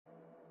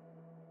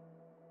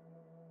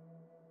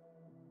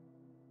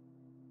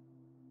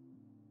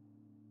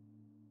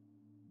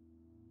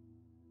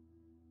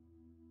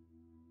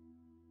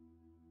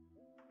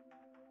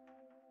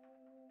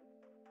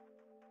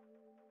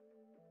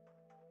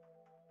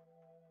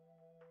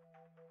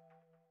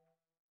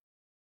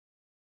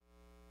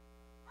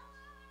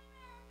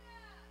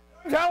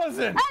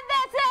Tellison. And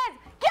this is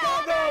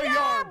Gather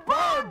Your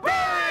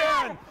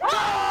Barbarian!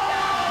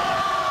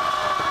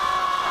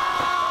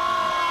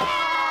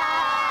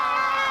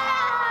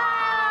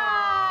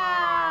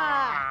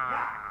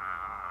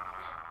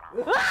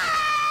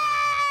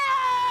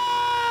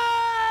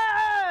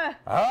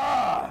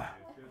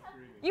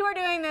 You were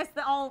doing this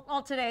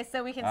all today,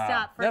 so we can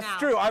stop for now. That's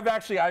true. I've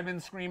been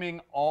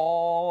screaming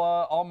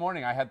all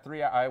morning. I had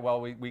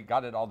we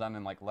got it all done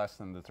in like less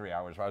than the 3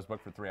 hours. I was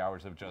booked for 3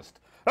 hours of just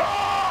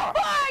voiceover!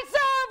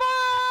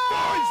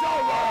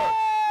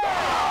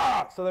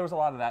 So there was a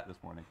lot of that this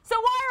morning. So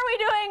why are we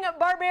doing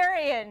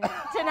Barbarian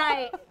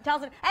tonight,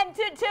 Tellson? And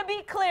to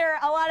be clear,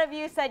 a lot of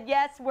you said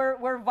yes,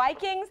 we're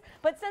Vikings,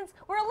 but since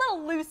we're a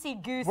little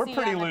loosey-goosey We're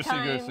pretty on the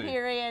time loosey-goosey.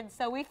 period,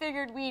 so we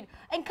figured we'd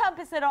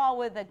encompass it all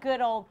with a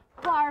good old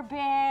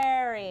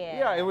Barbarian.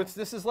 Yeah,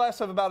 this is less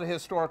of about a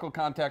historical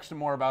context and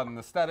more about an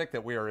aesthetic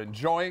that we are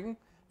enjoying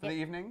for the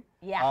evening.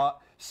 Yeah.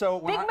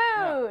 Big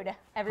mood,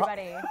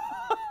 everybody.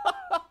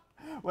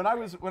 When I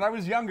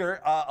was younger,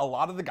 a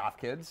lot of the goth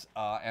kids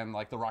and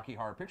like the Rocky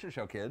Horror Picture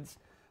Show kids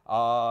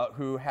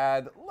who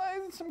had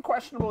some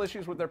questionable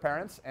issues with their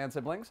parents and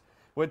siblings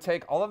would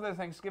take all of their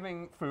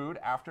Thanksgiving food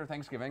after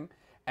Thanksgiving,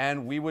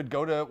 and we would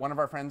go to one of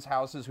our friends'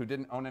 houses who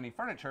didn't own any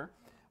furniture.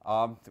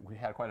 We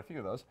had quite a few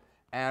of those.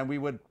 And we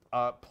would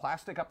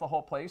plastic up the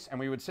whole place, and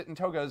we would sit in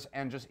togas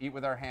and just eat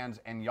with our hands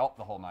and yelp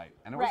the whole night.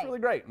 And it was really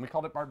great. And we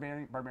called it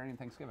Barbarian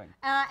Thanksgiving.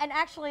 And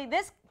actually,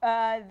 this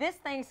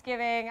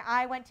Thanksgiving,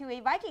 I went to a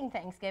Viking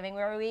Thanksgiving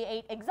where we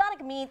ate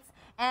exotic meats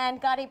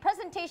and got a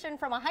presentation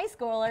from a high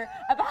schooler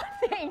about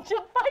the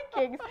ancient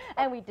Vikings,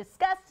 and we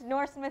discussed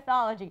Norse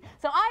mythology.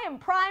 So I am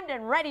primed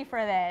and ready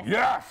for this.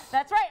 Yes!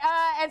 That's right.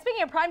 And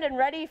speaking of primed and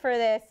ready for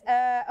this,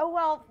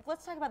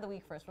 let's talk about the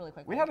week first really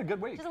quickly. We had a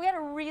good week. We had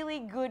a really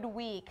good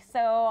week.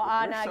 So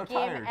on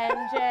Game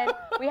Engine,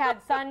 we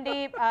had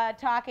Sandeep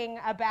talking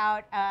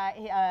about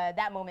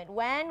That Moment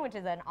When, which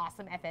is an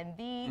awesome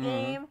FMV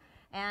game.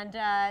 And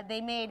they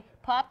made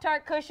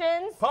Pop-Tart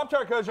cushions.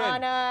 Pop-Tart cushion.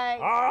 On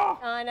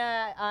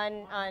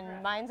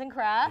Minds and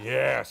Crafts.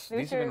 Yes,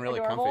 these have been really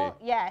comfy.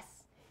 Yes.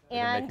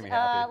 And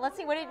let's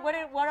see, what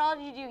all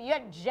did you do? You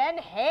had Jen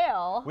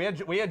Hale. We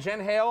had Jen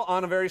Hale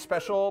on a very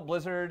special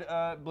Blizzard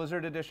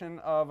edition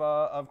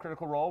of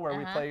Critical Role where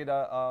we played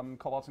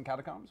Cobalts and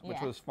Catacombs,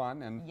 which was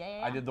fun. And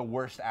I did the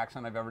worst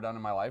accent I've ever done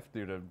in my life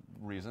due to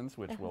reasons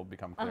which will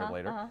become clear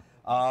later.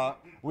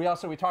 We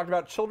talked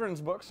about children's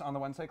books on the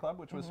Wednesday Club,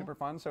 which was super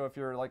fun. So if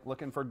you're like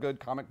looking for good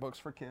comic books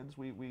for kids,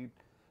 we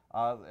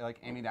like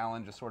Amy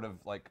Dallin just sort of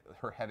like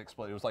her head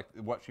exploded. It was like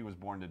what she was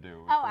born to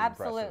do. Oh,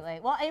 absolutely.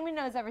 Impressive. Well, Amy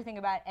knows everything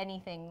about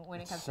anything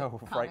when it comes to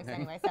comics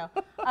anyway. So,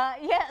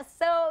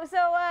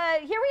 so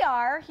here we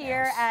are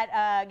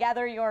at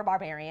Gather Your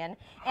Barbarian.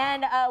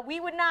 And we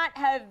would not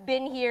have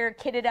been here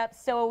kitted up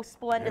so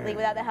splendidly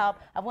without the help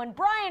of one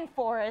Brian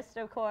Forrest,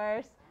 of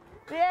course.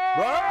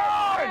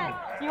 Yeah.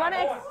 Do you want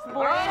to explain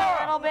a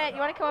little bit? You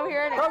want to come over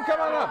here? And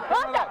come on up.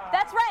 Oofta.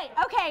 That's right.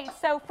 Okay,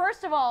 so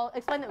first of all,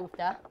 explain the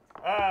oofta.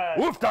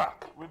 Woofta!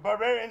 We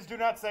barbarians do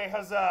not say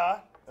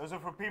huzzah. Those are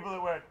for people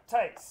that wear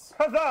tights.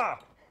 Huzzah!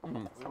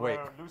 We wear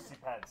loosey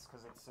pants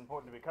because it's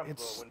important to be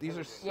comfortable. These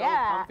are so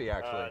Yeah. comfy,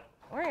 actually.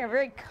 Wearing a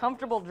very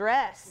comfortable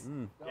dress.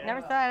 Yeah.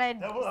 Never thought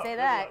I'd say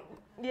that. So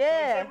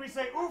Yeah. instead we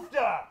say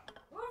oofda.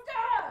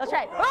 Oofta! That's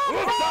right.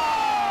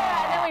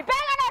 Oofta! And then we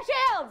bang on our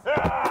shields!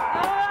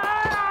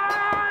 Ah!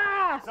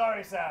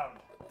 Sorry, sound.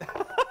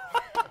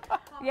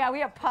 Yeah,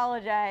 we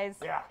apologize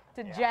to Yeah.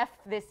 Jeff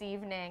this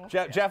evening.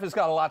 Jeff has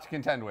got a lot to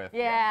contend with.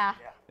 Yeah.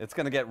 It's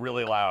going to get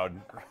really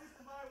loud.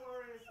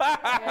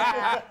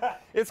 Yeah.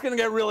 It's going to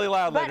get really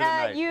loud later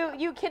tonight.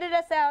 you kitted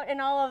us out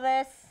in all of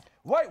this.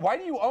 Why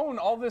do you own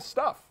all this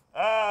stuff?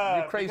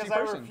 You crazy because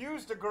person. I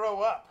refuse to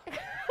grow up.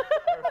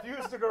 I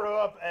refuse to grow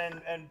up,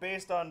 and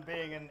based on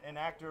being an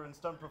actor and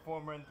stunt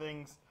performer and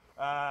things,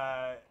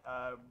 I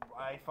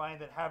find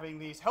that having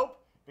these help.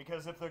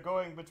 Because if they're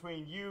going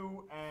between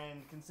you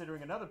and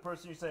considering another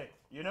person, you say,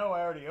 you know,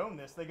 I already own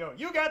this. They go,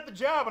 you got the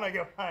job. And I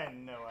go, I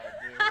know I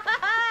do.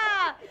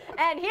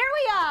 And here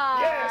we are.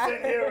 Yes,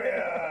 and here we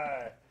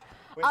are.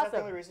 Wait, Awesome. is that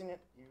the only reason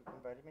you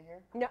invited me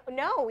here?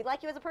 No, we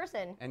like you as a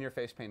person. And your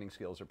face painting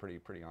skills are pretty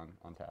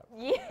on tap.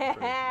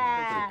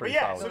 Yeah. Pretty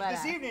But yeah, solid. so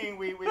this evening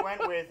we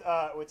went with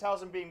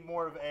Towson being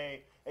more of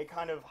a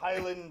kind of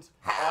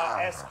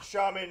Highland-esque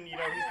shaman. You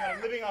know, he's kind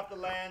of living off the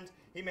land.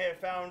 He may have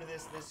found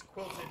this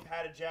quilted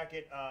padded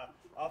jacket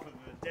off of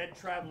the Dead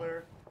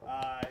Traveler.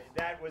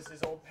 That was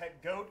his old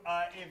pet goat.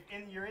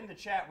 If you're in the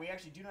chat, we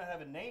actually do not have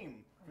a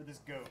name for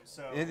this goat.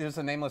 So it is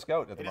a nameless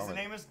goat at the moment. It is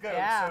a nameless goat.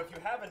 Yeah. So if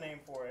you have a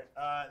name for it,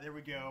 there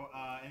we go.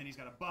 And then he's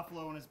got a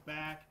buffalo on his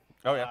back.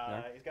 Oh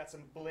yeah. He's got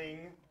some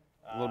bling.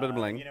 A little bit of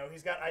bling. You know,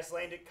 he's got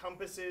Icelandic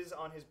compasses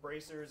on his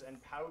bracers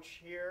and pouch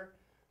here.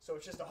 So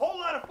it's just a whole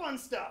lot of fun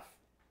stuff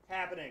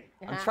happening.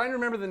 I'm trying to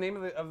remember the name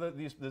of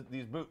these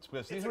boots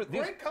because these were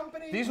great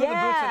company. These were the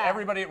boots that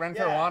everybody at Ren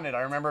Fair Yeah. wanted.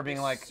 I remember being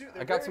like, They're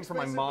I got very some for my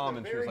expensive, mom, but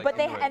and they're she was very like,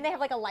 But into it. they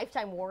have like a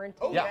lifetime warranty.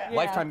 Oh, yeah, yeah.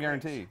 lifetime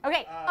guarantee.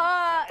 Okay.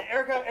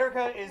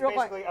 Erica is Real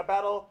quick. basically a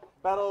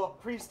battle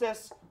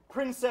priestess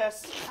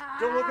princess.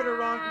 Don't look at her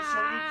wrong because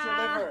she'll eat your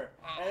liver.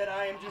 And then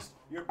I am just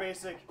your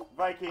basic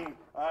Viking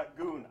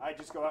goon. I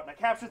just go out and I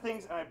capture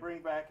things and I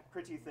bring back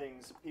pretty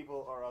things,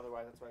 people or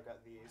otherwise. That's why I've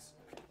got these.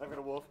 I've got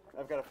a wolf.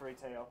 I've got a furry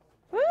tail.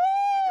 Woo!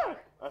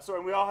 So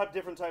and we all have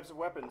different types of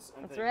weapons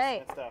and That's things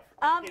right. and stuff.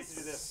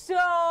 So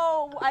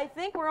I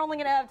think we're only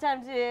gonna have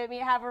time to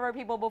meet half of our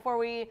people before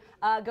we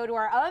go to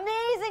our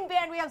amazing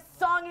band. We have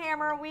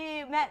Songhammer.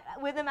 We met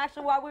with them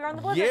actually while we were on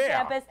the Blizzard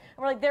campus. And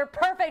we're like, they're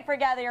perfect for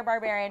Gather Your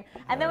Barbarian.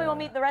 And then we will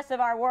meet the rest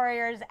of our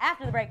warriors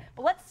after the break.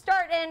 But let's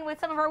start in with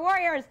some of our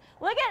warriors.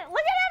 Look at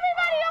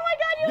everybody! Oh my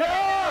God, you look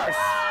amazing!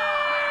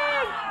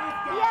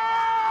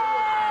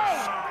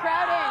 Yay!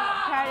 Crowd in.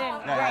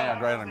 Yeah,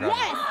 great. Yes! Yeah!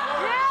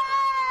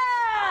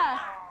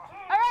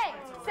 All right,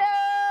 so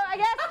I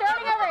guess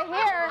starting over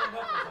here,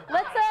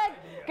 let's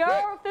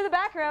go through the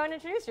back row and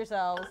introduce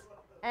yourselves.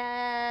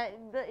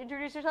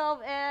 Introduce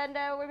yourself and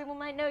where people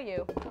might know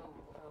you.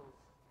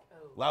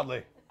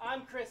 Loudly.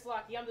 I'm Chris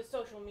Lockey. I'm the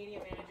social media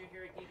manager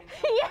here at Geek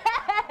 &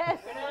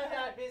 Yes! When I'm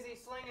not busy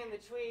slinging the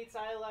tweets,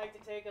 I like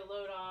to take a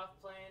load off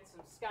playing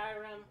some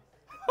Skyrim.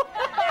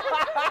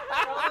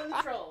 Trolling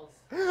the trolls.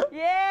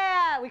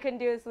 Yeah, we couldn't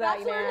do this without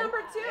you, man. That's our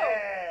number 2.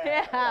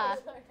 Yeah.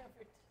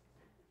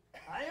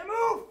 I am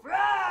Oofra!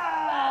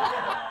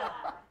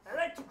 I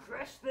like to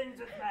crush things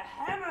with my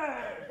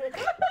hammer!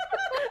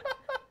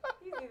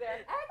 Easy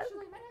there.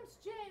 Actually, my name's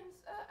James.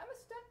 I'm a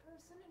stunt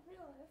person in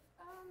real life.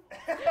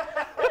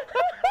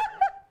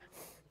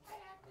 I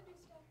have to do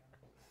stuff.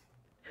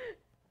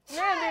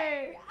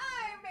 Mandy!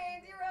 I'm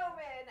Mandy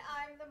Roman.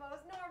 I'm the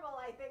most normal,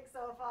 I think,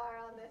 so far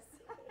on this.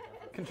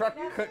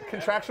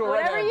 Contractual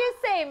Whatever right you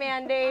say,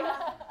 Mandy.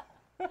 I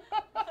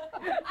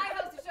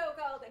host a show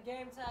called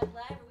Game Talk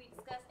Live, where we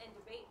discuss and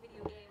debate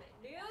video game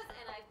news,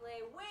 and I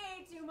play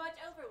way too much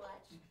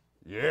Overwatch.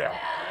 Yeah.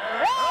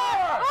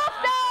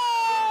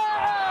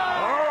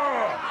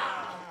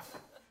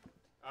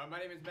 My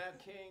name is Matt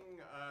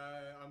King.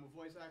 I'm a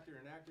voice actor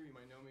and actor. You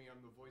might know me.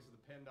 I'm the voice of the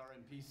Pandar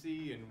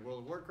NPC in World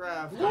of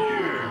Warcraft.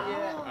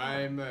 Yeah.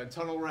 I'm a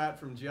Tunnel Rat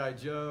from G.I.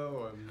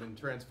 Joe. I'm in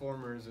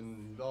Transformers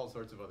and all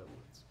sorts of other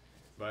ones.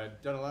 But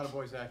I've done a lot of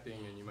voice acting,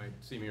 and you might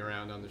see me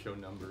around on the show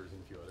Numbers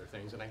and a few other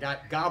things. And I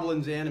got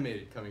Goblins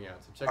Animated coming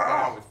out, so check that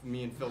out with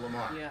me and Phil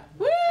Lamar. Yeah.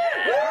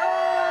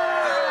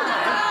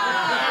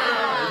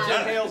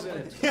 Jim Hale's in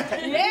it.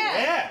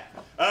 Yeah!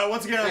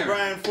 Once again, I'm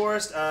Brian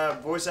Forrest,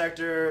 voice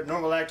actor,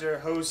 normal actor,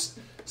 host,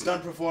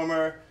 stunt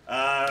performer.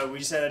 We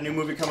just had a new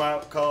movie come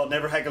out called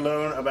Never Hike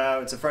Alone.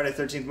 It's a Friday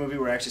the 13th movie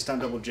where I actually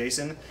stunt double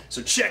Jason.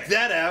 So check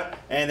that out.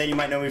 And then you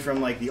might know me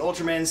from like the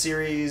Ultraman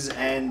series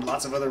and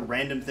lots of other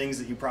random things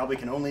that you probably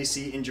can only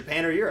see in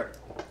Japan or Europe.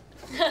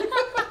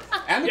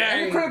 And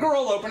the Critical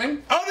Role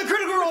opening. Oh, the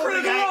Critical Role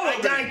opening! I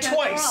died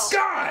twice.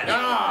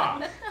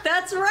 God!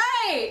 That's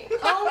right!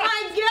 Oh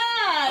my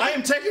God! I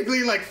am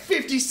technically like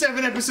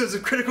 57 episodes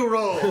of Critical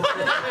Role.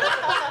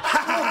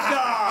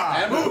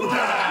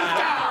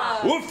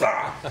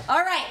 Woofda!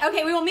 All right,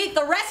 okay, we will meet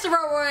the rest of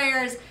our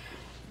warriors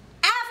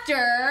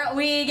after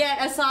we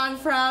get a song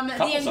from a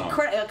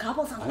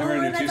couple songs. We're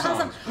gonna do two That's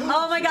awesome. songs.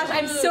 Oh my gosh,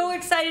 I'm so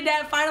excited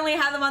to finally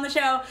have them on the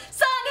show.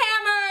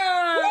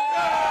 Songhammer!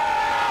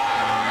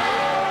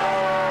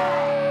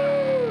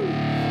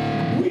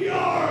 We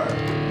are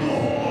the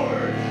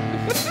Horde.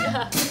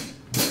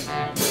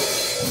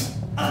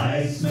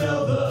 I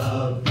smell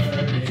the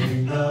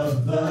burning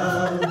of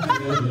the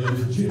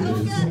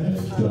villages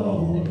at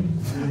dawn.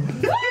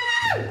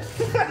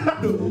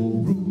 No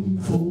room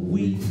for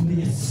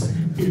weakness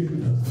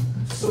in the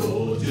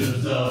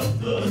soldiers of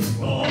the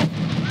spawn.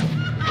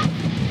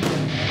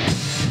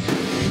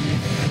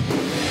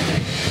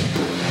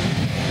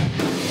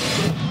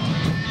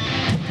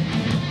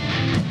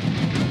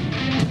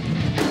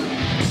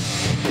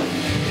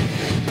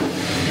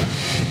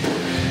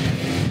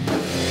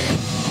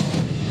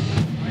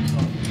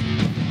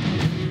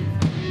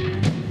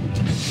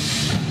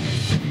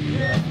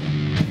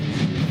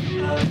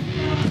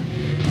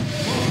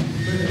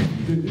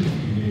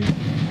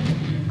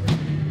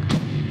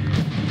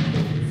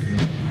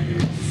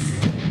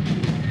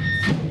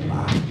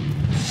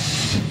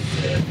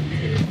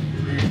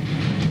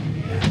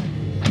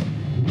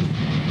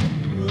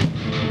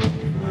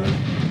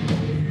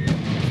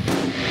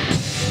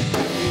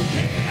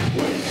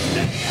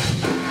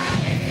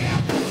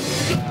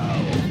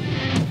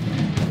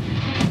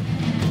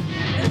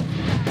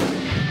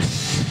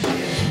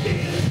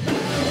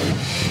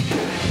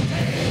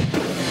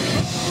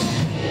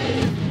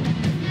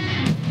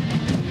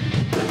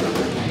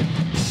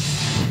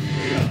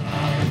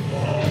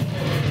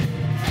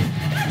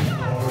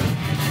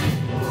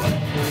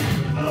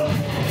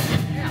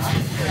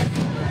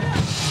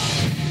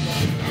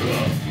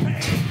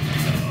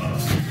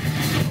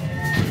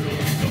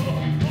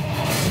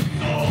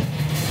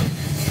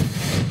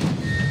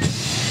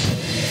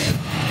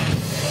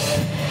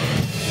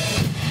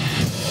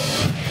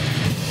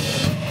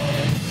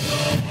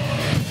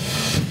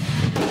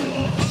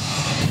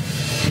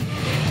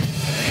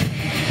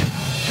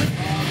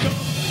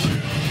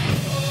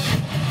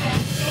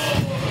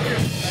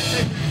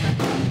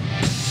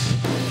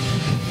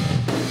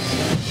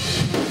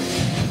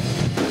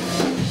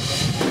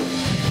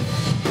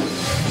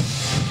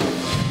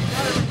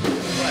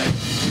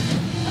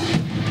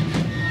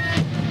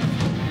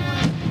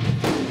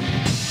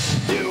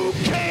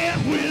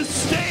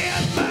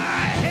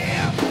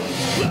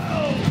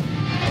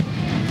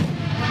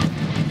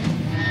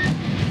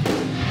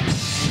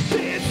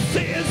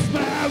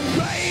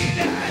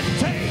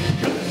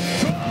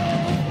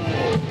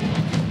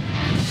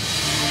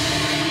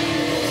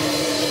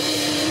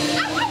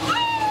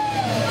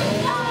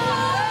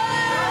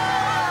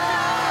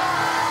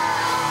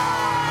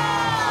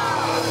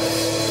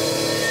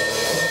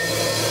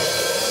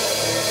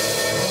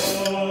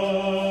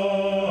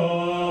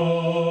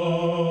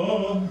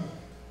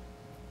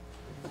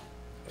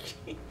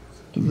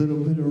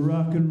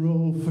 rock and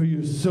roll for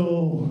your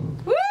soul.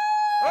 Woo!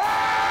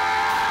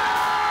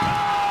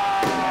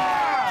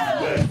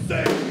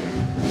 USA,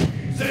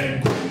 kings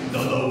and queens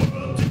of the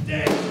world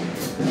today.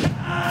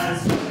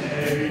 Guys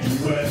made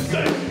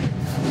USA,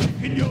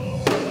 kicking your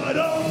butt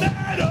all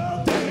night,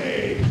 all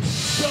day.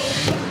 So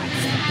fight,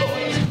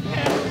 boys,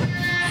 hell,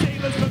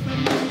 save us from the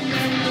moon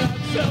and love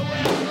so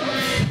well.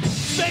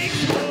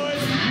 Saints,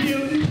 boys,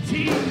 mutant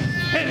teens,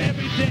 and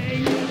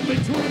everything in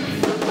between.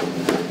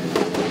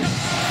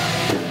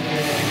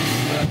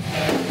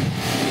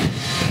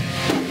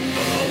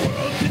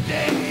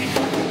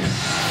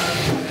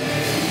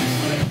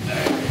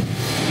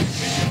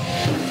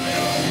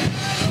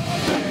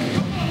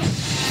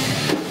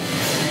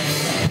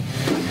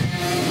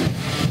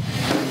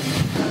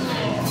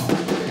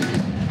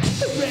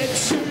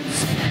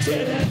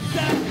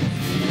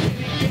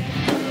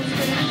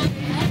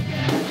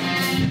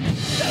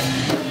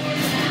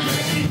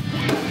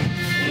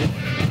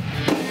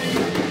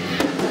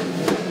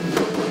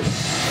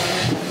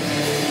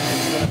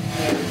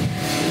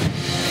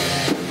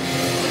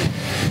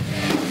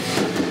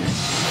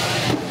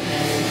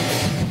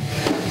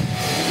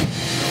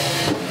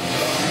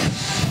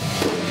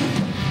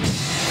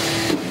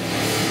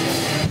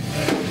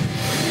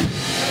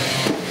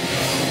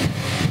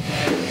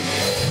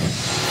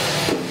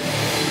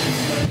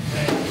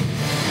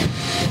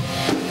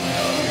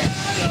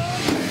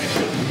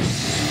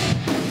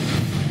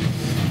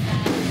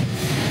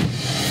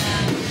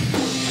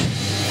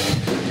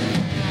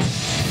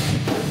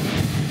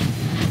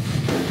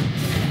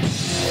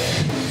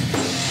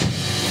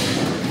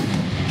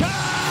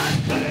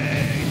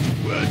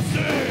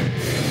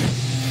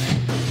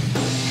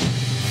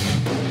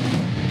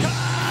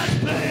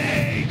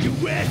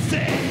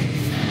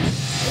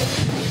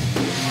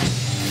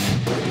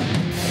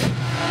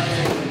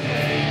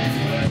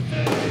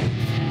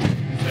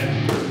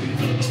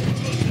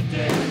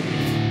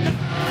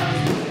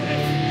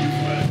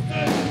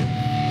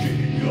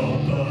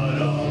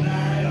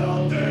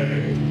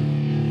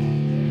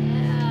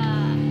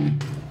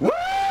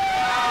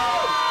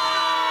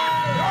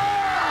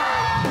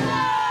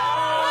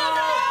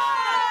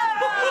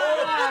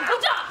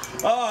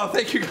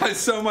 Thank you guys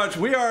so much.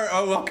 We are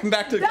welcome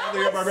back to Gather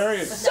Your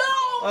Barbarian. So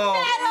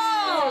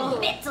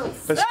metal!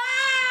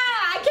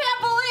 I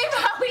can't believe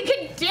how we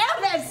could do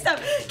this stuff.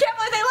 Can't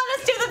believe they let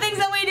us do the things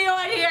that we do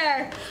on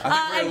here.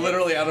 I think we're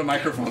literally out of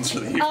microphones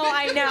for the evening. Oh,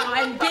 I know.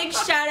 And big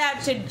shout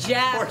out to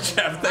Jeff. Poor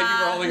Jeff. Thank you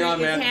for holding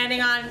on, man.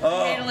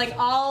 Handling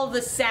all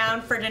the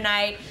sound for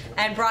tonight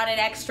and brought in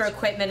extra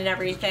equipment and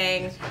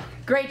everything.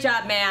 Great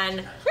job, man.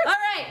 All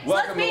right, so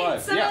let's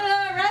meet some of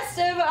the rest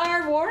of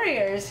our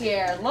warriors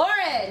here.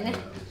 Lauren.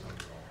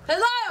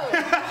 Hello!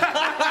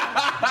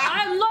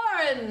 I'm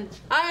Lauren.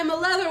 I am a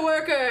leather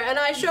worker, and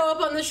I show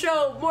up on the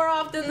show more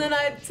often than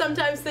I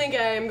sometimes think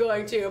I am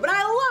going to. But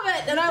I love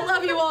it, and I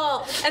love you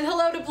all. And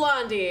hello to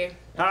Blondie.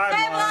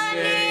 Hi,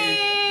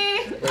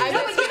 Blondie!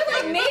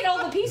 I made all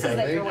the pieces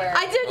that you're wearing.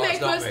 I did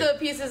make most of the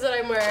pieces that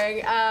I'm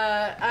wearing.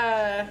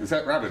 Is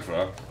that rabbit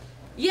fur?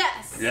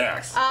 Yes.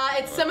 Yes.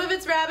 It's some of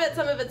it's rabbit,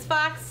 some of it's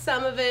fox,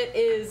 some of it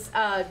is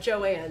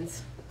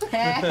Joanne's. The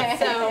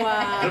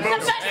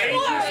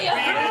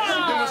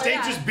most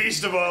dangerous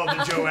beast of all,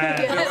 the Joanne.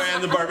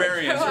 Joanne the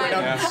Barbarian.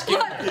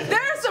 There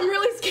are some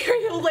really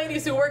scary old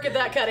ladies who work at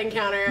that cutting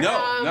counter.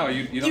 No,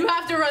 you don't. You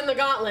have to run the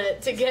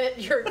gauntlet to get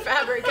your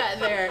fabric cut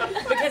there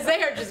because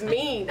they are just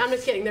mean. I'm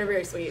just kidding. They're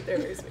very sweet. They're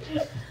very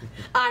sweet.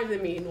 I'm the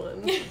mean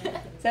one.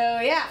 So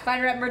yeah,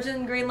 find her at Merchant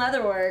and Green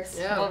Leatherworks.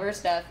 Yeah. All of her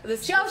stuff.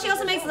 She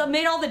also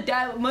made all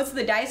the most of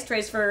the dice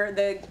trays for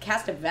the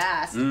cast of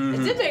Vast. I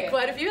did make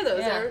quite a few of those.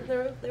 Yeah.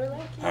 They were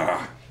like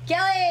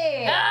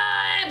Kelly.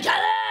 I'm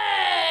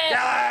Kelly!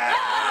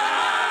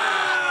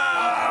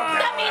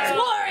 That means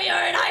warrior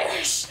in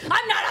Irish.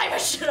 I'm not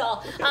Irish at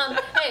all.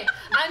 Hey,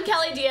 I'm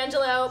Kelly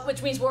D'Angelo,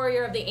 which means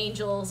warrior of the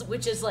angels,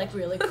 which is like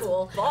really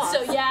cool.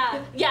 So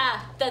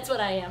yeah, that's what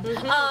I am.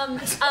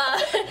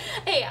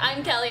 Hey,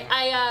 I'm Kelly.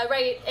 I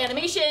write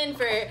animation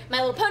for My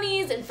Little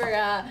Ponies and for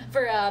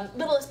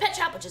Littlest Pet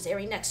Shop, which is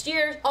airing next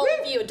year. All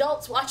of you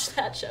adults watch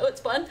that show.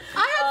 It's fun.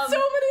 I had so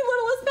many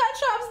Littlest Pet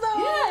Shops though.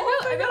 Yeah,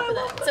 I know for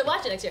that. So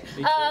watch it next year.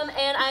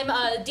 And I'm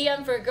a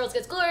DM for Girls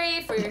Gets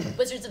Glory, for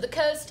Wizards of the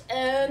Coast,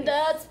 and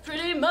that's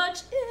pretty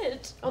much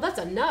it. Oh, that's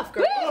enough,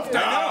 girl.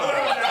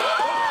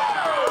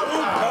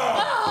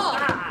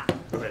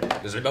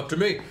 Is it up to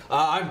me?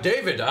 I'm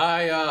David.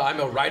 I'm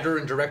a writer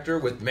and director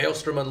with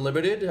Maelstrom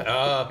Unlimited.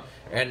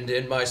 And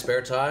in my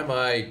spare time,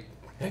 I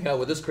hang out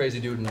with this crazy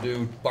dude and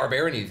do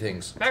barbarian-y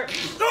things.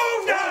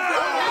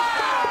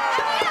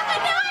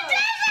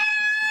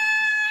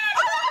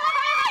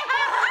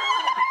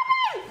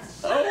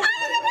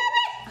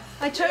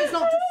 I chose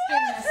not to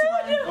spin this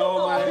one.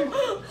 Oh my.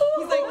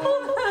 He's like,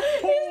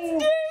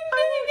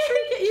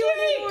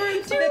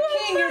 the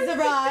king has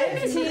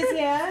arrived. He's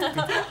here.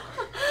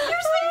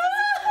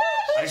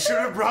 I should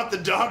have brought the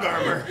dog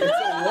armor. It's a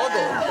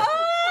wuggle.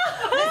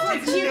 This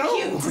was too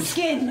cute to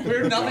skin.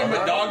 There were nothing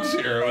but dogs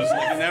here. It was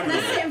like an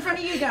Let's sit in front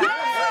of you guys. You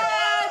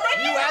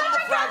add the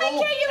Gabby,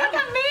 Kate, you look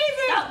amazing.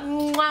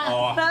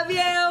 Oh. Love you.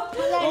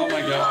 Oh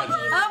my God.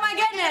 Oh my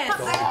goodness.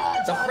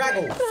 It's a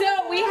Fraggle.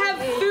 So we have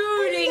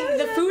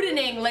the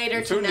fooding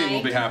later tonight. Fooding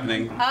will be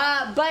happening.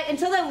 But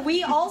until then,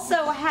 we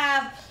also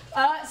have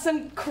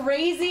some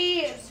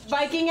crazy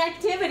Viking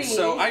activities.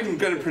 So I'm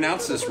going to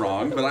pronounce this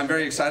wrong, but I'm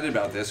very excited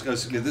about this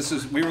because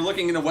we were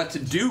looking into what to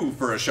do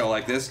for a show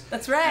like this.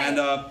 That's right. And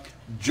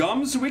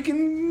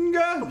Jomsvikinger.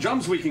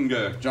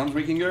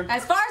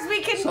 As far as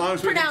we can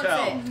pronounce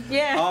it.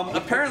 Yeah.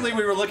 Apparently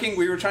we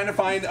were trying to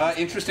find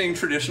interesting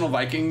traditional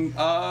Viking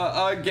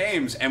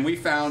games, and we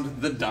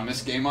found the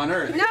dumbest game on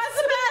earth. No,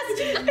 it's the best.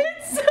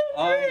 It's so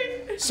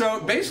great. So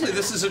basically,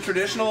 this is a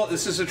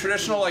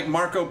traditional like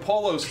Marco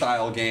Polo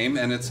style game,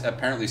 and it's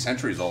apparently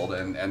centuries old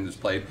and is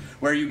played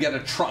where you get a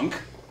trunk.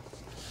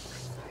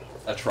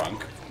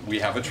 We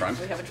have a trunk.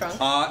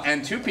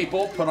 And two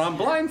people put on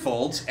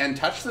blindfolds and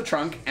touch the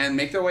trunk and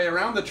make their way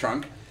around the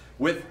trunk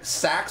with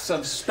sacks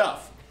of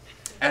stuff.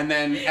 And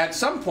then at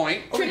some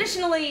point...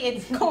 Traditionally,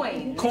 it's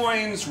coins.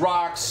 Coins,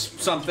 rocks,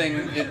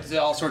 something, it's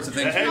all sorts of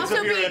things. Can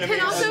also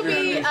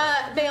be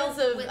bales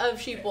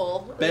of sheep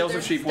wool. Bales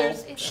of sheep wool.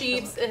 There's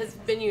sheeps has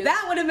been used.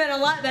 That would have been a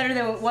lot better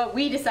than what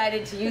we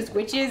decided to use,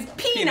 which is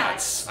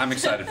peanuts. I'm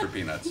excited for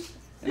peanuts.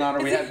 In honor,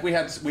 we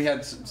had some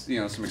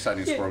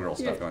exciting Squirrel Girl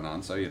stuff going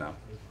on, so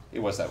it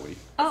was that week.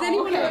 Oh, okay.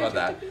 How about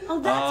that? Oh,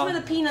 that's where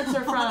the peanuts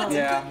are from.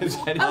 Yeah.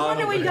 I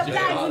wonder where you got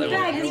bags and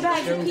bags and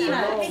bags of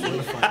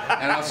peanuts.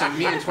 And also,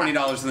 me and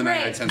 $20 in the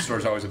 99-cent store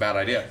is always a bad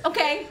idea.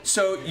 Okay.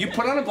 So you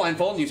put on a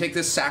blindfold and you take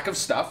this sack of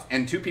stuff,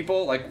 and two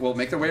people will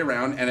make their way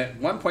around. And at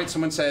one point,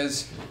 someone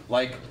says,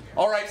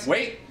 "All right,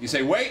 wait." You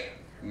say, "Wait,"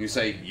 and you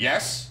say,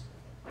 "Yes."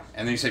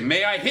 And then you say,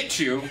 "May I hit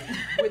you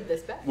with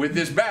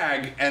this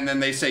bag?" And then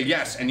they say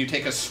yes, and you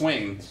take a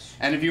swing.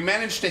 And if you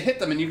manage to hit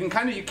them, and you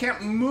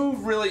can't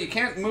move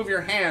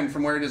your hand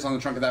from where it is on the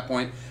trunk at that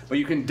point, but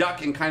you can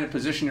duck and kind of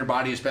position your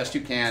body as best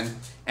you can,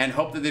 and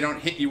hope that they don't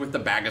hit you with the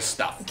bag of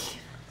stuff.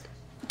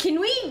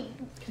 Do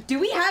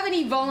we have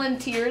any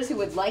volunteers who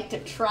would like to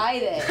try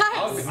this?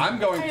 I'm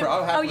going for.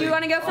 Oh, you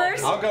want to go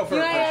first? I'll go first. You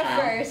want to go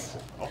first?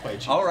 I'll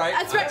fight you. All right.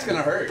 That's right. That's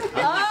gonna hurt. Oh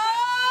yeah!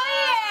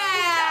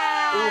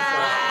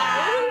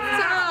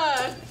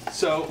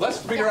 So let's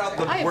figure out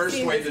the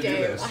worst way to do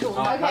this.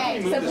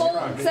 Okay, so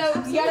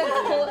you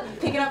gotta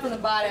pick it up from the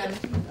bottom.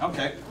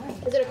 Okay.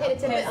 Is it okay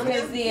to tip it?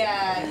 Because the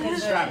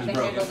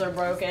handles are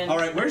broken. All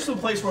right, where's the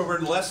place where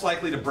we're less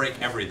likely to break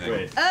everything?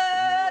 Don't know. I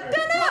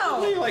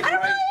don't know if there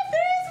is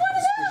one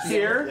of those.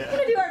 Here. We're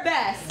gonna do our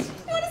best. You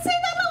want to say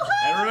that little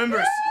And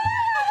remember,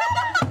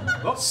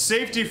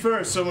 safety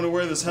first, so I'm gonna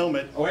wear this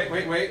helmet. Oh, wait.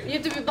 You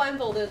have to be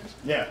blindfolded.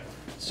 Yeah.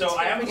 So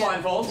I have the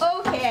blindfolds.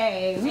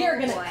 Okay, we are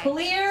gonna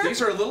clear.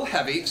 These are a little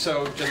heavy,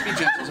 so just be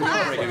gentle so we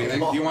don't break anything.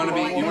 Do you want to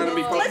be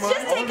Pokemon? Let's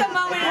just take a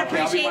moment and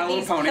appreciate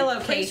these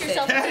pillowcases.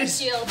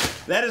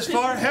 That is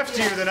far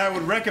heftier than I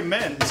would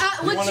recommend.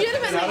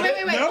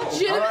 Legitimately, wait. No.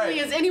 Legitimately,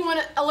 is anyone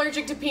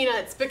allergic to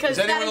peanuts? Because Is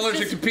anyone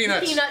allergic to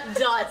peanuts? Peanut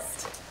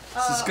dust.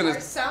 Our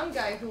sound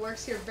guy who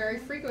works here very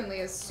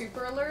frequently is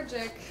super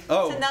allergic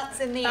to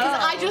nuts in the air.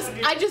 I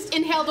just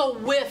inhaled a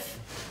whiff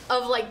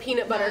of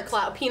peanut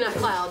cloud. Peanut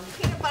butter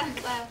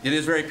cloud. It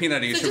is very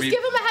peanutty. So just give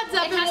him a heads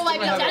up and we'll We'll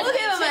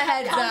give him a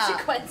heads up.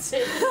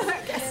 Consequences.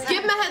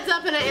 Give him a heads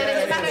up and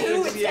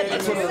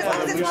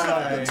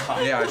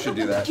Yeah, I should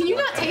do that. Can you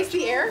not taste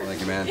the air?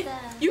 Thank you, man.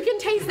 You can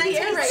taste the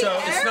air right So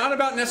there. it's not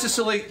about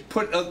necessarily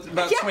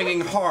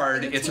swinging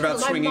hard. It's about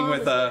swinging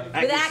with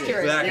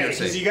accuracy.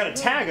 Because you gotta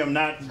tag them,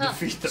 not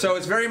defeat them. So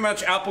it's very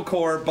much Apple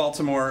Core,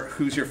 Baltimore.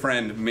 Who's your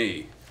friend?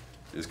 Me.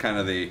 Is kind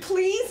of the.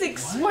 Please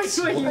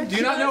explain. Do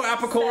you not know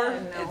Apple Core?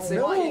 It's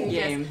a fighting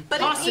game. But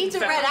it eats a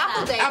red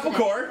apple day. Apple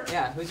Core.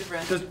 Yeah, who's your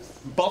friend? Just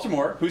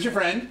Baltimore. Who's your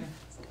friend?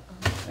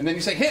 And then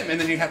you say him, and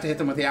then you have to hit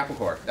them with the Apple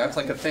Core. That's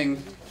like a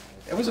thing.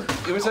 It was a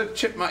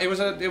chipmunk. It was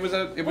a Disney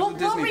We'll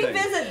thing.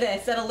 revisit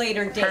this at a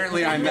later date.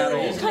 Apparently I'm that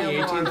old.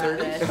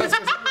 1830s.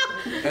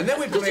 And then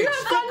we Did played you have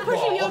fun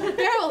pushing stickball. your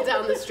barrel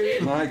down the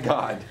street? My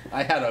God,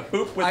 I had a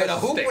hoop with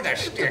a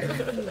stick.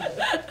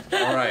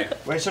 All right.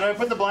 Wait, should I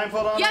put the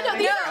blindfold on? Yeah, no,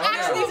 these are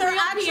actually These are real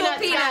actual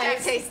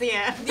peanuts. Taste the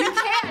air. You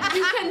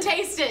can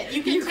taste it.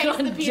 You can taste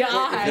the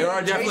peanuts. There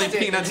are definitely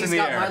peanuts in He's the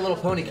got air. My Little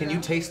Pony. Can you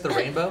taste the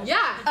rainbow?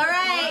 Yeah. All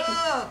right,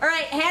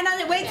 hand on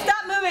it. Wait,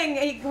 stop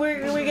moving.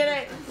 We're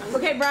gonna.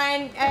 Okay,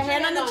 Brian,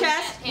 hand on the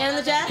chest. Hand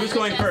on the chest. Who's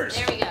going first?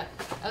 There we go.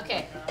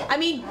 Okay. I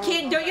mean,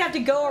 kid, don't you have to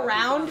go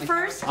around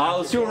first?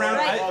 Let's do a round.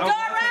 Right. Go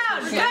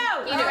around. Go.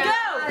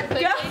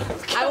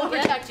 I will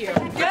protect you. Go.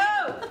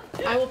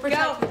 I will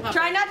protect Go. you.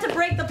 Try not to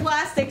break the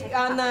plastic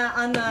on the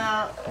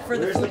for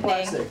the Where's the food thing.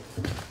 plastic?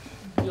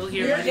 You'll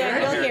hear You'll it.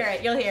 hear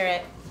it. You'll hear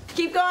it.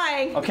 Keep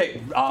going. Okay.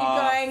 Keep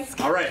going.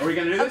 All right. Are we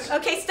gonna do this?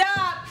 Okay,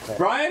 stop.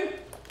 Brian,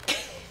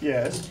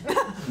 Yes.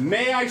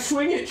 may I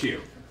swing at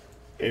you?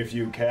 If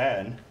you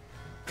can.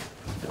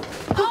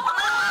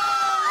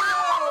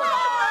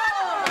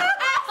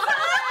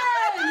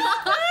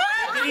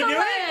 Did he do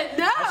it?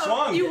 No. I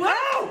swung. You won.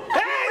 Oh,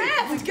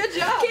 hey! Good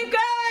job. Keep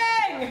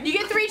going. You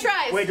get 3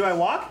 tries. Wait, do I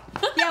walk?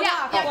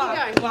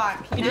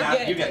 Walk. You did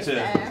good. You get to.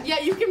 Yeah,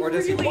 you can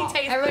really taste.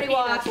 Everybody the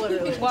walk. peanuts,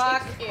 literally.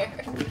 Walk.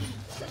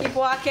 Keep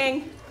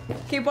walking.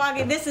 Keep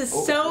walking. This is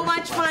so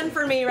much fun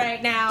for me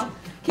right now.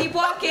 Keep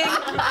walking.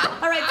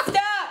 All right,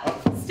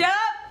 stop.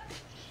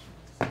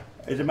 Stop.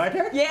 Is it my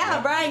turn? Yeah,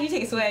 Brian, you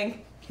take a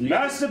swing.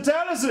 Master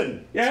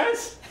Tennyson!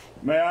 Yes?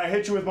 May I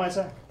hit you with my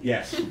sack?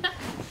 Yes.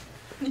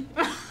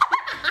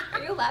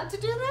 Are you allowed to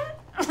do that?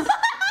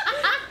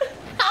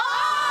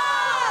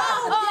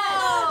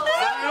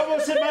 I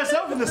almost hit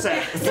myself in the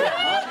sack. So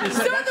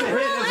the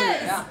rule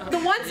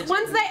is,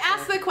 once they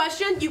ask the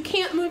question, you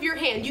can't move your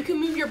hand. You can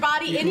move your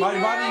body anywhere.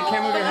 My body, you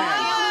can't move your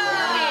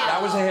hand. That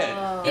was a hit.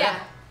 Yeah.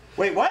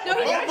 Wait, what? No,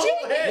 he actually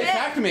He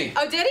attacked me.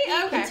 Oh, did he?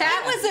 Okay.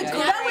 That was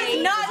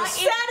not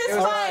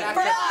satisfying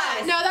for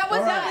us. No, that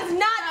was That was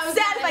not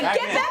satisfying.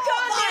 Get back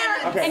on there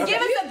and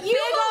give us a big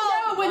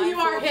know when you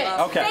are hit.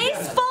 Okay.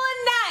 face full of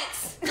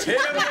nuts. Hit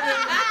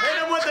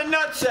him with the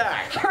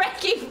nutsack. All right,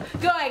 keep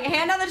going.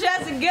 Hand on the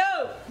chest and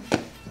go.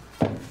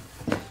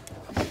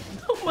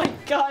 Oh my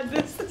God,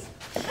 this is.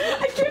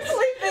 I can't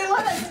believe they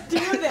let us do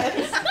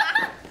this.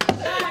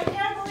 I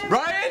can't believe.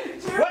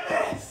 Brian,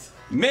 What?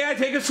 may I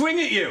take a swing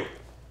at you?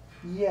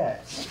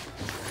 Yes.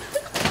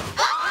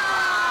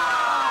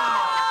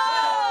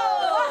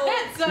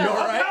 It's a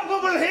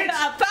Palpable hit!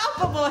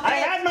 palpable hit. I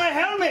had my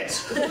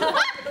helmet! All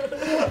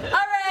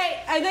right,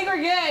 I think we're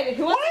good.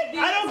 Who wants What? to do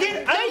I don't this?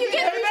 get. I don't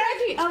get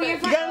payback. Oh, you're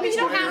fine. You gotta You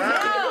don't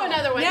have to do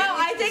another one. No,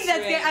 I think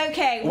that's good.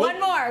 Okay, one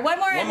more, and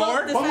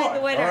more? we'll decide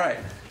the winner. All right.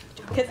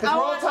 Because I we're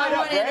all want tied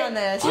up, someone in right? on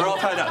this. We're all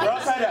tied up. We're all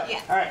tied up.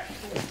 All right.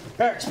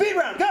 Eric, speed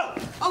round, go!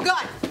 Oh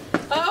God.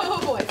 Oh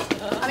boy.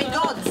 I mean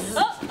gods.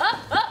 Oh,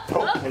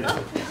 Oh hello.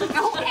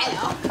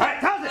 all right,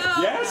 how's it?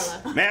 Yes?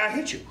 May I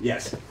hit you?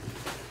 Yes.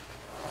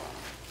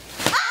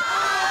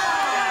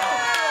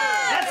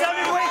 That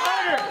sounded way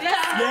harder!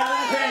 Yeah.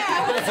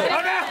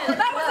 Oh no!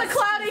 That was a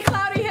cloudy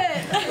hit.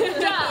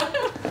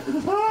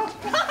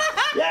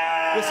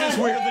 Yeah! This is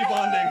weirdly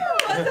bonding.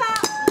 What's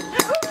up?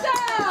 Who's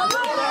up?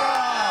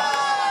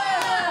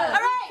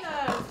 All right,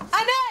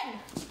 I'm in.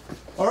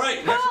 All right,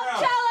 Who next will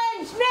round.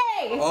 challenge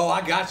me? Oh,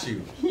 I got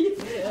you.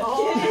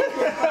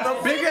 The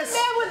biggest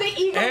Man with the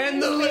eagle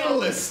And the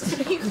littlest.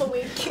 Okay.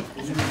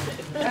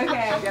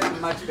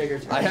 Much bigger.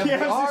 I have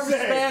the arm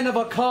span of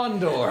a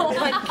condor. Oh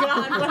my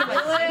God, what am I?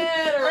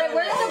 All right,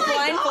 where did the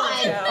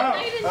blindfold go?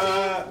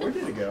 Where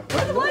did it go? Where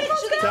did the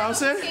blindfold go?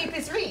 Towson? Escape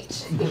his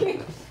reach.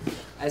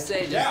 I say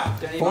just Yeah.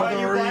 don't Oh,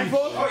 you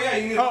blindfold? Oh yeah,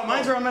 you need. Oh,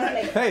 mine's around my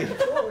neck. Hey,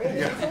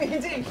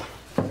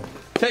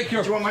 take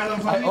your. Do you want my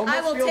little pony?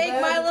 I will take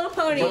My Little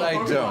Pony. But I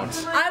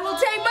don't. I will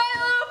take My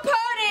Little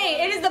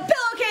Pony. It is the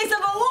pillowcase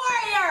of a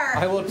warrior.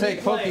 I will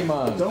take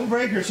Pokemon. Don't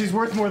break her, she's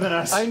worth more than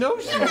us. I know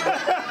she is.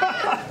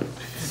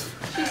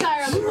 She's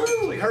higher on the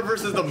Like her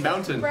versus the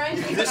mountain.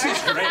 Brian. This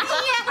is great.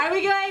 Are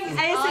we going?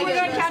 I assume we're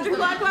going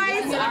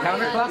counterclockwise.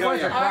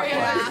 Counterclockwise or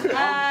clockwise?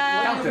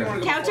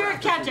 Counter.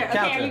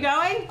 Okay, are you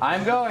going?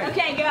 I'm going.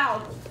 Okay,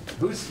 go.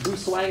 Who's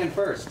swanging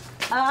first?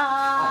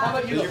 How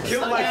about you? You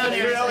killed my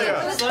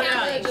Aurelia. Slow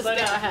down. Just go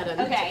ahead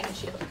and Okay.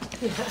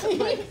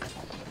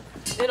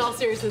 In all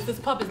seriousness, this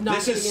pup is not.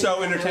 This is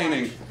so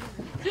entertaining.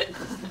 You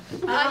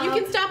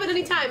can stop at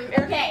any time.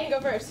 Eric, you can go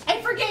first. I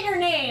forget your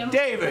name.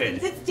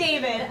 David. It's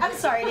David. I'm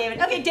sorry,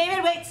 David. Okay,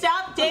 David, wait,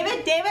 stop.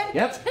 David.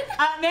 Yep.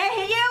 May I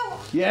hit you?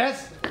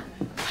 Yes.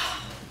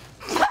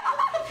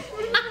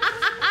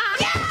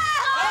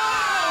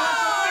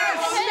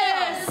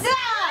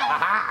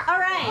 All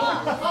right.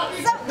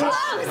 So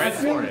close. I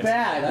feel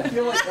bad. I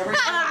feel like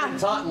everything I've been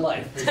taught in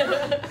life is coming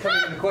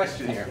into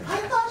question here. I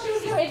thought she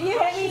was going to. If you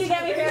hit me, you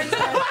get me very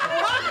sorry.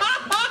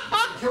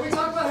 Can we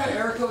talk about how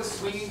Erica was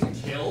swinging to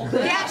kill?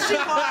 Yeah, she was.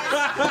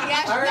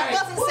 Yeah,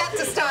 that wasn't set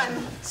to stun.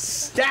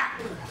 Stop.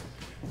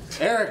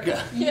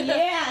 Erica,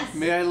 Yes.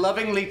 may I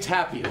lovingly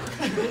tap you? Go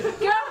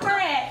for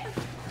it.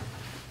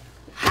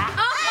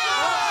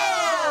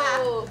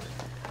 Oh!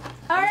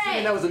 All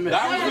That right. was a miss.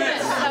 That was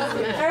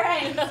it. All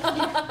right.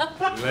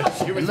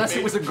 Unless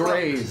it was a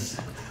graze.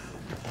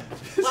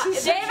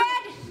 David?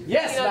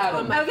 Yes,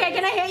 madam. Okay,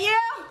 can I hit you?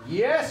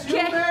 Yes, you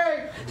Okay.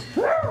 may.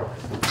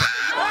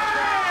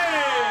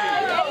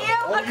 Hit you?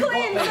 A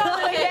clean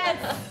shot, yes.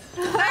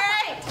 All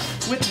right.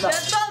 With the...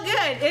 That's all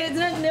good. It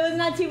was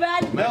not too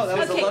bad? No, that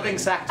was Okay. a loving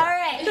sack. All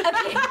right.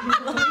 Okay.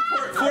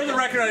 For the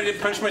record, I did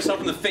punch myself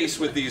in the face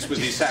with these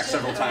sacks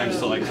several times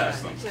to like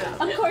test them.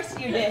 Of course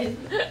you did.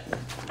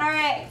 All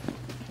right.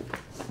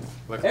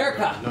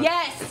 Erica,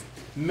 Yes.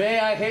 may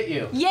I hit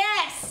you?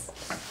 Yes.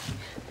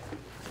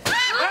 A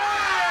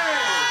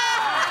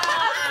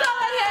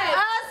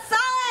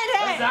solid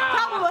hit.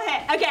 Probable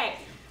hit. Okay.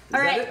 All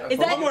right. Is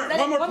that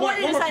One more point.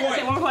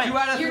 Okay, one more point. 2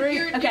 out of 3?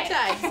 You're Okay.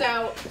 tied,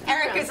 so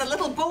Eric is a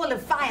little ball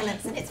of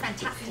violence, and it's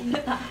fantastic.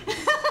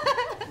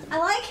 I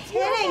like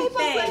hitting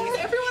things.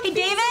 Hey,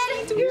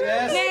 David?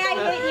 Yes. May I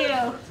hit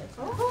you?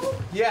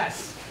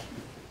 Yes.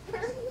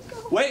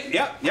 Wait.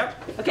 Yep.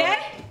 Okay?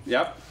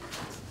 Yep.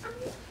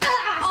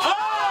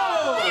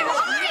 Oh! Where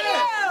are you?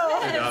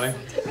 Hey, darling.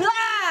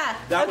 Ah!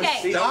 That was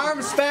Okay. The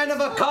arm span of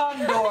a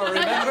condor,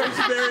 remember?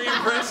 It's very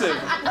impressive.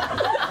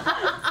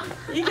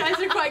 You guys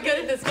are quite good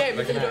at this game.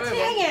 It's enjoyable.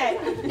 Dang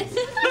it! Good.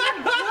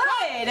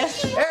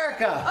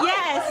 Erica,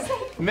 Yes.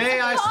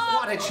 may I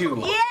swat at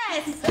you?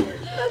 Yes.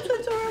 That's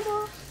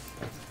adorable.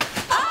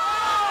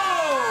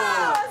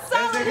 Oh! Is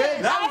it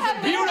good? That was a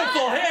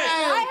beautiful hit.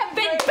 I have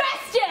been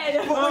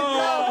bested.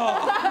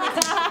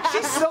 Oh,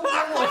 She's so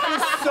little, I feel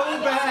so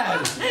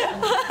bad.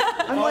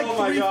 I'm like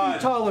my 3 God.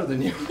 feet taller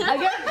than you.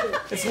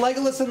 It's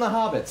Legolas and the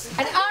Hobbits.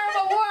 An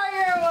honorable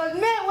warrior was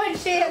meant when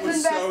she has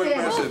was so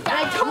impressive.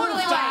 I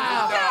totally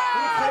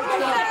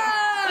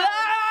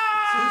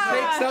Who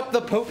takes up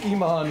the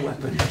Pokemon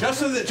weapon? just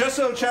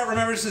so chat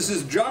remembers, this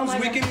is Drums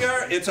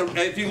Wikinger. It's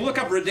if you look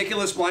up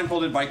ridiculous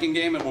blindfolded Viking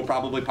game, it will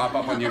probably pop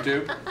up on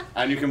YouTube,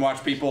 and you can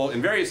watch people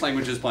in various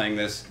languages playing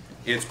this.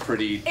 It's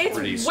pretty It's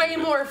way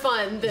stupid. more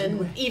fun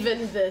than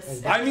even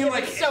this. I mean,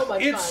 like, It's so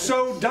much it's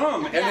fun. so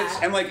dumb, and Yeah.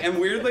 and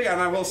weirdly, and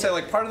I will say,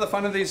 like, part of the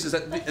fun of these is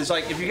that it's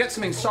like if you get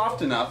something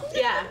soft enough,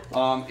 Yeah.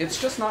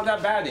 it's just not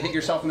that bad to hit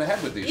yourself in the head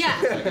with these. Yeah.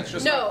 things. Like, it's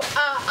just No,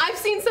 I've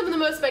seen some of the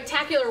most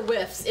spectacular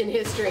whiffs in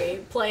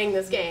history playing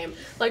this game.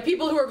 Like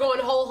people who are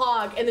going whole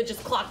hog and then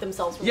just clock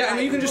themselves. Yeah, I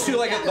mean, you can just do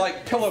like Yeah. a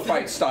like pillow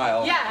fight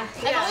style. Yeah.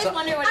 I've always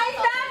wondered what I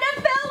found a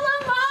Philemon!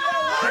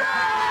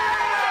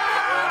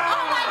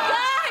 Oh my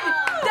god!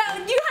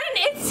 You had an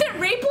instant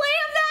replay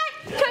of that?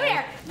 Come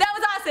here. That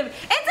was awesome.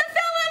 It's a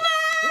Philemon!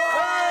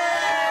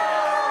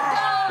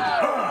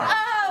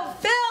 Oh,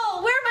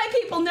 Phil, where my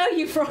people know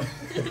you from?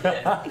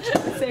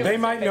 They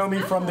might know me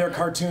from their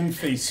cartoon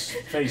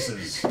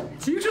faces.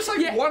 So you just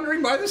like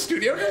wandering by the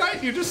studio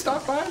tonight? You just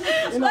stopped by? I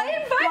invited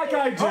Like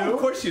I do. Oh, of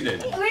course you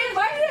did. We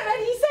invited him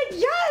and he said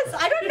yes.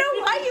 I don't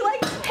know why you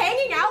like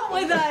hanging out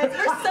with us.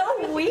 You're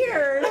so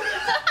weird.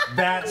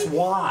 That's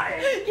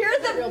why. You're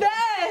the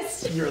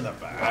best. You're the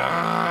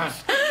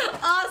best.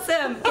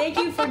 Awesome. Thank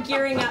you for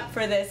gearing up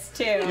for this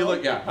too. You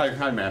look, yeah.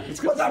 Hi, man. It's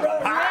good. What's up,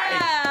 brother?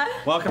 Yeah.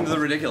 Welcome to the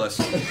ridiculous.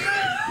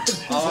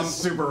 This is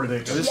super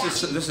ridiculous.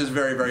 This is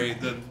very.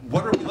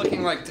 What are we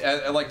looking like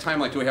at like time?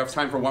 Like, do we have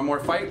time for one more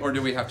fight, or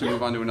do we have to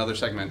move on to another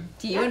segment?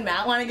 Do you and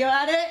Matt want to go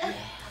at it?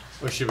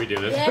 Or should we do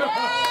this?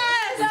 Yes.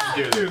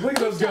 Dude, look at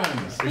those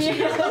guns. So do you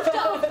know the rules?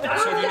 Do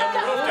you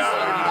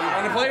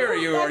want to play, or are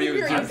you?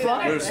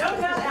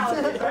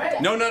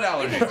 No nut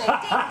allergy.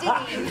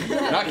 Not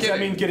Does kidding. that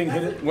mean getting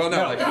hit? Well,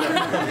 no. Like,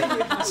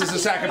 this is a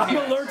sack of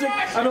peanuts.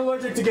 I'm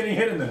allergic to getting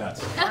hit in the nuts.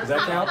 Does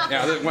that count?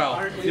 Yeah.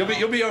 Well,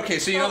 you'll be okay.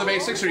 So you know the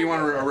basics, or do you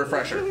want a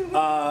refresher?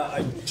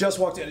 I just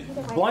walked in.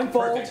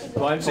 Blindfold.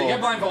 So you get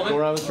blindfolded. Go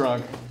around the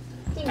trunk.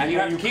 And you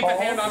have to keep a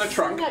hand on a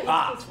trunk.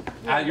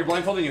 You're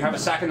blindfolded and you have a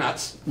sack of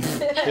nuts.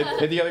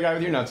 Hit the other guy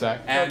with your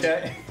nutsack. And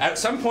at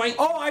some point,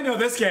 Oh, I know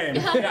this game.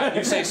 yeah,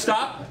 you say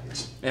stop,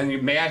 and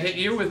you, may I hit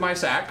you with my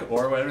sack,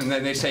 or whatever, and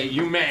then they say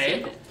you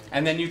may,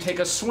 and then you take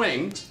a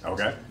swing.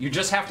 Okay. You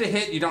just have to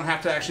hit, you don't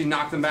have to actually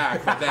knock them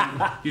back, but then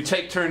you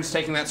take turns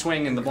taking that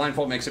swing, and the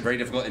blindfold makes it very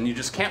difficult, and you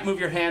just can't move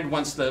your hand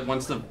once they've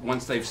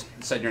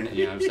said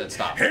said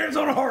stop. Hands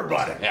on a hard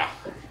button. Yeah.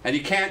 And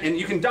you can't, and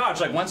you can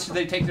dodge, like once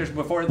they take theirs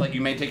before, like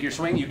you may take your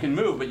swing, you can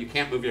move, but you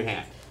can't move your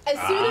hand. As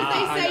soon as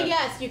they say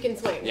yes, you can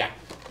swing. Yeah.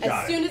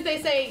 As soon as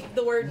they say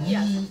the word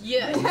yes,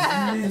 yes,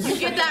 you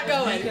get that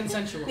going.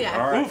 Consensual.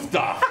 Yeah. All right.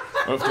 Oofda.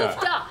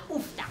 Oofda.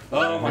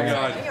 Oh my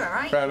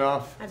god. Fair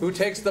enough. Who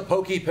takes the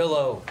pokey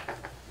pillow?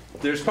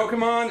 There's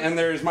Pokemon and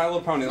there's My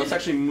Little Pony. Let's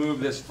actually move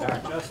this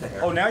back just a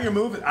hair. Oh, now you're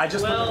moving. I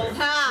just. Well, You're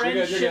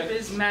good, friendship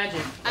is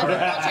magic. I will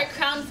hold your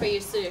crown for you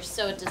so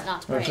it does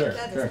not break. Sure.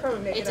 That is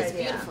probably a It's good a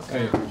idea. beautiful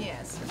Hey. crown.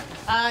 Yes.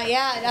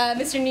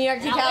 Mr. New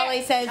York T.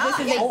 Calloway says this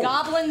is a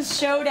Goblin's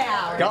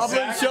Showdown.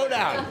 Goblin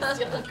Showdown.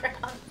 Steal the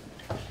crown.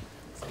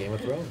 It's Game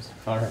of Thrones.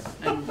 All right.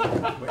 Go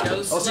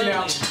Oh, see slowly,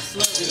 now.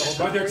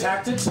 slowly. Are there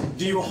tactics?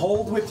 Do you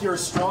hold with your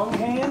strong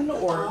hand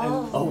or?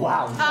 Oh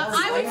wow.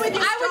 I would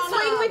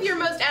swing with your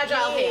most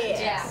agile hand.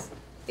 Yeah.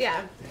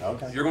 Yeah.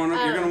 Okay. You're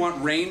gonna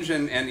want range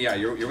and yeah,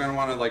 you're gonna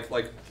want to like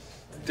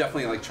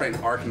definitely like try and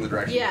arc in the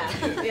direction. Yeah.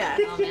 you want to Yeah.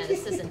 Oh man,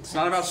 this isn't. It's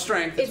not about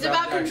strength. It's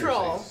about accuracy.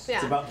 control. Yeah.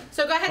 It's about.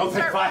 So go ahead Oh, and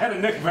if I start. had a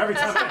nickel for every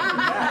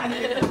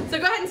time. So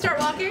go ahead and start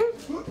walking,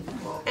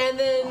 and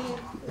then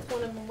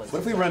What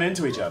if we run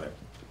into each other?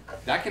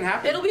 That can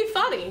happen. it'll be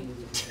funny.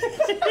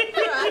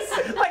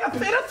 Like a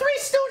Three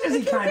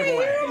Stooges kind of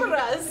way.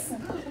 Humorous.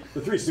 The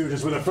Three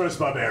Stooges were the first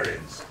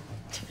barbarians.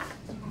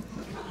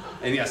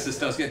 And yes, this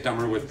does get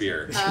dumber with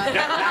beer.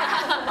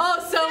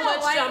 Oh, so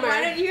much dumber.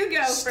 Why don't you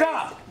go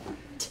Stop!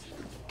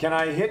 Can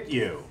I hit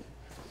you?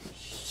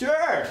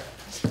 Sure.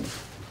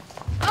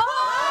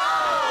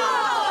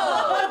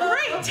 Oh!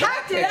 Great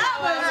tactic. That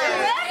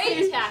was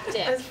Great tactic.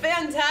 That's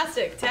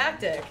fantastic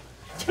tactic.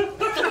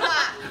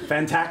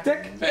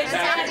 Fantastic?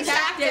 Fantastic.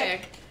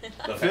 Tactic.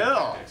 The Phil.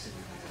 fantastics.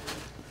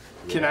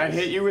 Can I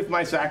hit you with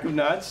my sack of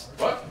nuts?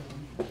 What?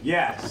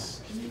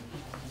 Yes.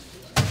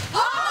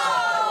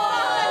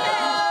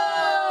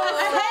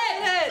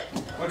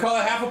 We'll call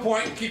it half a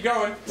point. Keep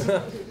going.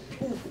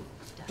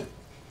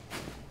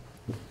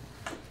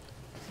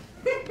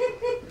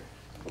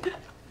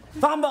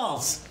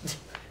 Fumbles!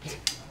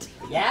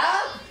 Yeah?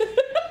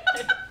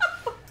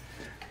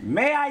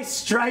 May I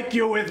strike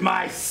you with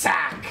my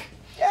sack?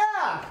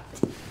 Yeah.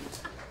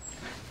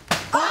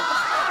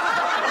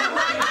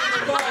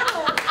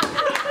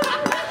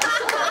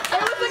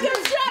 It was a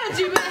good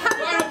strategy, but how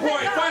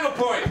did Final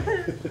point.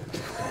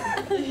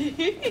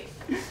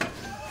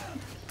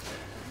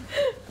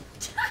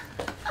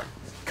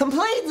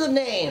 Complete the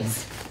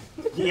names.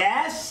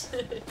 Yes?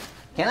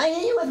 Can I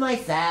hit you with my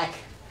sack?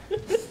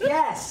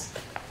 Yes.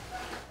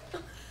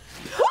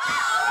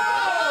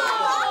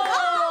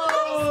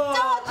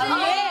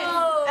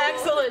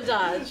 Excellent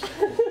dodge.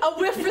 A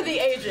whiff for the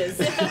ages.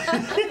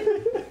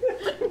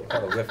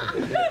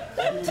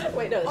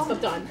 Wait, no, it's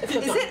flipped on. It's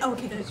flipped on. Is it?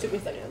 Okay. It took me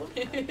a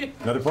second.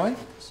 Another point?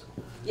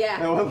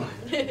 Yeah.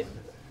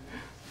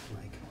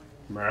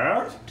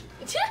 Matt?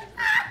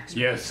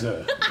 Yes,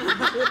 sir.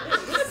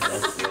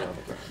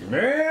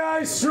 May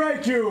I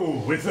strike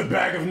you with the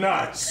bag of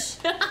nuts?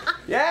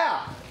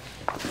 Yeah.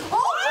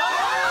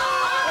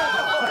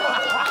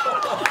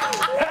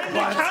 And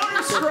the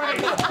counter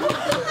strike!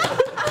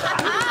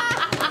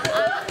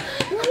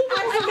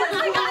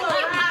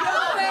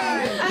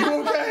 You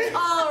okay?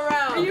 All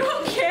around. Are you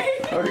okay?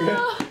 Okay.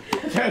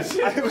 Yes.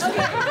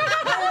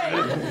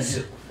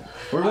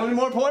 We're one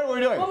more point. What are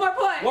we doing? One more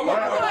point. One more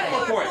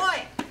point.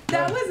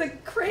 That was a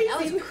crazy.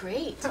 That was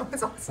great. That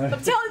was awesome. I'm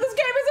telling you, this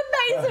game is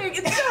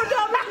amazing. It's so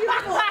dumb and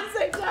beautiful at the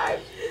same time.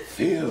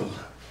 Phil.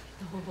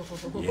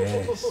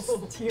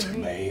 Yes.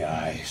 May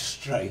I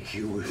strike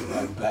you with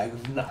my bag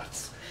of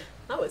nuts?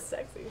 That was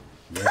sexy.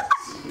 Yes.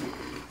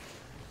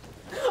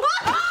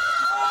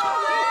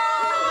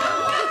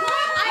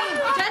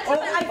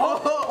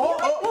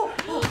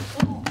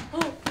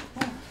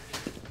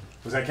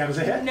 Was that count as a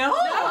hit? No.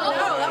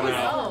 That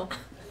was.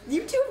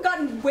 You two have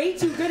gotten way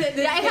too good at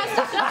this. Yeah, it has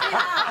to.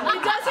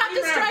 It does have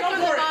to strike with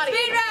the body.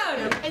 Speed round.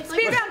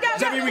 Speed round. Go.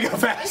 Does that mean we go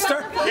faster?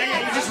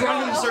 Yeah, you just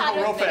run in the circle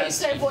real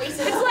fast. It's like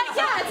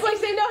it's like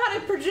they know how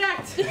to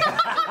project.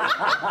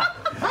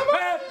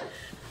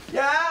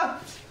 Yeah.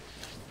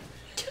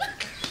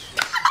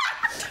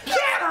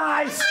 Can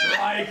I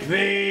strike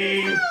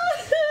thee?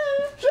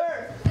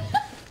 Sure.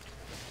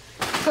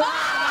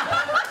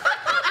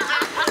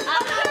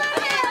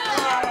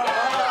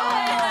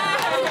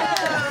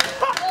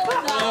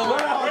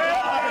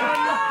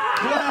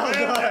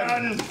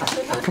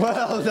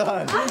 Well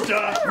done.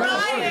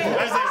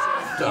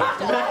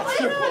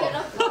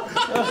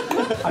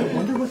 I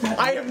wonder what that.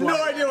 I have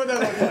no idea what that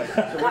looks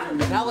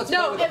like. Now let's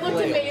No, it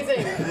looked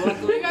amazing.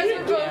 You guys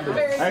are both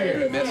very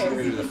serious. We're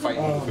gonna do the fight.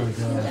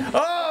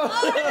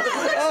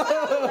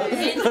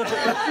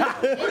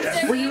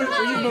 Were you moving?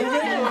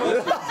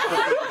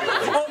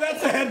 Oh,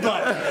 that's the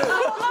headbutt.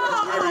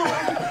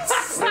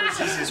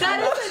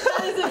 That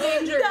is a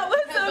danger. That was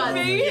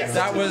amazing.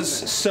 That was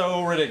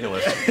so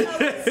ridiculous. So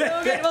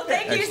good. Well,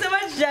 thank you so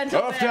much,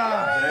 gentlemen. Off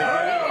time.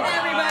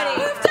 Everybody.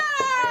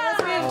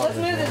 Let's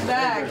move this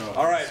back.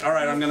 All right.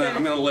 I'm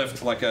gonna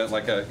lift like a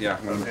yeah.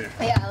 I'm gonna...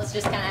 Yeah, let's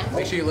just kind of.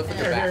 Make sure you lift with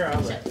your back.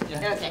 Okay.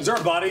 Is there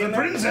a body in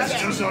there? Princess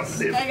does not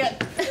live. I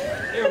got.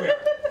 Here we are.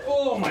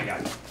 Oh my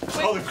God.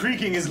 Oh, the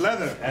creaking is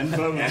leather and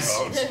bones.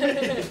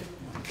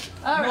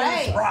 All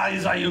right. Spry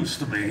as I used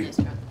to be.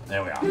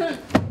 There we are.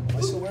 Am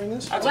I still wearing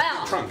this?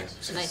 Wow.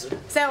 Nice.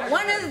 So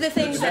one of the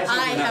things that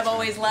I have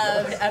always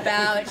loved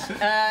about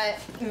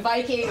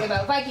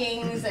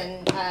Vikings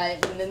and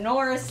the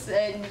Norse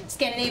and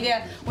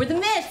Scandinavia were the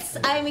myths.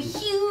 I'm a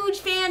huge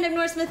fan of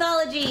Norse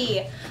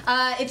mythology.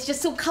 It's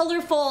just so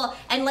colorful,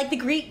 and like the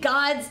Greek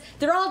gods,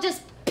 they're all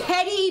just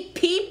petty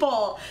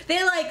people.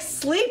 They like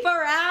sleep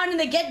around and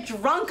they get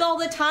drunk all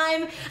the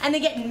time and they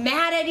get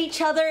mad at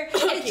each other.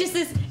 And it's just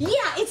this,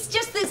 it's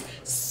just this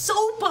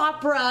soap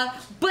opera,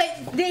 but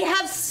they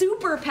have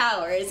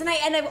superpowers. And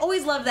I've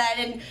always loved that.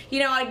 And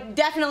I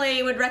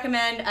definitely would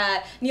recommend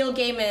Neil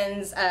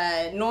Gaiman's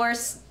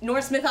Norse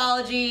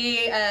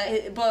mythology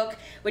book,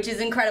 which is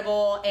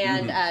incredible,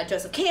 and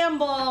Joseph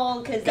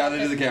Campbell. Gotta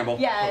do the Campbell.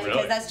 Yeah,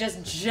 because that's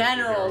just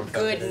general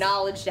good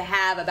knowledge to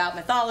have about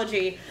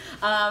mythology.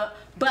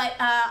 But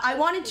I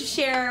wanted to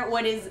share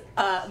what is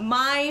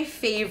my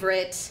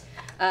favorite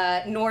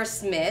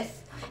Norse myth,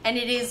 and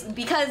it is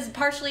because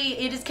partially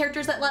it is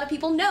characters that a lot of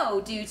people know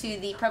due to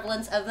the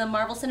prevalence of the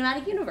Marvel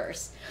Cinematic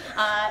Universe.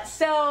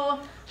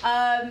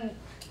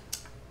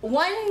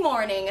 One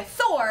morning,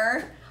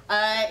 Thor,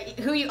 I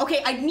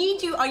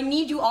need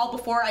you all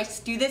before I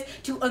do this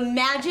to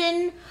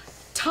imagine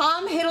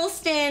Tom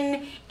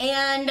Hiddleston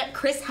and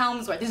Chris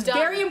Helmsworth. This is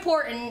very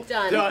important.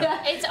 Done.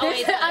 It's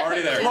always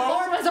Already there.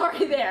 Thor was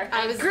already there.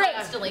 I was Great.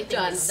 constantly thinking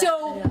Done.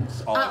 So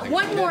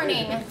one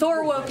morning,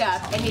 Thor woke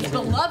up and his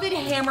beloved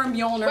hammer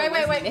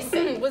Mjolnir was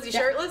missing. Was he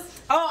shirtless?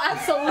 Oh,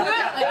 absolutely.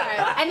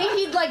 And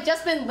he'd like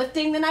just been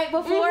lifting the night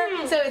before,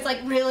 so it's like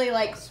really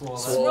like swole.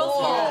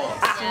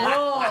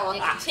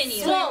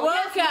 Continue. So he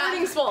woke up.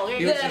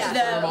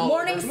 The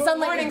morning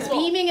sunlight was swole.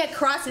 beaming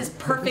across his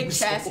perfect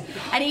chest,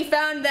 and he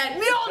found that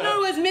Mjolnir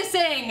was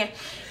missing.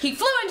 He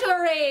flew into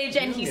a rage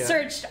and he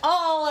searched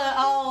all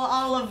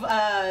of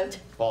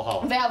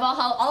Valhalla.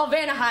 Valhalla, all of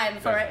Vanaheim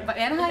for it.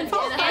 Vanaheim?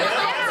 Valhalla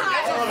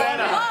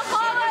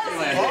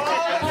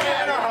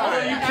Disneyland.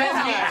 Although you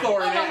can meet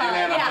Thor in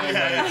Anaheim,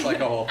 right? It's like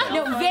a whole thing.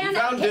 No, Van.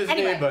 Found Disney,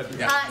 Anyway, but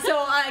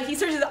so he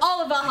searches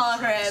all of Valhalla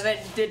for him,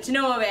 but to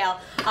no avail.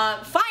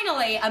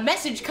 Finally, a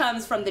message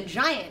comes from the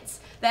giants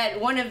that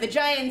one of the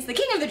giants, the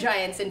king of the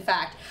giants, in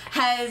fact,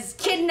 has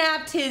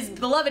kidnapped his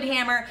beloved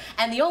hammer,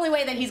 and the only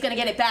way that he's going to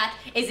get it back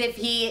is if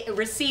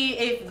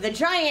if the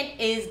giant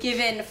is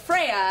given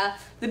Freya,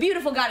 the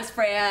beautiful goddess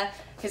Freya,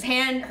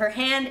 her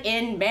hand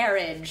in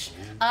marriage.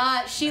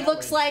 She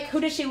looks like,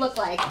 who does she look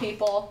like,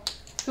 people?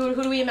 Who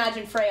do we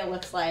imagine Freya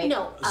looks like?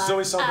 No.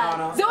 Zoe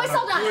Saldana. Zoe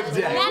Saldana.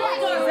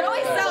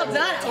 Zoe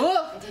Saldana. Ooh,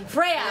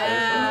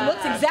 Freya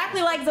looks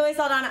exactly like Zoe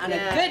Saldana on a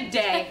good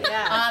day.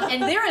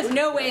 And there is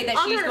no way that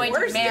she's going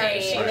to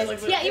marry.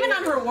 Even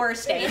on her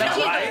worst day. But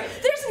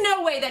there's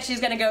no way that she's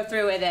going to go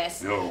through with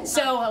this. No.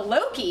 So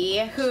Loki,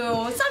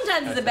 who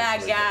sometimes is a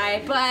bad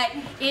guy, but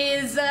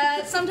is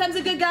sometimes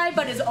a good guy,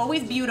 but is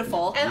always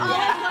beautiful. And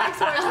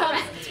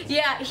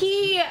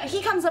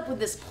he comes up with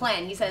this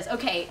plan. He says,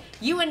 okay,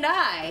 you and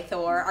I,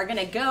 Thor, are going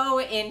to go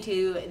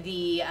into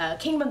the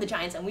Kingdom of the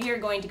Giants, and we are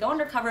going to go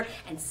undercover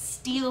and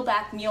steal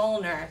back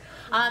Mjolnir.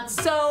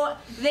 So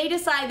they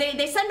decide,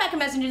 they send back a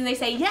messenger and they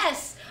say,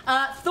 yes,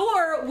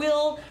 Thor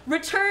will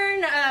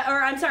return,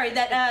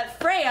 that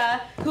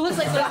Freya, who looks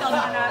like Zoe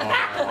Saldana,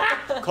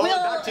 call it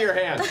back to your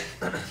hand.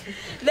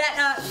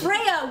 That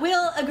Freya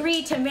will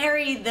agree to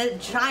marry the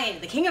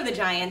giant, the king of the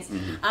giants.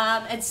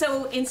 And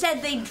so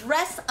instead they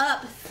dress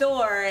up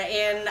Thor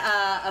in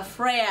a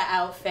Freya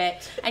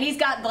outfit, and he's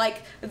got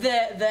like the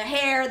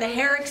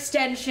hair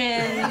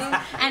extensions,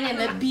 and in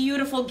the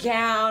beautiful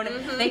gown.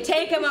 They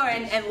take him over,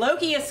 and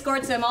Loki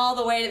escorts him all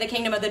the way to the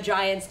kingdom of the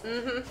giants.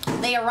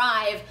 They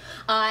arrive,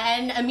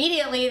 and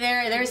immediately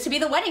there's to be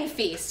the wedding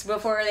feast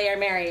before they are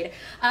married.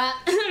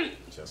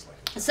 Just like.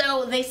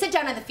 So they sit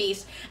down at the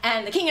feast,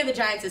 and the king of the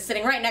giants is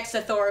sitting right next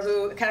to Thor,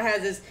 who kind of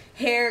has his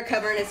hair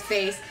covering his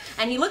face,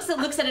 and he looks at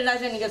it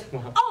and he goes,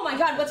 "Oh my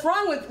God, what's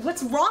wrong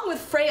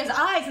with Freya's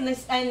eyes?"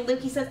 And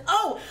Loki says,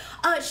 "Oh,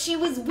 she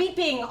was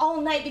weeping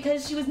all night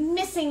because she was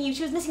missing you.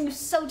 She was missing you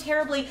so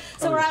terribly.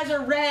 So her eyes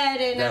are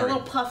red and a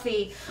little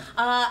puffy."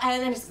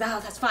 And then he says, "Oh,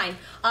 that's fine."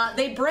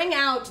 They bring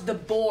out the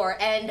boar,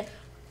 and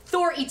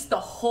Thor eats the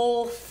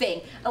whole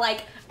thing,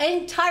 like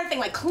entire thing,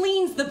 like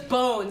cleans the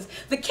bones.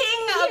 The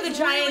king of the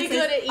giants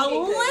is a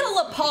little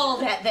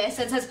appalled at this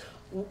and says,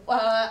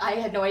 "I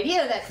had no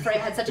idea that Freya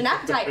had such an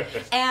appetite."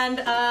 And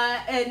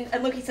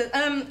Loki says,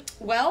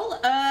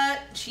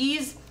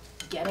 she's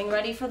getting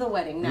ready for the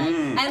wedding night.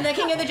 And the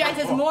king of the giants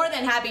is more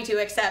than happy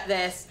to accept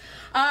this.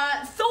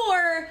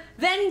 Thor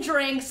then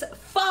drinks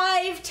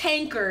 5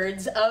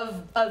 tankards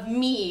of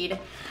mead,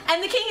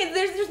 and the king,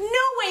 there's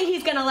no way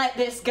he's gonna let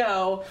this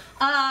go.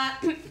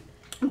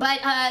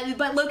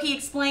 But Loki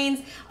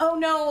explains, "Oh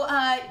no,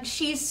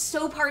 she's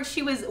so parched,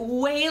 she was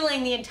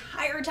wailing the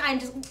entire time,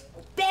 just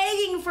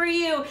begging for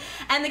you."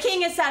 And the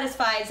king is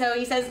satisfied, so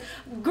he says,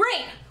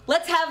 "Great,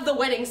 let's have the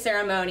wedding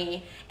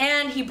ceremony."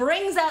 And he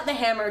brings out the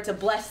hammer to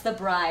bless the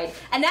bride.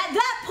 And at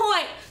that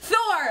point,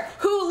 Thor,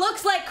 who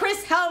looks like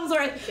Chris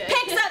Helmsworth,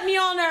 picks up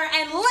Mjolnir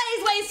and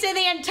lays waste to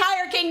the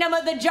entire kingdom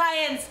of the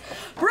giants,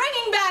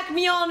 bringing back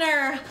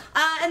Mjolnir.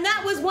 And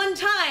that was one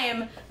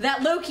time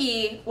that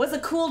Loki was a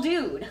cool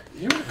dude.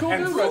 You were a cool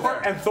dude.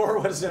 And Thor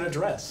was in a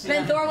dress.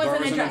 And Thor was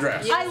in a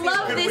dress. I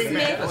love this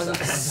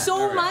myth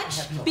so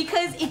much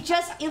because it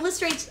just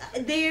illustrates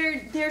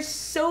they're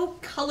so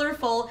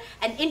colorful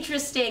and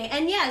interesting.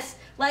 And yes,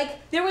 like,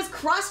 there was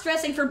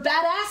cross-dressing for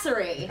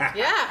badassery.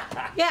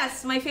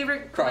 Yes, my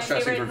favorite.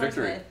 Cross-dressing for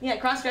victory. Yeah,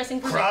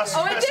 cross-dressing for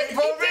victory. It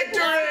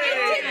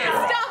didn't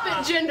stop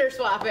at gender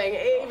swapping,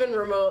 even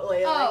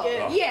remotely.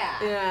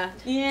 Yeah.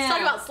 Let's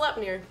talk about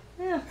Sleipnir.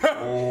 Yeah.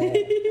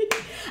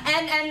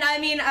 and I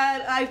mean,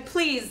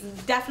 please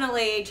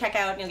definitely check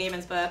out Neil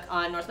Gaiman's book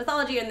on Norse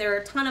mythology, and there are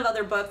a ton of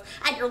other books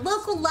at your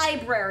local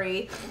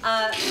library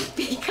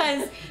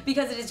because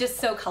it is just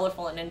so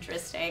colorful and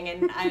interesting.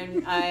 And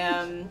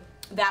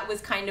that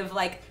was kind of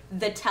like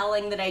the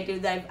telling that I do,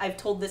 that I've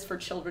told this for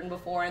children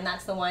before, and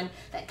that's the one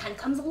that kind of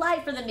comes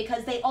alive for them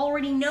because they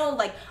already know,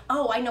 like,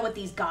 oh, I know what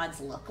these gods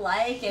look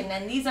like, and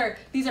then these are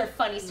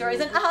funny stories,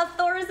 and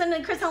Thor is in,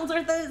 and Chris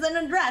Helmsworth is in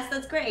a dress.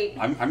 That's great.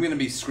 I'm gonna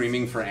be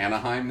screaming for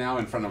Anaheim now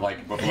in front of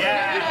like before.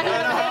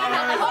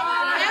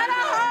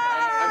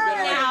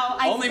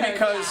 Only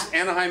because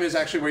Anaheim is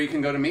actually where you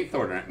can go to meet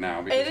Thor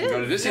now, because you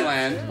can go to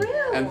Disneyland,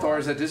 and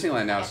Thor's at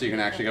Disneyland now, so you can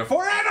actually go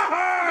for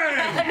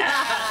Anaheim,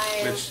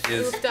 which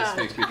is just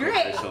makes me feel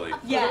very silly.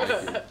 Yes.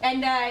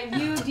 And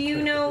do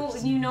you know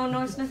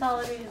Norse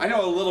mythology? I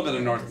know a little bit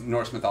of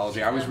Norse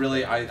mythology. I was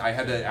really I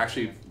had to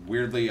actually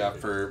weirdly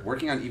for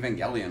working on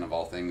Evangelion of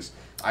all things,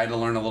 I had to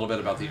learn a little bit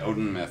about the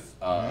Odin myth,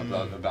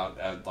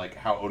 about like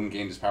how Odin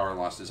gained his power and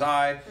lost his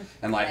eye,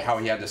 and like how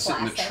he had to sit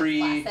in the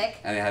tree,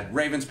 and it had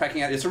ravens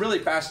pecking at it. It's a really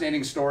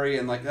fascinating story,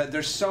 and like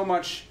there's so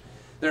much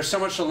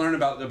to learn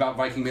about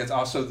Viking myths.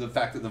 Also, the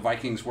fact that the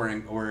Vikings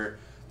were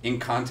in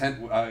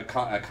contact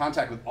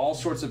with all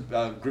sorts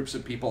of groups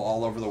of people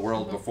all over the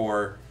world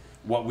before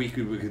what we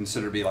would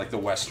consider to be like the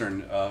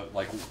Western,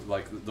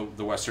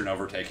 the Western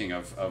overtaking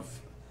of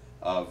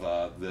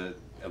the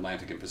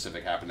Atlantic and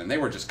Pacific happened, and they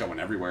were just going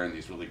everywhere in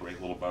these really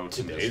great little boats.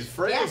 Today's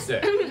phrase Yes.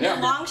 day. The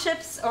long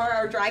ships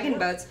or dragon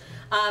boats.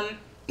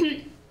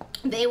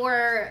 They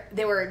were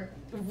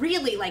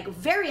really like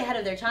very ahead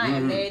of their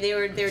time. They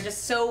were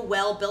just so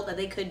well built that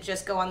they could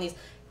just go on these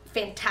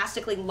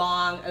fantastically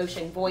long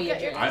ocean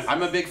voyages.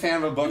 I'm a big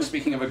fan of a book.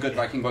 Speaking of a good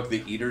Viking book,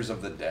 The Eaters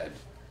of the Dead.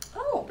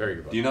 Oh. Very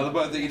good book. Do you know the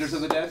book, The Eaters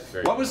of the Dead?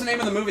 What was the name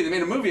of the movie? They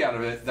made a movie out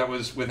of it that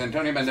was with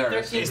Antonio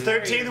Banderas. It's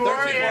 13th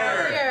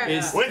Warrior.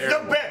 With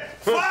the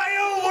fireworm.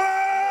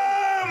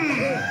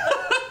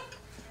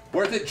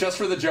 Worth it just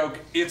for the joke.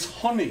 It's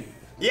honey.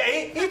 Yeah,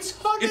 it's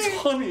honey. It's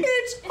honey.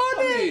 It's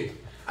honey.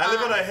 I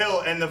live on a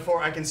hill, and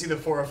I can see the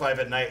 405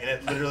 at night, and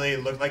it literally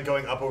looked like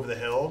going up over the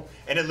hill,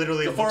 and it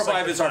literally. The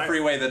 405 is our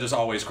freeway that is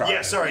always crowded.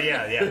 Yeah, sorry,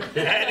 yeah. And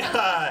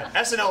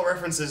SNL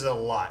references a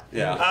lot.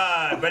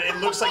 Yeah. But it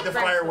looks like the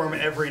fireworm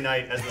every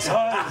night as the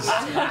sun.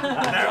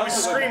 And I always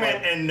scream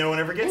it, and no one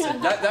ever gets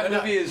it. That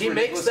movie is He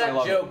makes ridiculous. I that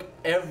love joke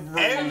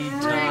every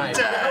time.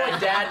 You know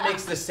when Dad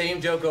makes the same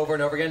joke over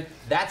and over again?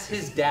 That's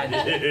his dad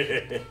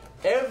joke.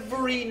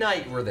 Every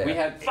night we're there. We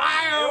had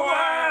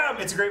fireworm.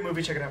 It's a great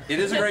movie. Check it out. It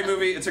is a great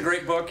movie. It's a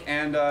great book,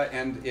 and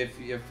if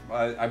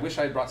I wish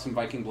I had brought some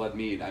Viking blood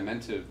mead. I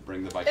meant to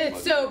bring the Viking blood.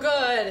 It's so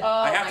good.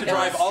 I have to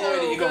drive all the way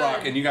to so Eagle good.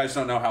 Rock, and you guys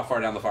don't know how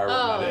far down the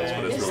fireworm that is,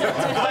 but it's really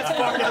That's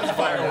far down the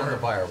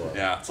fireworm.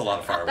 Yeah, it's a lot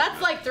of fireworm.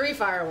 That's like 3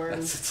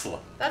 fireworms. It's a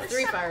lot. That's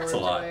 3 fireworms It's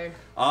a lot. away.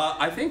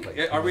 I think I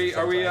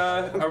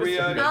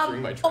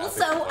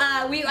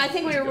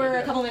think we're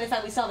a couple minutes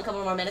out. We still have a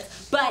couple more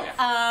minutes, but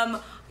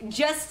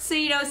just so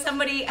you know,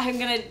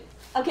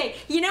 okay,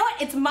 you know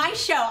what? It's my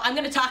show. I'm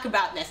gonna talk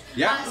about this.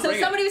 Yeah, so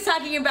somebody was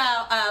talking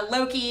about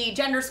Loki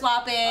gender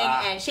swapping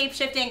and shape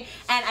shifting,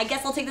 and I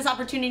guess I'll take this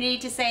opportunity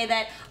to say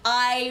that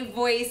I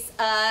voice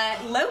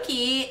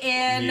Loki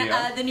in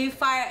the new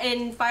Fire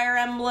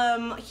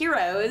Emblem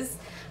Heroes.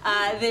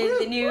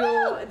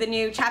 The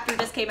new chapter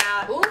just came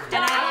out,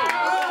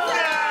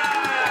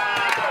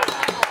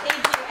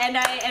 and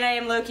I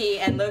am Loki,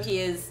 and Loki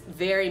is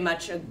very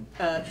much a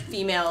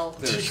female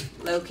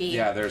Loki.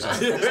 Yeah, there's a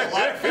Here's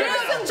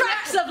some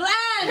tracts of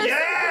land!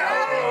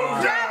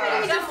 Yeah!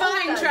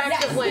 Gravity-defying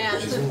tracts of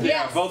land.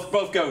 Yeah,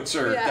 both goats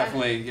are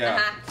definitely,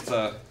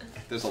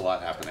 there's a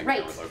lot happening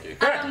here with Loki.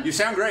 You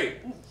sound great.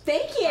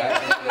 Thank you.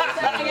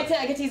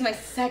 I get to use my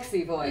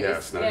sexy voice.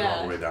 Yes, now you're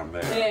all the way down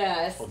there.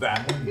 Yes. Well,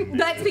 that one.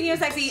 But speaking of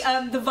sexy,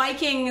 the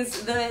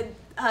Vikings, a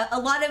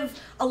lot of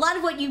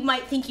what you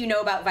might think you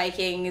know about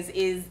Vikings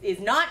is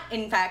not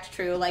in fact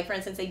true. Like for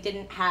instance, they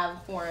didn't have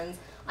horns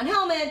on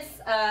helmets,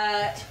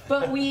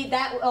 but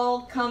that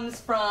all comes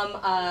from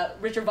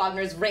Richard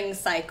Wagner's Ring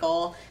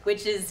Cycle,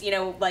 which is it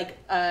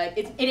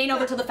ain't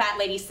over till the fat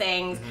lady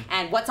sings,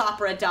 and what's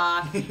opera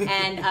doc,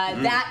 and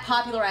that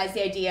popularized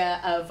the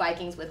idea of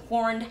Vikings with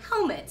horned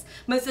helmets.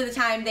 Most of the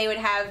time, they would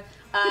have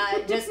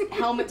just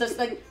helmets, just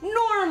like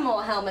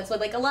normal helmets with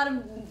like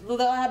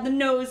they'll have the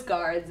nose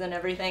guards and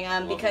everything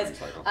because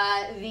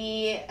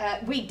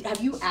wait,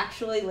 have you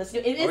actually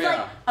listened to it? It is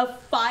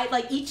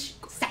each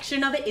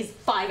section of it is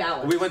 5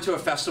 hours. We went to a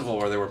festival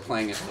where they were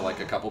playing it for like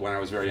a couple, when I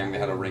was very young, they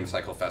had a Ring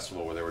Cycle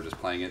festival where they were just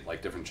playing it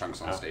like different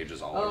chunks on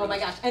stages all over. Oh my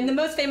gosh. And the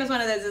most famous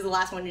one of those is the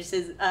last one, which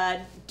is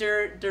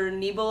Der Ring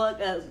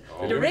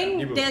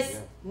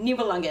des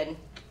Nibelungen.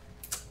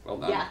 Well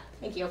done. Yeah,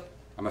 thank you.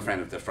 I'm a fan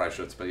of the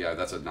Freischütz, but yeah,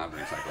 that's a not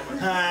Ring Cycle.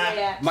 But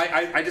Yeah.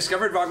 I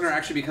discovered Wagner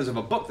actually because of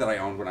a book that I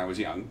owned when I was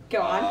young.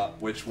 Go on.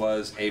 Which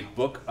was a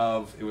book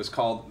it was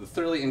called The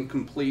Thoroughly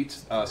Incomplete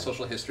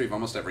Social History of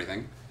Almost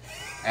Everything.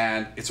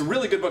 And it's a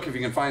really good book if you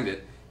can find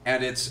it.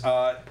 And it's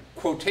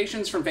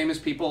quotations from famous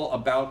people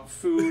about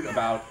food,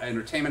 about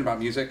entertainment, about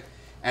music.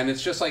 And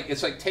it's just like,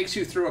 takes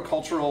you through the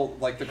cultural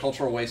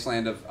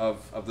wasteland of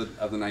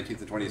the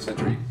 19th and 20th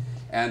century.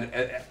 And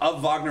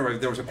of Wagner,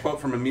 there was a quote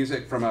from a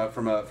music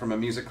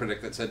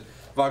critic that said,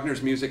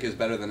 "Wagner's music is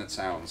better than it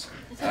sounds."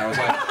 And I was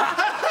like,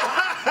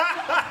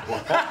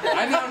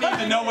 I now need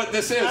to know what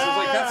this is. I was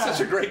like, that's such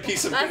a great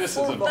piece of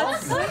criticism. Anybody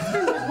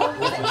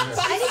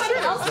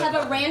else have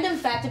a random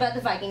fact about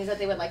the Vikings that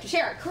they would like to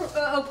share?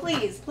 Oh,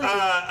 please.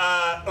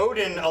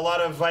 Odin, a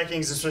lot of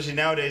Vikings, especially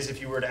nowadays,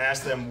 if you were to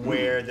ask them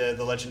where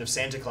the legend of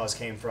Santa Claus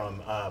came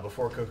from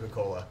before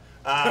Coca-Cola,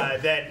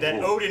 that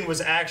Odin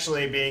was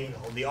actually being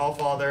the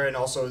Allfather and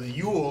also the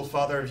Yule,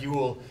 father of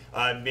Yule,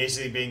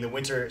 basically being the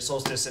winter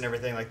solstice and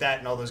everything like that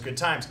and all those good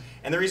times.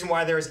 And the reason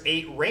why there's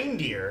 8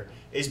 reindeer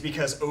is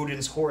because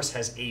Odin's horse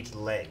has 8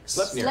 legs.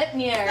 Sleipnir.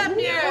 Sleipnir.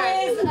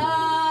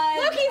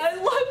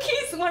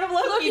 Loki's one of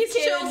Loki's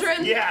kids.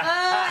 children.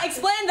 Yeah.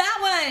 Explain that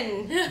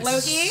one,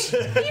 Loki. He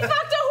fucked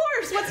a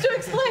horse. What's to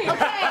explain?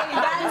 Okay,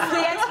 that's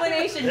the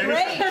explanation.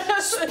 Great.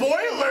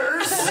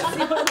 Spoilers.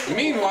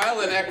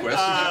 Meanwhile, in Equus.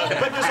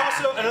 But there's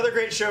also another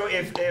great show.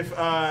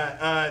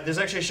 There's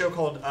actually a show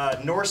called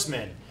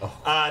Norsemen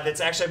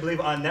that's actually, I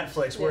believe, on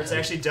Netflix, where it's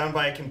actually done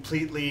by a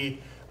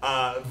completely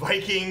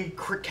Viking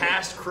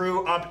cast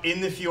crew up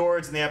in the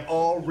fjords, and they have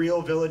all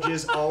real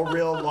villages, all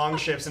real long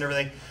ships and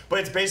everything. But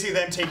it's basically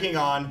them taking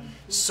on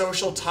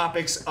social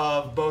topics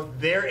of both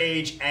their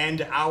age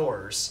and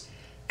ours.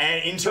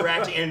 and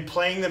interacting and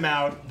playing them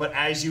out, but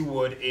as you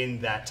would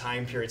in that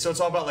time period. So it's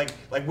all about like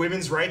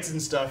women's rights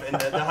and stuff. And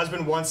the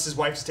husband wants his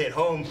wife to stay at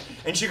home,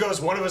 and she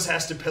goes, "One of us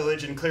has to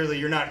pillage, and clearly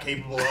you're not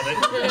capable of it."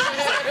 And she's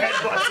like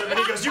headbutts him, and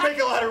he goes, "You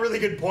make a lot of really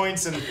good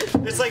points." And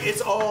it's like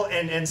it's all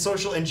and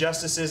social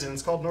injustices, and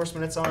it's called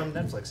Norseman. It's on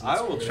Netflix.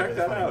 I will check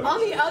that out. On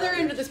the other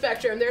end of the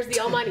spectrum, there's the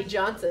Almighty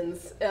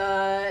Johnsons.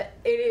 It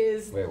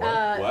is Wait,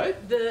 what?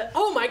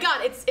 Oh my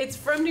God! It's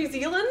from New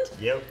Zealand.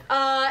 Yep.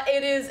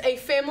 It is a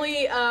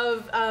family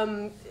of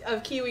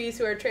Kiwis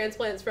who are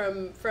transplants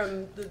from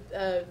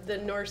the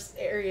Norse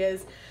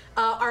areas,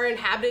 are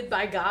inhabited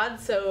by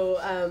gods. So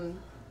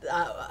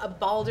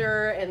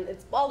Balder and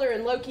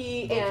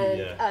Loki and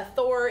yeah.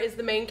 Thor is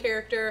the main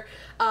character.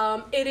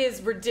 It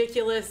is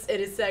ridiculous. It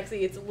is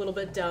sexy. It's a little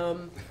bit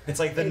dumb. It's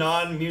like the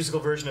non-musical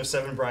version of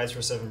Seven Brides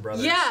for Seven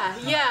Brothers.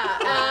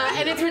 Yeah.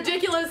 And it's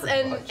ridiculous.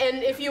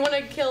 And if you want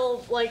to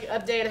kill like a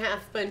day and a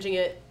half binging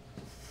it.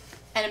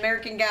 And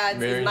American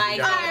Gods is my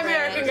Gods. favorite.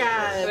 American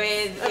Gods.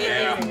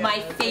 It is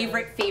my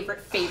favorite show.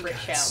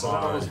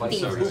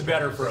 Who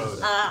better froze?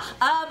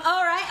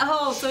 All right.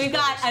 Oh, so we've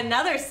got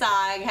another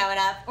song coming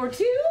up, or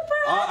two,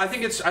 perhaps? I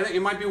think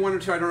it might be one or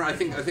two. I don't know. I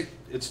think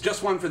it's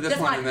just one for this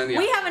one, and then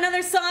we have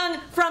another song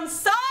from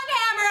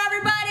Songhammer,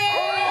 everybody.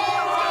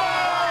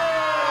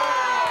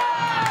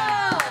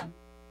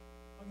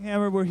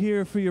 Songhammer, we're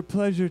here for your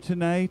pleasure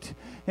tonight,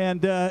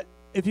 and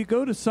if you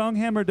go to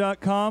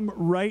songhammer.com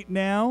right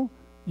now,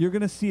 you're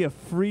going to see a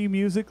free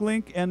music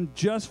link, and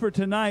just for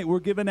tonight, we're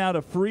giving out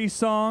a free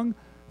song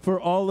for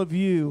all of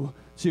you.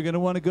 So you're going to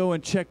want to go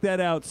and check that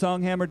out,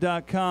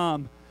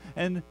 songhammer.com.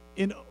 And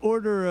in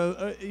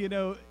order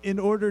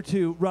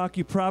to rock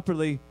you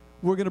properly,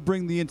 we're going to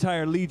bring the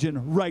entire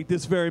Legion right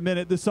this very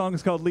minute. This song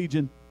is called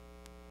Legion.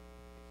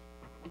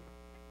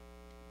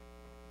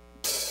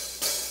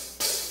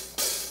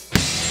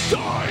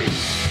 Die!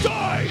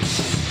 Die!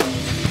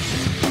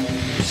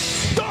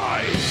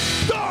 Die!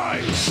 Die!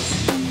 Die!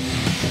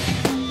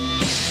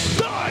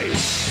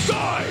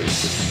 Die!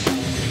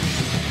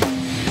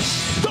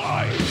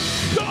 Die!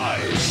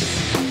 Die!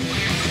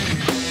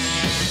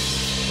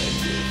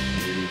 And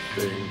if you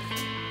think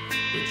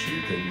that you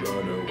can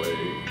run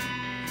away,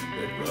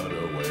 then run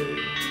away.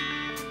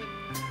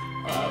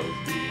 I'll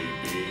be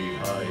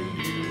behind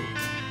you.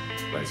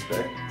 My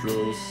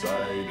spectral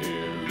side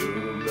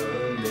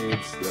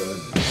illuminates the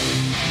night.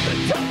 The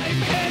time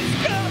has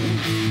come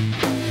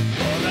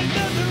for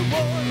another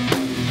war,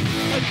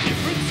 a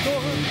different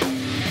storm.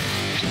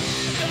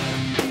 The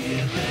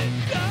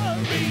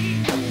military,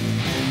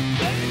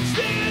 they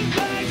still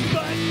lies,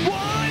 but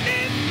one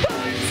in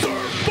five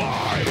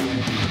survive.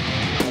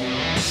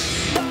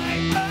 My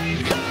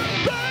eyes are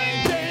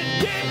blind and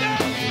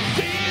cannot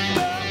see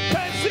the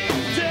passing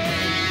day.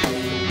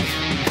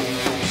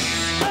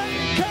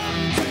 I've come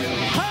to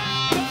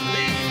hunt the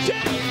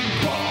Legion,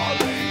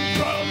 crawling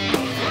from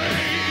the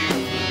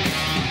grave.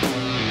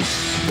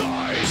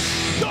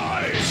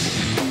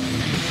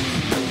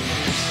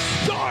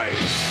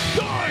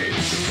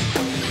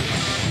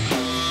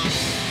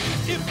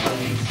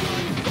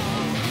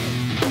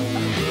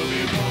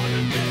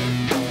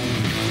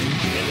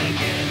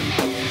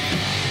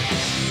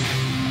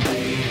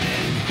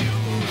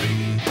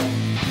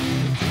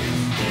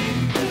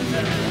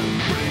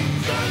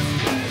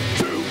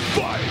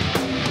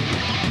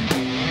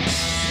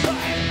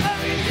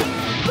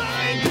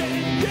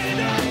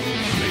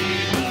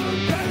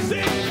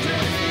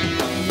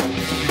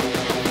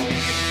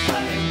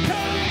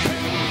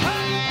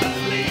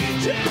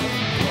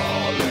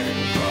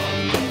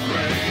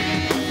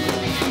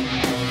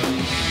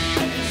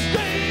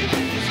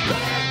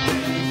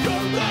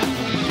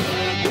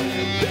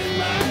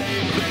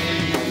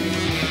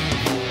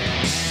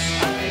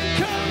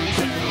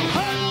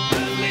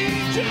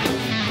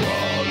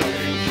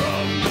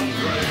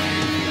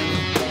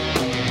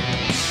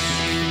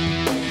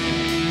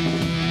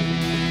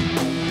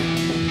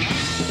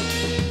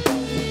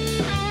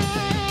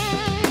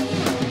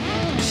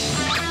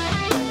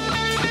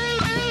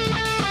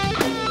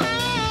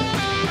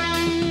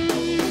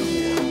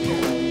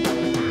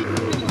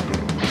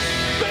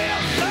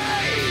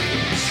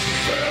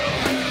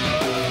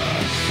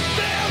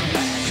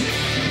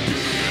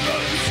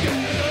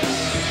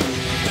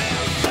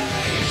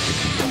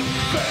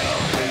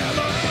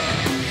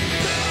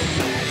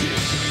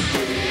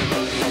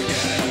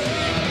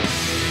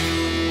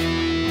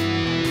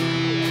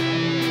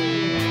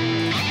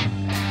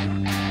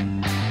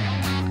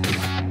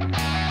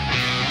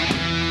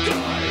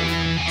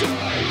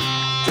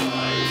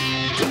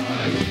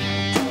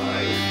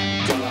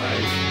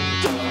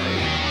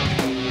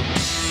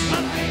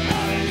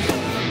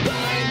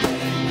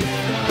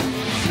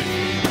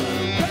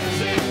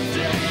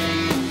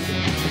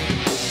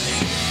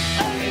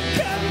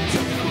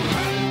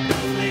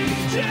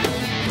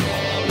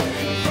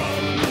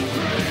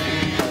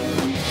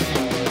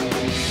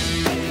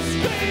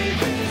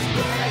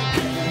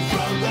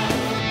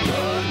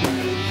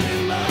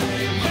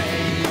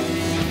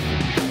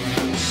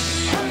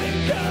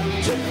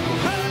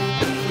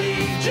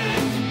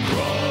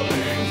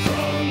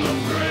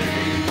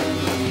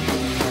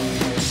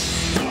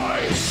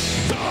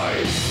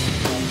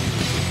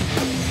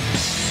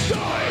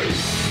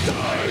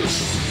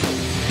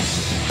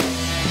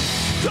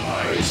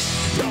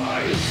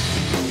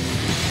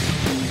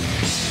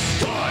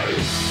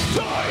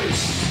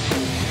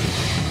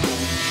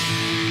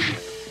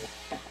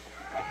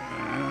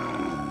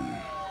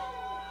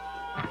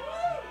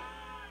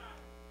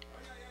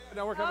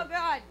 No, we're Oh coming.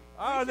 God.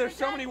 Oh, there's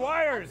so many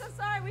wires. I'm so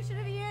sorry. We should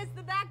have used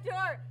the back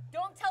door.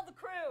 Don't tell the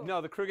crew.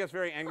 No, the crew gets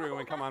very angry when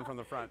we come on from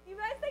the front. You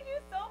guys, thank you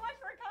so much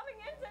for coming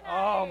in tonight.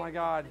 Oh my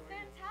God.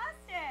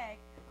 Fantastic.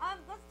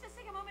 Let's just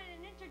take a moment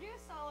and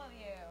introduce all of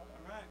you.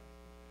 All right.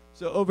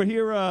 So over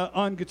here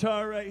on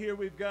guitar right here,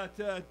 we've got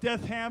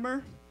Death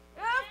Hammer.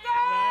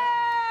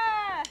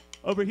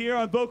 Over here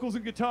on vocals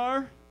and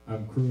guitar.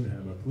 I'm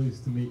Croonhammer.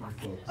 Pleased to meet you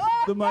folks.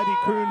 The mighty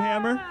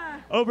Croonhammer.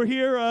 Over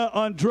here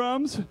on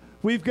drums,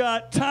 we've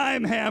got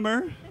Time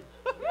Hammer.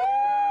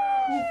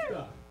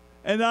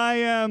 And I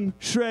am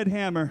Shred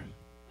Hammer.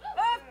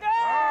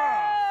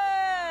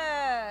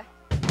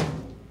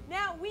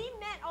 Now we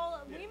met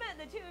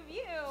the two of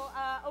you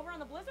over on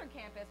the Blizzard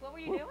campus. What were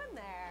you doing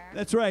there?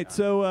 That's right.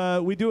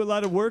 So we do a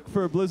lot of work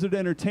for Blizzard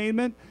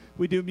Entertainment.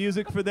 We do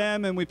music for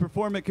them, and we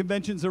perform at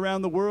conventions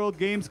around the world,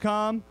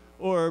 Gamescom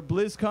or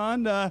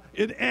BlizzCon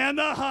in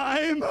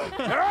Anaheim.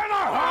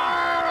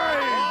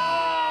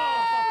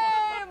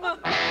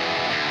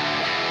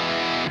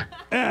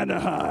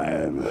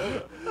 Anaheim.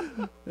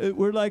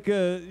 We're like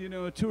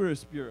a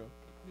tourist bureau.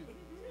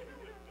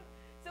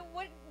 So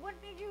what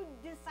made you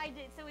decide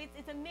to? So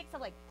it's a mix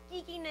of like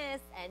geekiness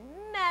and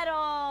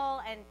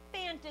metal and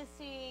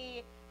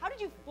fantasy. How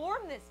did you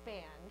form this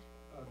band?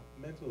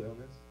 Mental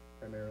illness,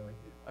 primarily.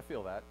 I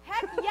feel that.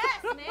 Heck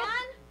yes, man.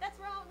 That's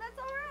wrong. That's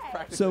all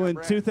right. So in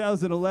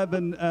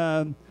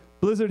 2011,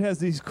 Blizzard has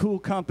these cool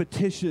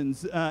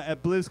competitions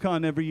at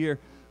BlizzCon every year.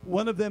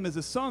 One of them is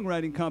a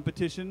songwriting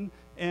competition,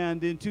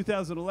 and in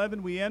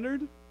 2011 we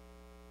entered. And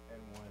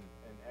won.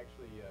 And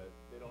actually,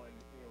 they don't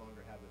any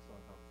longer have the song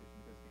competition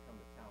because it's become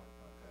the talent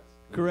contest.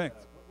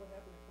 Correct. What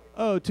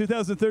happened in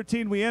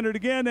 2013 we entered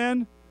again,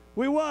 and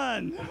we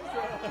won.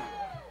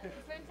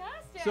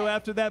 Fantastic. So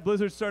after that,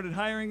 Blizzard started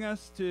hiring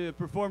us to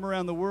perform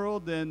around the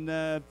world and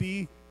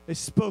be a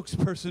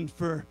spokesperson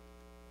for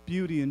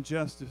beauty and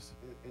justice.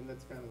 And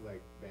that's kind of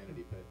like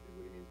vanity pet is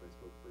what he means by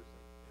spokesperson.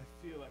 I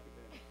feel like a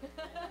vanity.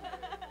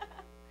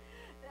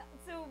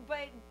 So,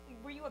 but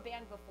were you a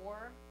band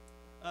before?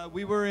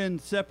 We were in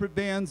separate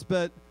bands,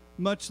 but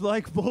much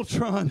like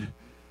Voltron,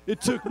 it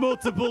took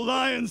multiple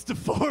lions to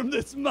form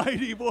this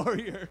mighty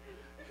warrior.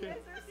 You guys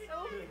are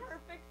so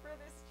perfect for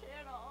this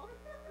channel.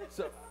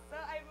 So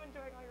I'm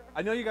enjoying all your.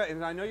 I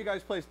know you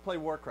guys play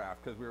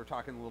Warcraft because we were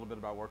talking a little bit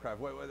about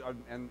Warcraft.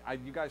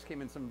 You guys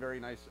came in some very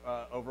nice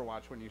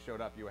Overwatch when you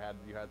showed up. You had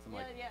some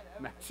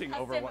matching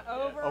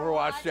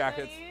Overwatch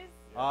jackets.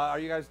 Are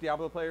you guys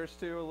Diablo players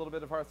too? A little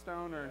bit of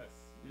Hearthstone, or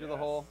you do the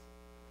whole?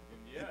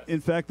 Yes.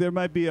 In fact, there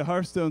might be a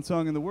Hearthstone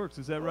song in the works.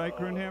 Is that right,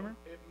 Croonhammer?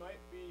 It might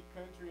be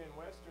country and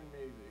western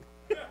music.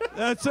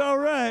 That's all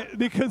right,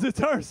 because it's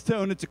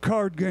Hearthstone. It's a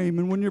card game,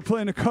 and when you're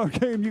playing a card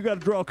game, you got to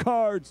draw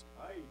cards.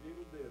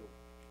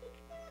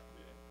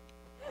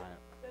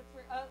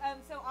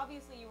 So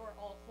obviously you were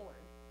all Horde.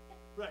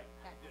 Right.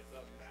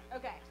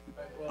 Okay.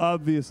 Well,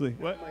 Obviously.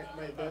 What? My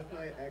Death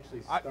Knight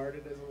actually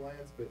started as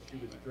Alliance, but she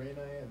was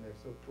Draenei, and they're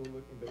so cool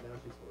looking, but now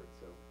she's Horde.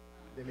 So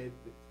they made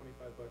the $25.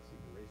 You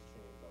can race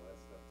chains, all that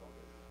stuff. It's all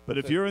good. But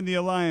if you're in the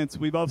Alliance,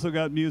 we've also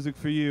got music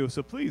for you.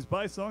 So please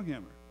buy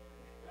Songhammer.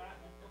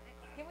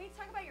 Can we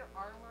talk about your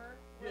armor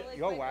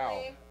really Oh, quickly?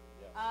 wow.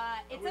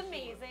 It's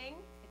amazing.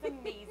 It's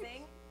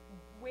amazing.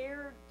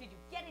 Where did you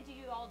get it? Did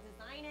you all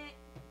design it?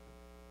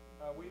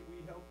 We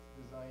helped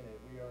design it.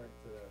 We aren't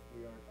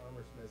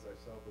armor smiths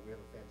ourselves, but we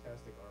have a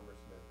fantastic armor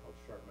smith called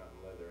Sharp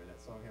Mountain Leather, and at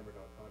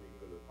songhammer.com you can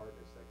go to the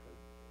partners section.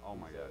 Oh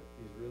my God.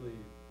 He's really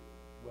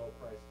well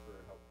priced for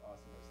how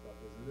awesome his stuff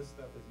is. And this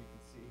stuff, as you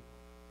can see,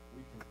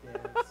 we can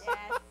dance.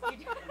 Yes,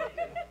 you do.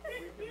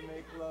 We can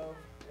make love.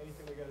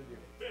 Anything we gotta do.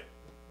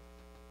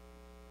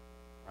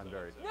 I'm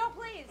very. No,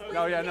 please.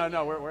 No, yeah,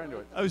 no, we're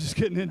into it. I was just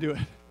getting into it.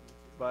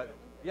 But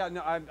yeah,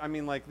 no, I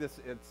mean, like this,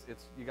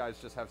 it's you guys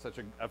just have such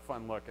a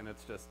fun look, and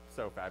it's just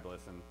so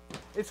fabulous, and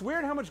it's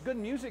weird how much good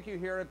music you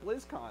hear at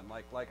BlizzCon.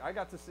 Like I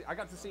got to see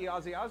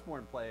Ozzy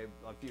Osbourne play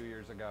a few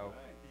years ago,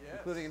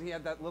 including, and he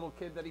had that little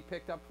kid that he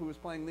picked up who was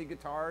playing lead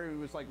guitar, who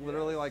was like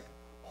literally like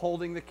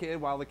holding the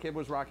kid while the kid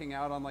was rocking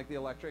out on like the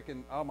electric,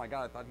 and oh my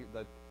God, I thought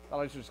I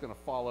was just gonna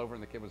fall over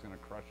and the kid was gonna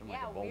crush him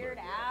like a boulder. Weird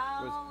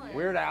Al. It was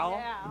Weird Al.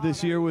 Yeah.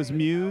 This year was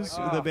Muse,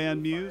 the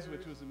band Muse,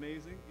 which was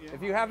amazing. Yeah.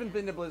 If you haven't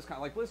been to BlizzCon,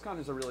 like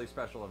BlizzCon is a really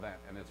special event,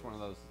 and it's one of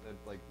those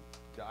like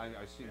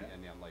I've seen it,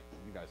 and like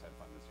you guys had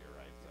fun this year,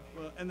 right? So.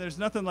 Well, and there's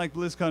nothing like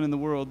BlizzCon in the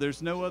world.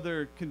 There's no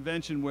other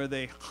convention where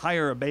they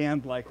hire a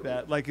band like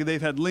that. Like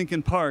they've had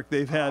Linkin Park,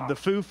 they've had the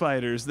Foo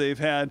Fighters, they've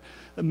had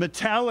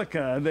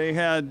Metallica, they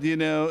had,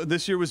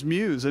 this year was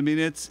Muse. I mean,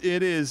 it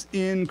is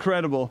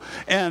incredible.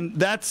 And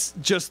that's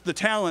just the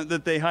talent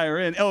that they hire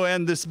in. Oh,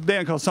 and this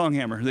band called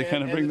Songhammer. They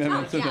kind of bring them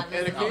into the...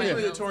 And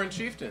occasionally the Torn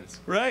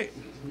Chieftains. Right.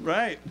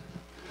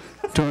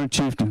 Torn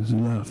Chieftains,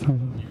 love.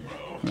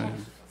 Right.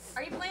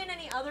 Are you playing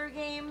any other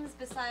games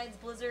besides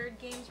Blizzard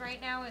games right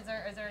now? Is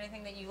there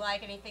anything that you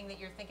like? Anything that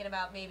you're thinking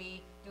about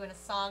maybe doing a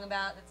song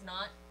about that's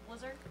not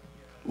Blizzard?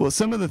 Well,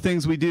 some of the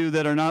things we do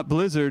that are not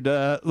Blizzard,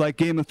 like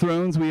Game of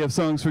Thrones, we have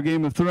songs for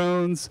Game of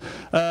Thrones.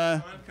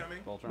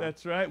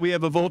 That's right. We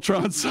have a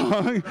Voltron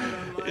song.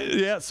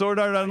 Yeah, Sword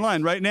Art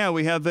Online. Right now,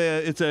 we have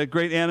it's a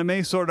great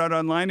anime, Sword Art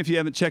Online. If you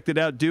haven't checked it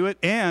out, do it.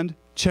 And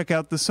check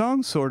out the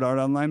song Sword Art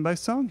Online by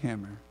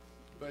Songhammer.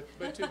 But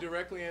to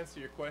directly answer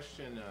your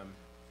question,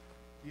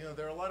 you know,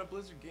 there are a lot of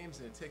Blizzard games,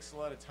 and it takes a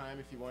lot of time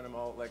if you want them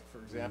all. Like, for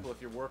example,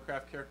 if your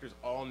Warcraft characters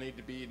all need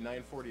to be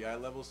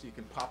 940i level, so you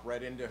can pop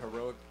right into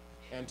Heroic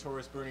and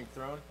Taurus Burning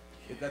Throne,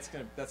 that's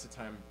gonna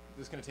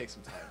take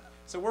some time.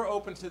 So we're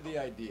open to the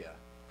idea.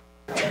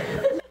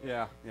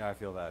 Yeah, I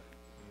feel that.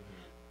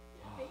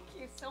 Thank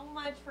you so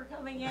much for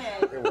coming in.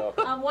 You're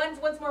welcome.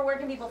 Once more, where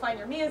can people find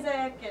your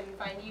music and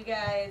find you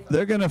guys?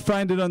 They're going to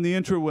find it on the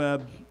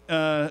intraweb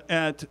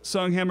at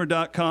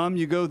songhammer.com.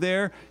 You go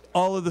there,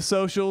 all of the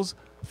socials,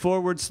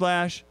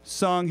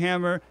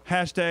 /Songhammer,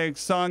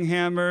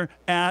 #Songhammer,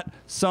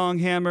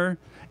 @Songhammer.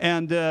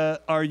 And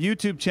our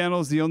YouTube channel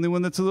is the only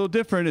one that's a little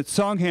different. It's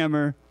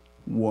Songhammer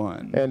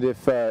 1. And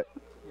if our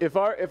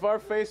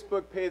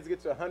Facebook page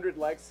gets 100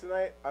 likes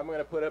tonight, I'm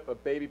gonna put up a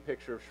baby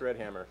picture of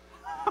Shredhammer.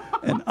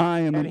 And I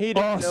am And he an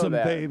didn't know awesome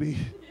that. baby.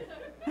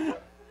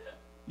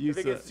 If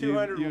it gets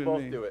 200, we'll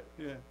both do it.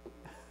 Yeah.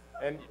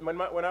 And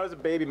when I was a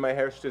baby, my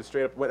hair stood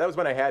straight up. That was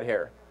when I had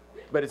hair.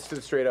 But it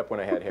stood straight up when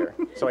I had hair.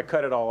 So I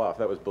cut it all off.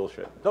 That was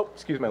bullshit. Oh,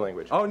 excuse my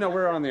language. Oh, no,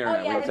 we're on the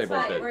internet. Oh, yeah, we don't say it's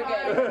fine. bullshit. We're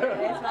good.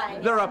 It's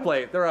fine. They're up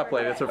late.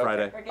 It's a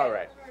Friday. All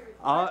right.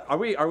 Are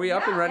we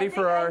up and ready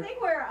for I our think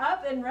we're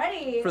up and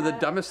ready. the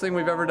dumbest thing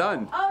we've ever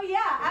done? Oh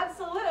yeah,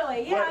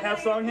 absolutely. Yeah. What, have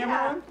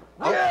Songhammer on?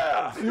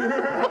 Yeah!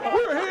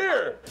 We're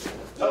here!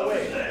 Oh,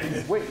 wait.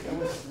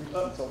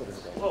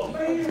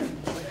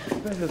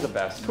 This is the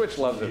best. Twitch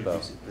loves it,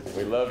 though.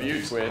 We love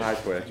you, Twitch. Hi,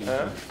 Twitch.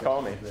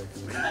 Call me.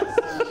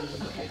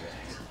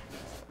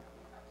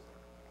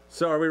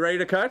 So, are we ready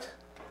to cut?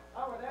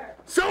 Oh, we're there.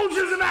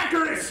 Soldiers of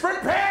Acuris,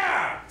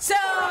 prepare! So,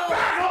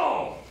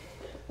 battle!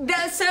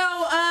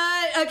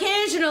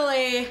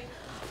 Occasionally,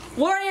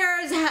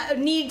 warriors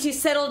need to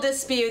settle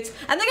disputes,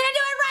 and they're gonna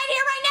do it right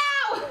here, right now!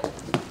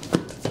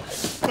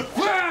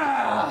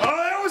 Oh,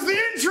 that was the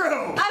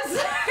intro! I'm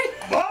sorry.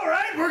 All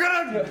right, we're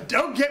gonna.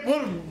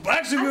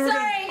 Actually, we I'm were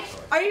sorry. gonna.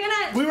 Are you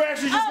gonna? We were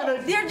actually just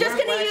gonna. They're just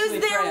gonna use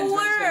their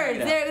words.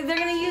 They're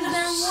gonna use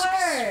their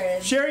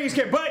words. Sherry is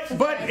good, but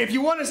if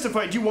you want us to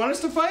fight, do you want us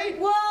to fight?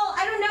 Well,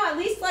 I don't know. At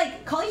least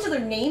like call each other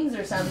names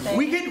or something.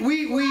 We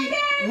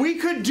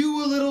could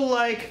do a little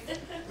like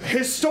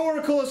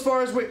historical as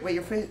far as wait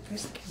your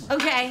face.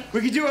 Okay.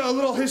 We could do a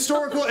little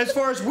historical as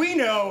far as we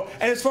know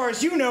and as far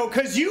as you know,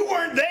 because you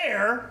weren't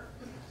there.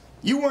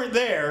 You weren't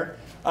there.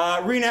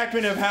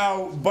 Reenactment of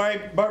how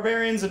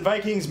barbarians and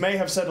Vikings may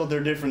have settled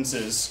their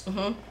differences.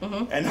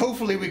 And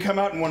hopefully we come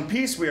out in one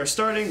piece. We are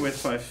starting with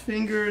 5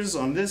 fingers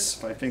on this,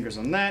 5 fingers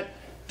on that.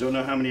 Don't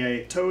know how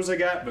many toes I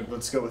got, but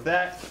let's go with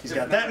that. He's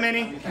got that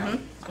many.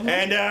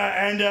 And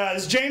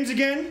it's James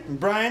again,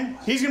 Brian.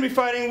 He's gonna be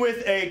fighting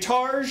with a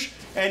targe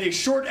and a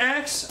short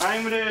axe.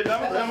 I'm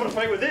gonna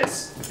fight with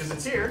this because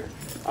it's here.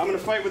 I'm gonna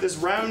fight with this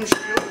round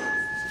shield.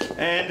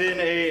 And then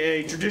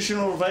a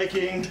traditional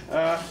Viking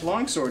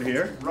longsword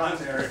here. Run,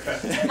 Erica.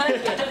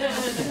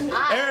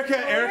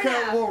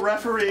 Erica will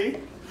referee.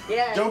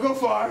 Yeah. Don't go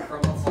far.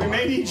 We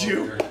may need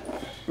you.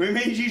 We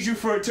may need you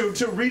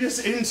to read us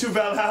into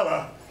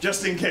Valhalla,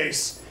 just in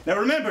case. Now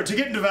remember, to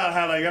get into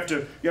Valhalla, you have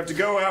to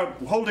go out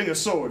holding a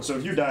sword. So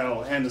if you die,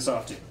 I'll hand this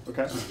off to you.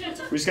 Okay?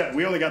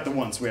 We only got the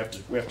one, so we have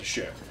to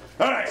share.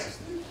 All right.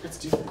 Let's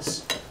do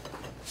this.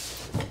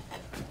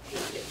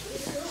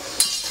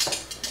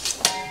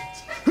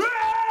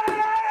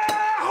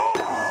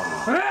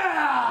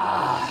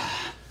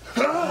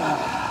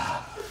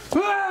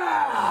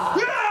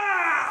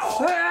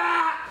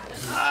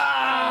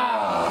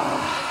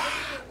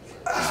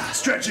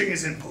 Stretching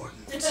is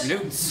important.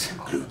 Glutes.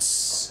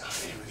 Glutes.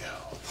 Okay, here we go.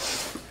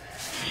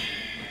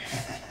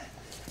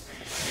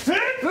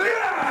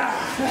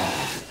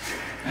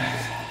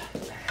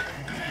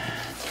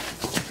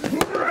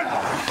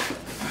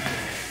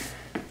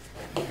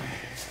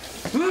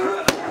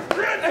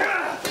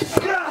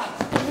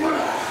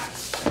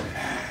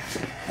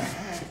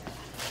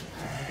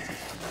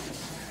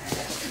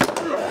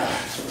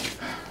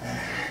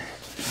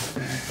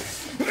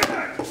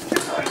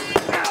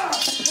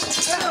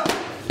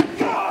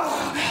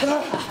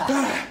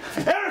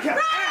 Erica!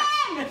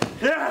 Run!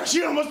 Yeah,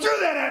 she almost threw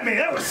that at me.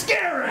 That was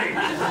scary.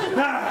 All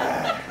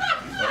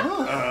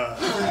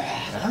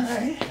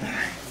right.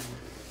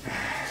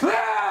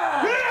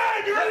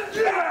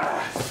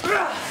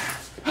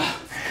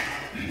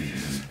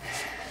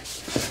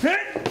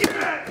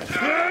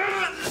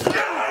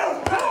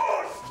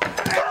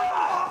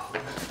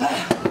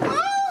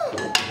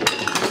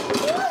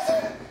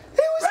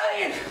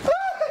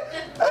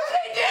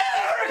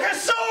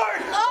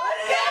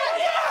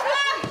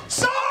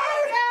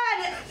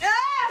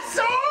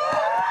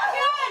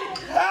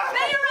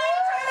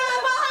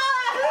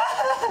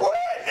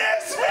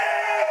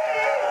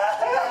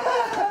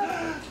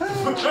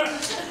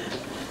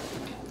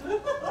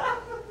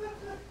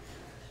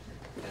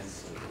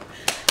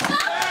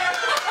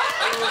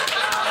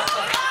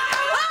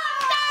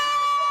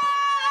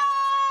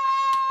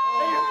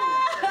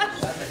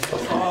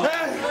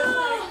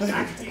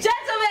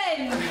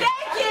 gentlemen,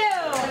 thank you.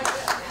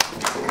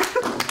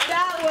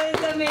 That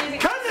was amazing.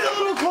 Kind of a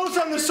little close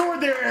on the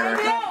sword there,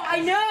 Erica. I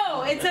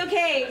know. It's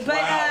okay, but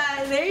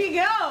Wow. there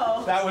you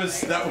go. That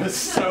was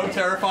so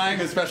terrifying,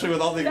 especially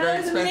with all the very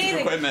was expensive amazing.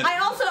 equipment.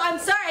 I'm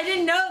sorry, I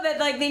didn't know that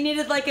like they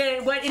needed like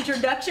what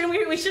introduction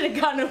we should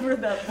have gone over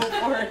that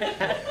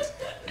beforehand.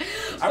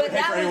 I would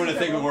hate for anyone to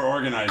think that we're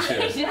organized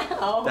here. I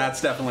know.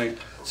 That's definitely.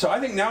 So I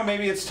think now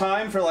maybe it's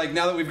time for like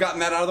now that we've gotten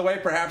that out of the way,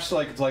 perhaps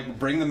like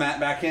bring the mat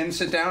back in,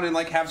 sit down, and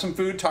like have some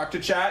food, talk to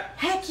chat.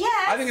 Heck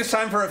yes. I think it's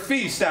time for a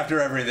feast after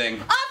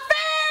everything.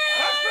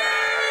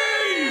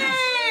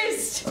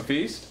 A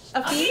feast?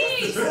 A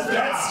feast?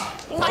 Yes.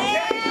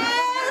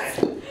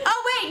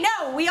 Oh wait,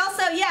 no. We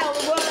also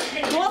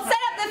we'll set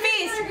up the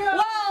feast.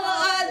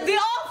 Well, the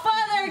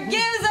All-Father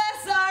gives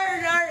us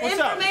our What's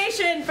up?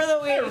 information for the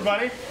week. Hey,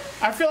 everybody.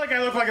 I feel like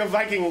I look like a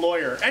Viking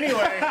lawyer.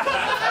 Anyway,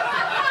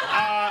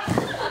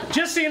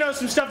 just so you know,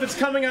 some stuff that's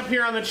coming up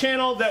here on the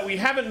channel that we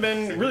haven't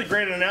been really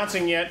great at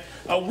announcing yet.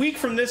 A week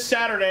from this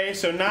Saturday,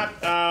 so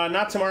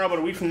not tomorrow, but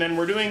a week from then,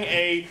 we're doing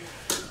a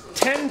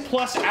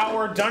 10-plus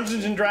hour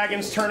Dungeons and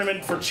Dragons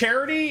tournament for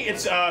charity.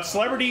 It's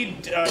Celebrity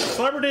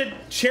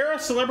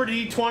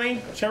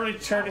 20. Charity.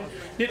 Check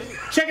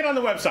it on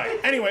the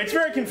website. Anyway, it's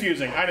very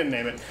confusing. I didn't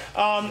name it.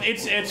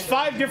 It's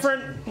 5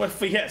 different.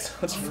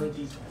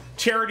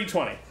 Charity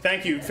 20.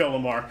 Thank you, Phil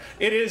Lamar.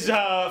 It is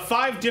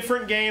 5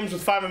 different games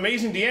with 5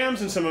 amazing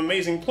DMs and some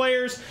amazing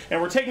players,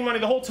 and we're taking money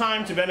the whole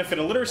time to benefit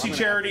a literacy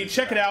charity.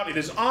 Check it out. It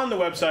is on the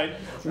website.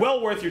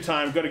 Well worth your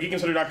time. Go to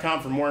geekinsider.com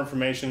for more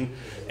information,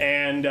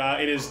 and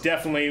it is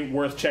definitely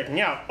worth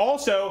checking out.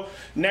 Also,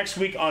 next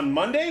week on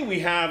Monday, we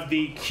have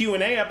the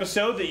Q&A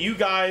episode that you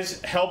guys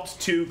helped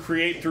to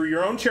create through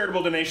your own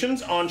charitable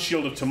donations on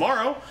Shield of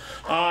Tomorrow.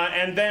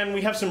 And then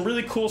we have some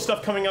really cool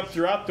stuff coming up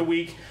throughout the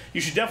week. You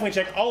should definitely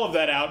check all of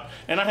that out.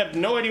 And I have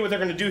no idea what they're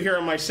going to do here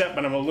on my set,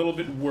 but I'm a little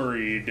bit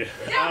worried.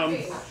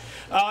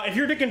 If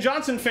you're Dick and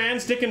Johnson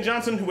fans, Dick and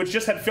Johnson, which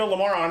just had Phil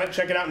Lamar on it,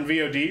 check it out in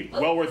VOD,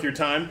 well worth your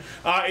time,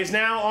 is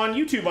now on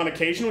YouTube on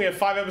occasion. We have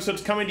 5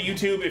 episodes coming to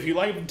YouTube. If you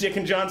like Dick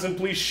and Johnson,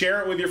 please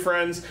share it with your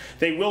friends.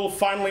 They will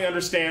finally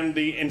understand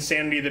the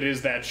insanity that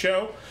is that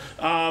show.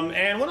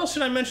 And what else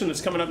should I mention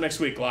that's coming up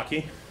next week,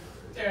 Lockie?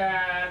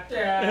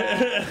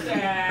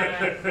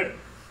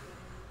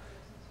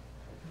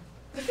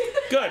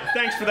 Good,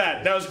 thanks for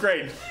that. That was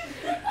great.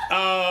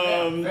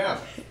 I'm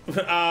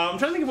trying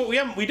to think of what we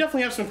have. We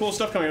definitely have some cool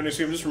stuff coming up next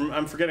week.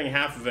 I'm forgetting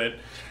half of it.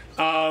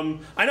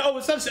 I know.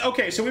 It's not,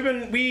 okay, so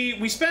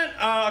we spent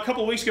a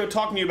couple of weeks ago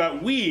talking to you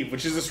about Weave,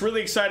 which is this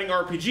really exciting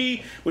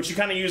RPG, which you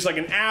kind of use like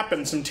an app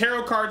and some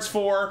tarot cards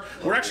for.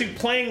 We're actually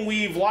playing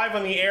Weave live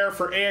on the air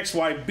for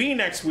AXYB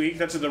next week.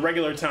 That's at the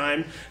regular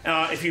time.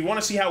 If you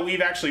want to see how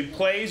Weave actually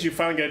plays, you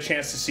finally get a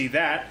chance to see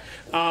that.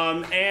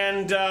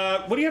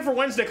 What do you have for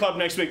Wednesday Club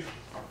next week?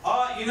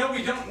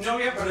 We don't know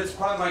yet, but it's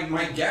probably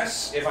my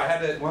guess. If I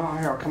had to, well,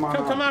 here, come on.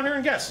 Come out here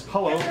and guess.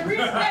 Hello.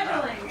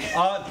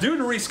 Rescheduling. Due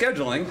to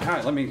rescheduling, all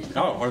right, let me.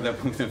 Oh, or the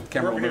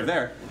camera will move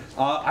there.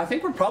 I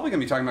think we're probably gonna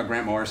be talking about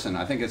Grant Morrison.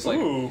 I think it's like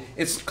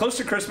it's close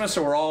to Christmas,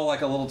 so we're all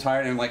like a little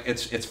tired, and like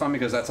it's fun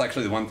because that's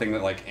actually the one thing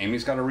that like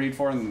Amy's got to read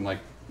for, and like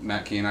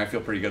Matt Key and I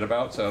feel pretty good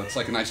about. So it's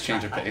like a nice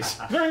change of pace.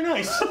 Very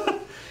nice.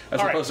 As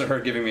opposed to her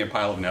giving me a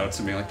pile of notes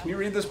and being like, "Can you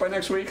read this by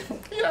next week?"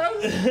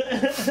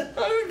 Yes.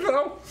 I think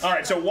so. All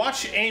right, so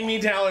watch Amy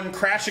Dallin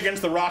crash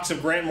against the rocks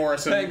of Grant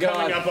Morrison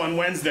coming up on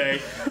Wednesday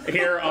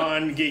here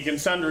on Geek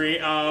and Sundry.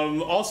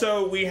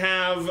 Also, we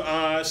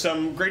have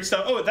some great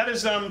stuff. Oh, that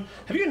is. Have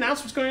you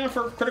announced what's going on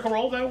for Critical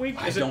Role that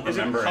week? I don't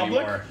remember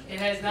anymore. It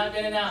has not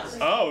been announced.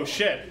 Oh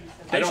shit.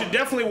 They should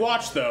definitely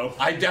watch, though.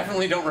 I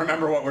definitely don't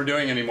remember what we're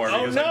doing anymore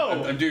because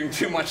I'm doing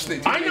too much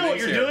things. I know what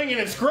you're doing,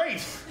 and it's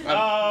great.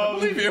 I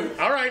believe you.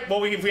 All right.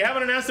 Well, if we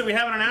haven't announced it, we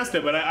haven't announced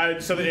it. But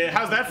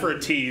how's that for a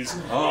tease?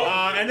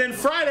 And then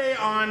Friday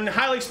on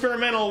Highly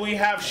Experimental, we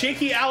have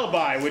Shaky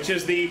Alibi, which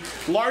is the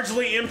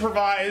largely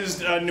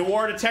improvised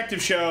noir detective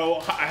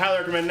show. I highly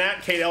recommend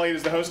that. Kate Elliott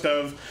is the host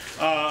of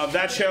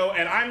that show,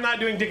 and I'm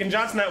not doing Dick and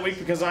Johnson that week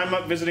because I'm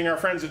up visiting our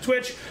friends at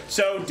Twitch.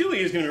 So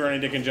Dewey is going to be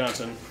running Dick and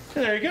Johnson.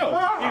 There you go.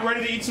 Are you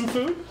ready to eat some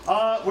food?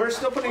 We're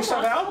still putting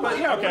stuff out, but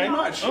yeah, pretty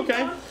much.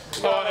 Okay.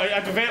 I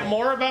have to vamp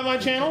more about my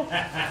channel?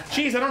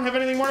 Jeez, I don't have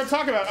anything more to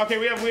talk about. Okay,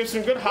 we have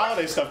some good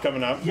holiday stuff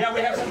coming up. Yeah,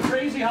 we have some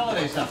crazy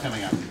holiday stuff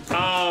coming up.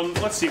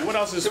 Let's see, what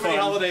else is Too fun?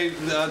 many holiday.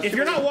 If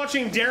you're not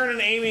watching Darren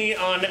and Amy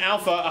on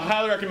Alpha, I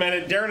highly recommend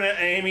it. Darren and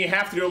Amy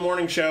Have to Do a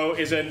Morning Show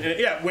is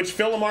which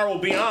Phil Lamar will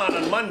be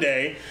on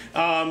Monday.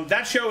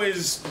 That show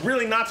is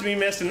really not to be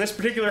missed, and this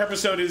particular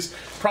episode is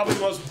probably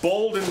the most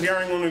bold and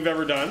daring one we've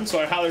ever done, so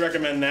I highly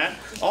recommend that.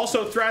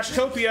 Also,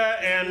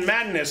 Thrashtopia and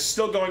Madness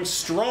still going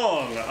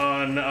strong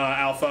on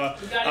Alpha.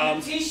 We got a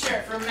new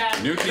t-shirt from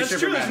Madness. That's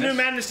true. There's a new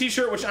Madness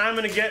t-shirt, which I'm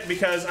going to get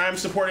because I'm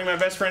supporting my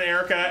best friend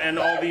Erica and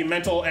all the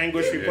mental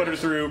anguish we put her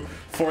through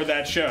for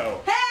that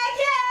show. Heck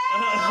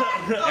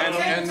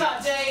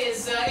Tabletop Day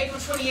is April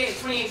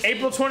 28th.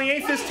 April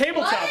 28th is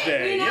Tabletop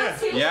Day.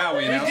 Yeah,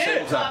 we announced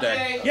Tabletop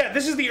Day. Yeah,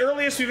 this is the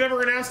earliest we've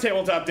ever announced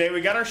Tabletop Day.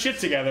 We got our shit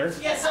together.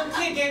 Yeah, some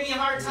kid gave me a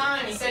hard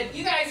time. He said,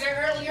 "You guys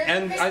are earlier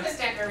than Christmas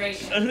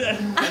decoration."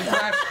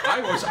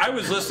 I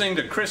was listening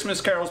to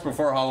Christmas carols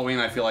before Halloween.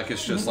 I feel like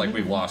it's just like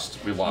we've lost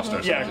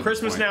ourselves. Yeah,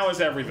 Christmas now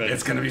is everything.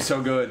 It's gonna be so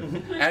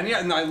good. And yeah,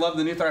 and I love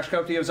the new Thrash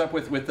Copios up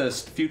with the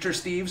future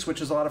Steves, which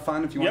is a lot of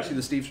fun if you want to see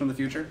the Steves from the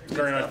future.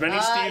 Very nice. Many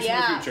Steves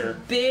from the future.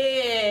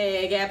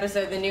 Big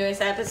episode, the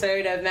newest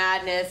episode of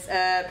Madness.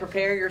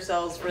 Prepare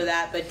yourselves for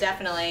that, but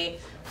definitely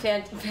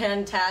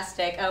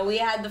fantastic. We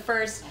had the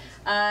first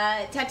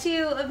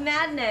Tattoo of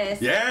Madness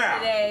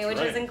today, which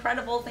is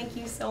incredible. Thank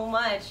you so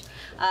much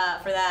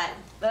for that.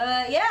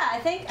 Yeah, I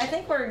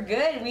think we're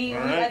good.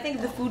 I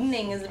think the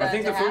foodening is about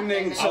to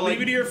happen. I'll leave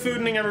you to your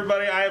foodening,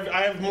 everybody.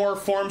 I have more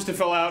forms to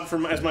fill out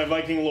as my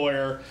Viking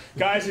lawyer.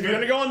 Guys, if you're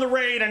going to go on the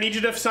raid, I need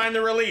you to sign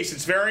the release.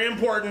 It's very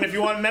important. If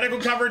you want medical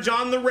coverage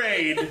on the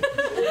raid,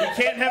 you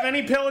can't have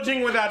any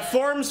pillaging without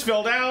forms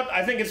filled out.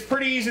 I think it's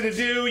pretty easy to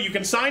do. You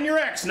can sign your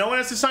X. No one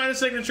has to sign a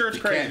signature. It's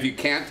crazy. If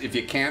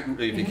you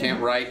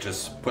can't write,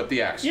 just put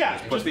the X. Yeah,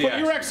 just put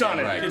your X on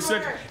it. Right. It's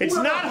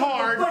not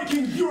hard.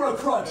 Viking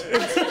bureaucrats.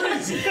 It's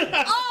crazy.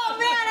 Oh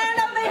man, I don't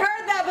know if they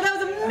heard that, but that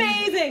was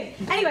amazing.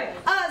 Anyway,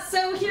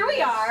 so here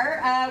we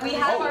are. We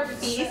have our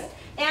feast.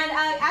 And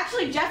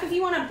actually, Jeff, if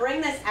you want to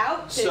bring this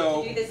out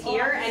to do this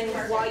here, and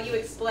while you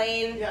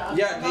explain. So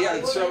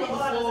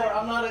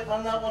I'm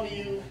not one of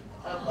you.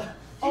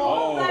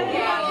 Oh my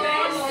God,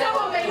 that's so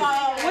amazing.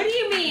 What do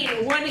you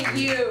mean, one of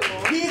you?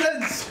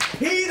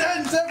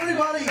 Heathens,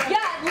 everybody.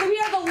 Yeah, we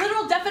have a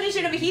literal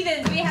definition of a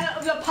heathen. We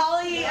have a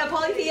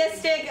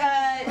polytheistic,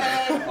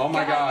 oh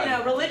my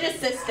God, religious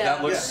system.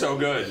 That looks so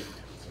good.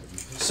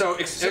 So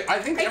I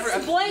think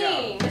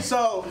explain. Yeah.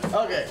 So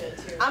okay,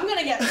 I'm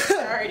gonna get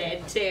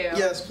started too.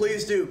 Yes,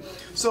 please do.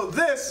 So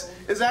this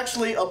is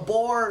actually a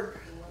boar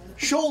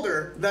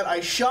shoulder that I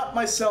shot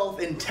myself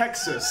in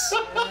Texas.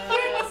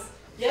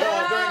 During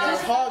a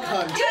hog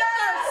hunt.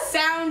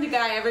 Sound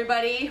guy,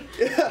 everybody.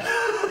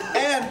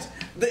 and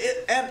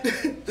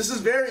this is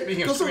very.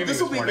 This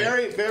will be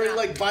very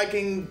like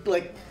Viking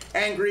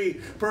angry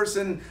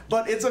person,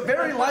 but it's a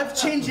very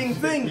life-changing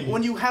thing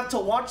when you have to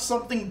watch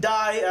something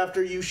die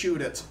after you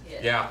shoot it.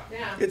 Yeah.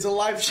 It's a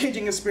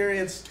life-changing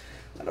experience.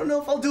 I don't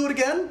know if I'll do it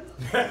again.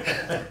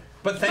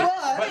 But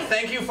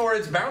thank you for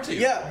its bounty.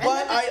 Yeah,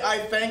 but I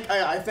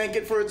thank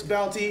it for its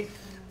bounty.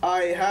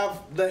 I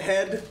have the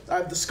head, I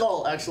have the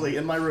skull actually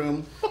in my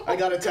room. I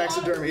got it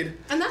taxidermied.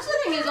 And that's the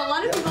thing is, a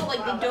lot of people they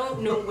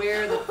don't know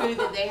where the food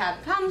that they have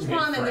comes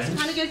from, and this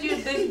kind of gives you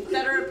a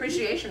better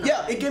appreciation.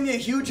 Yeah, it gave me a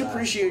huge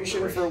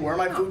appreciation for where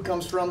my food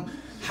comes from,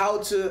 how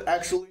to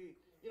actually,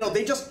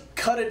 they just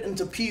cut it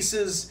into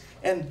pieces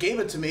and gave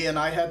it to me, and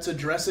I had to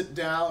dress it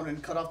down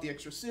and cut off the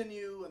extra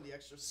sinew and the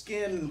extra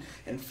skin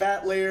and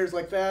fat layers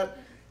like that.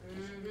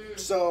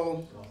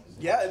 So,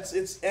 yeah,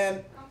 it's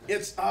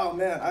oh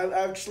man, I'm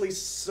actually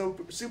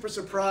super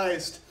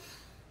surprised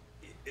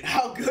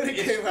how good it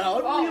came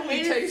out. Oh,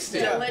 really tasty.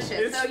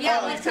 Delicious. So yeah,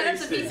 let's cut up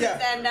the pieces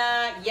and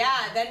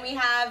then we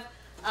have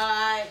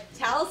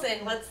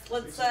Taliesin. Let's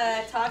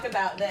talk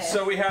about this.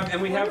 So we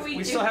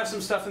still have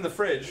some stuff in the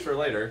fridge for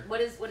later.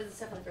 What is the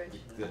stuff in the fridge?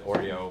 The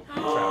Oreo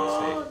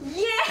travesty.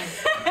 Yeah.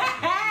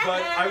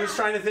 But I was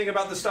trying to think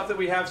about the stuff that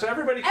we have. So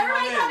everybody come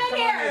on in.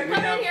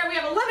 Come in here. We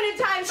have a limited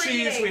time for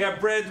cheese. eating. We have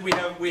bread. We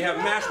have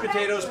mashed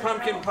potatoes,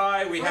 pumpkin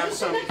pie. We have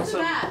some.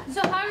 So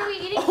how are we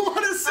eating? I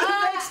want to sit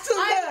next to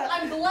that.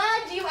 I'm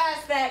glad you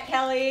asked that,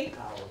 Kelly.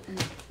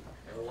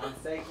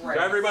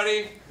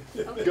 Everybody,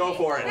 go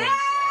for it.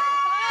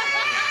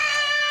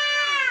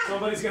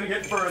 Somebody's gonna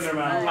get fur in their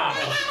mouth.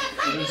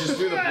 You just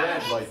do the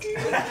bread like.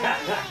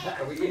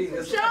 Are we eating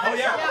this? Oh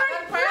yeah.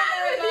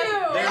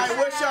 I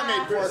wish I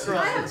made pork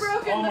I have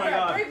broken the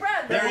bread. Break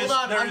bread.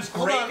 There's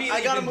gravy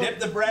that you can dip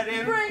the bread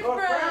in. Break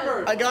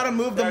bread. I gotta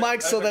move the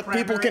mic so that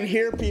people can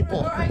hear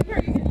people.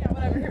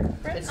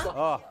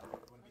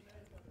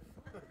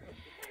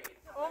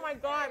 Oh my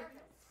God.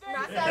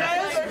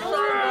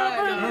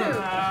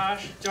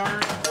 Gosh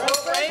darn.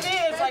 Gravy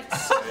is like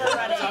super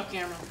ready off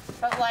camera.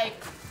 But like.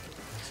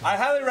 I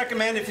highly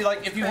recommend if you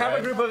have a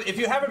group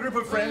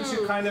of friends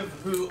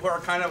who are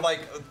kind of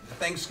like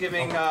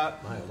Thanksgiving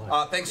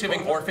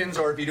Thanksgiving orphans,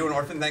 or if you do an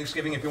orphan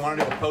Thanksgiving, if you want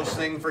to do a post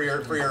thing for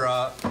your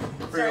loved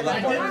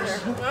ones.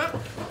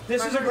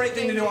 This is a great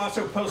thing to do.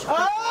 Also post.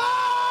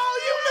 Oh,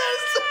 you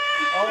missed!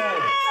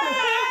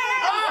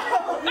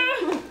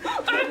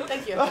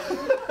 Thank you.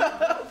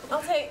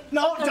 I'll take.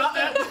 No,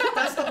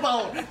 that's the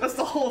bone. That's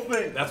the whole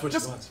thing. That's what she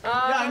wants. Yeah,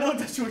 I know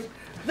that's what.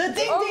 The ding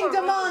ding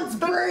demands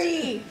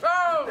brie.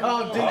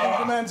 Oh, ding ding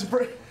demands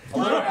brie.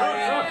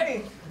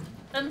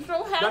 I'm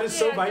so happy. That is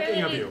so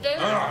Viking of you.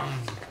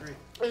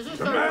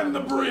 Demand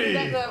the brie.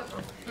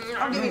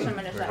 I'll give you some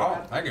minutes.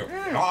 Oh, thank you.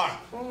 Hello.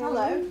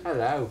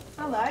 Hello.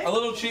 Hello. A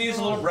little cheese,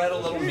 a little bread, a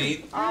little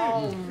meat.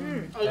 Oh.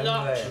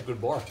 That's a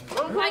good bar.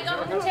 I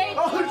got the taste.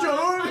 Oh,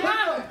 John.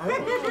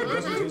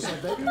 Does it taste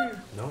like bacon?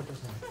 No, it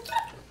doesn't.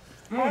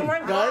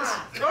 Guys,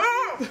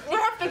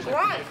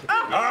 Right.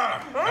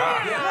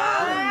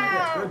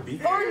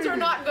 Thorns are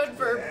not good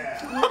for.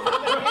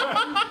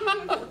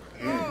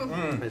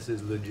 This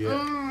is legit.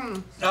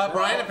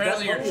 Brian,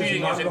 apparently you're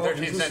cheating using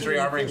 13th century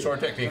armoring sword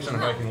techniques on a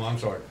Viking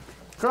longsword.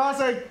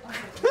 Crossing.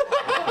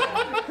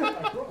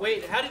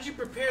 Wait, how did you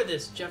prepare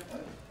this, Jeff?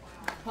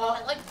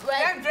 Like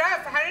bread.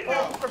 Jeff, how did you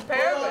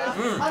prepare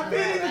this? I'm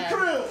feeding the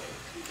crew.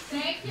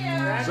 Thank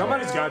you.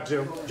 Somebody's got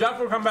to. Jeff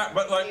will come back,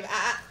 but like,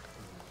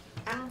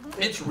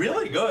 it's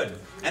really good.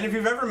 And if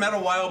you've ever met a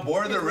wild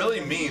boar, they're really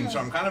mean, so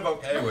I'm kind of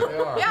okay with it.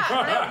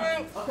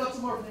 Yeah,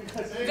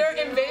 they're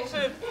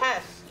invasive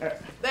pests.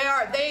 They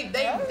are.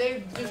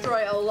 They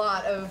destroy a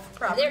lot of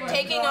property. They're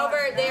taking over.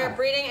 They're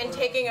breeding and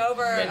taking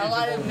over a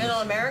lot of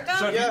Middle America.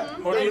 So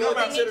what do you know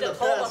about? They need to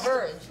cull the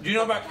herds. Do you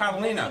know about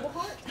Catalina?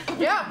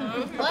 Yeah.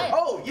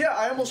 Oh yeah,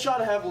 I almost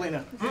shot a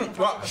javelina.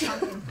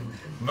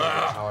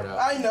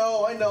 I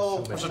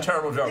know. It's a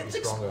terrible joke. It's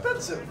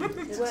expensive.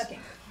 It's working.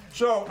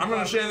 So I'm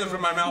going to say this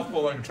with my mouth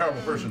full like a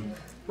terrible person.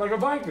 Like a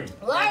Viking.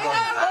 Like a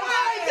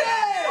Viking!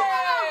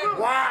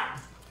 Wow.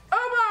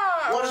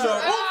 What is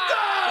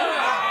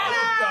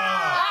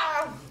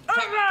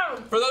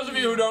For those of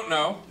you who don't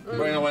know,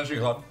 we're in the Wednesday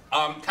Club.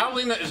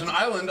 Catalina is an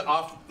island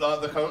off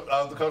the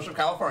coast of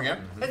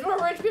California. It's where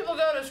rich people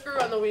go to screw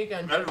on the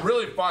weekend. It's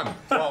really fun.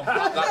 Well,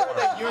 that's what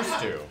they used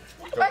to.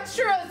 That's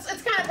true.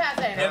 It's kind of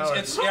passe now.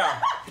 It's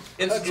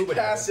scuba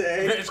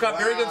diving. It's got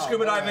very good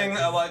scuba diving,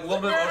 like a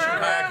little bit of ocean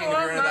kayaking if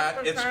you're into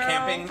that. It's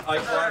camping,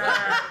 like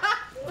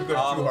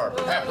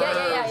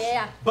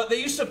Yeah. But they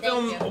used to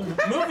film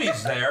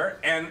movies there,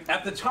 and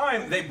at the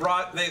time they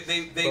brought they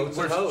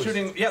were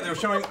shooting. Yeah, they were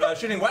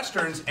shooting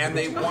westerns, and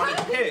they wanted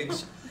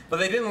pigs. But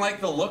they didn't like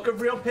the look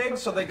of real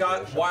pigs, so they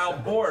got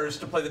wild boars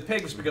to play the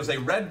pigs because they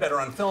read better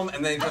on film,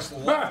 and they just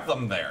left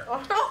them there. Oh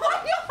my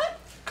god!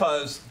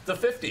 Because the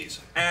 50s.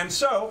 And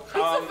so...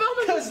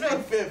 Because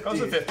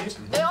the 50s.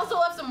 They also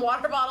left some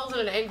water bottles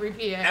and an angry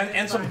PA.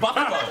 And some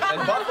buffalo.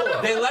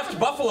 They left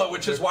buffalo,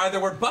 which is why there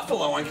were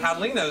buffalo on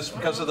Catalinas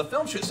because of the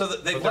film shoot. So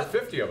that they left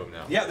 50 of them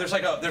now. Yeah, there's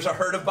a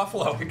herd of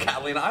buffalo in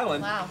Catalina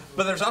Island. Wow.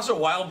 But there's also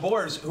wild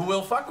boars who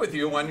will fuck with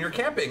you when you're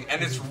camping,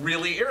 and it's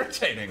really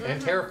irritating.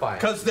 And terrifying.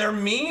 Because they're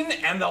mean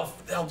and they'll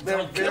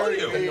kill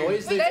you. The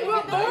noise they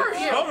will bore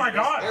you. Oh my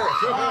god.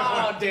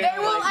 They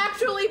will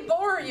actually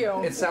bore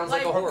you. It sounds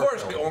like a horror Of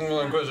course, film. the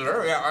only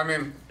Inquisitor. Yeah, I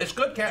mean, it's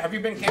good. Have you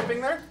been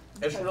camping there?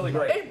 It's really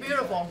great. It's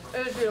beautiful.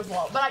 It is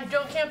beautiful. But I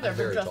don't camp there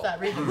for just that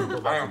reason.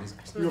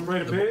 You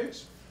afraid of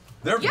pigs?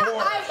 They're Yeah,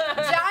 bored. I'm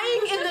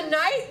dying in the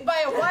night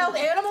by a wild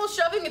animal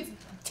shoving its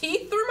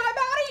teeth through my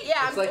body.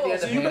 Yeah, It's I'm like cool. the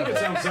end of You make it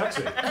sound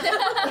sexy.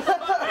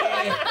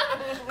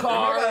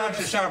 That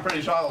actually sound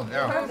pretty solid.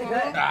 Yeah. Carbs are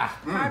good.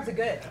 Carbs are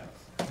good.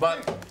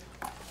 But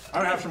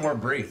I'm gonna have some more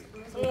brie.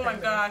 Oh my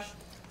gosh.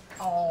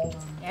 Oh,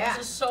 Yeah.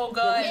 this is so Which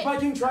good.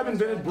 Viking tribe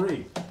invented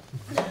brie?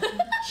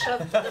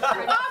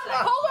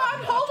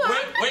 Hold on.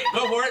 Wait,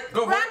 go for it.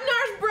 Go for it.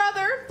 Ragnar's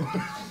brother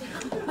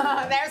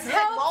There's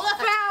found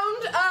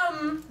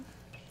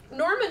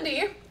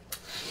Normandy,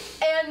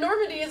 and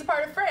Normandy is a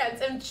part of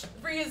France, and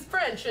brie is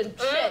French and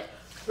shit.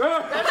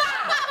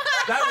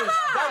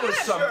 That was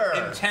some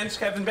intense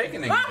Kevin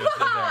Baconing you just did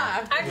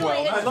there.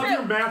 Actually, I it's love true.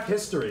 your math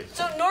history.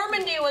 So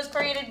Normandy was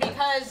created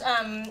because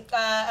a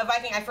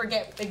Viking, I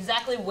forget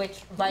exactly which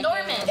Viking.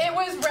 It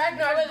was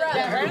Ragnar's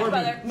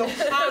brother.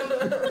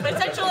 But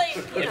essentially,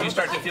 If you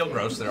start to feel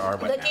gross, there are.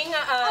 the king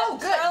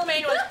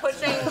Charlemagne was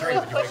pushing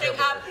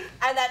up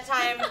at that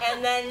time,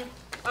 and then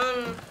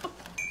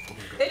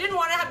they didn't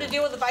want to have to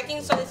deal with the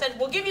Vikings, so they said,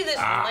 "We'll give you this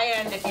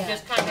land if you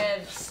just kind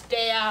of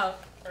stay out."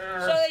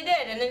 So they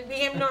did, and it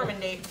became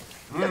Normandy.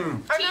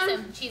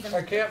 Cheese him.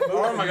 I can't move.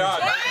 Oh my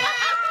god.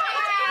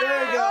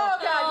 There you go. Oh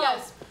god,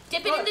 yes.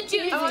 Dip it in the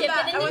juice. I want Dip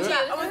that. it I in the want juice.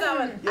 that. I want that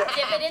one. Dip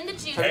it in the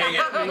juice. Dang it.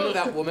 Remember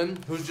that woman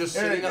who's just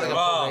sitting on like a Oh.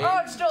 parade? Oh,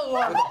 it's still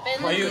warm.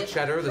 Are you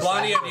cheddar?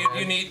 Blondie, do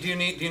you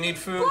need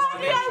food?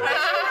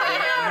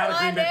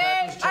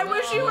 I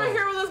wish you were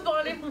here with us,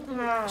 Blondie.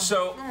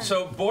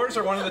 So boars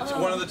are one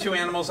of the two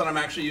animals that I'm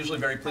actually usually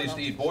very pleased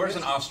to eat. Boars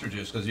and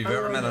ostriches, because you've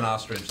ever met an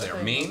ostrich, they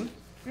are mean.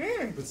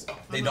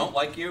 They don't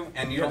like you,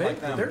 and you don't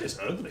like them. They're just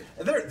ugly.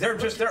 They're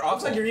It's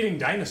awful. like you're eating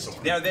dinosaurs.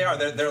 Yeah, they are.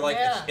 They're like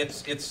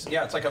it's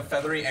like a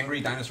feathery,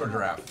 angry dinosaur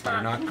giraffe.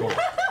 They're not cool.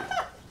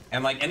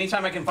 And like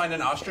anytime I can find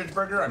an ostrich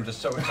burger, I'm just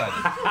so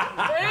excited.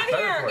 Get in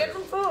here, get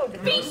some food.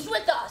 Feast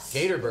with us.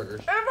 Gator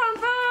burgers.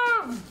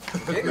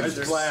 Gators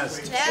are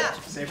blast. Yeah.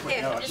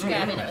 Just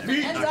grab it.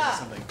 Hands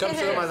up. Come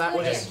sit on my lap.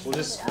 We'll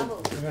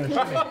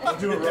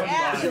do a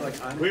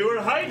run. We were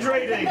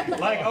hydrating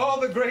like all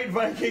the great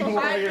Viking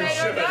warriors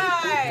should.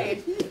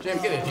 Jim,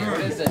 get in here.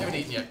 What is it? I haven't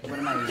eaten yet. What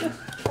am I eating?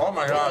 Oh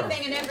my god.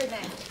 And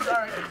everything.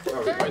 Sorry.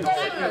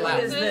 What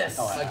is this?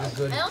 Like a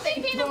good I don't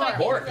think peanut butter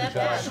pork. is that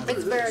bad.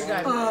 It's very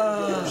good.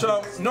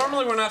 So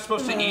normally we're not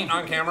supposed to eat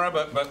on camera,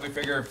 but we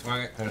figure. Is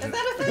that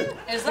a thing?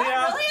 Is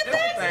that really a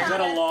thing? Is that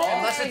a law?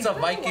 Unless it's a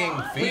Viking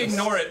We feast.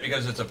 ignore it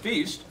because it's a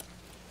feast.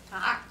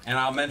 And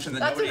I'll mention that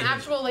That's nobody. an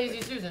actual Lazy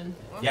Susan.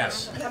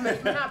 Yes. That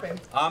makes me happy.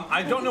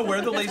 I don't know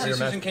where the Lazy Your Susan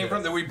meth came kit.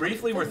 from. That we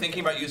briefly were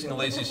thinking about using the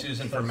Lazy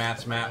Susan for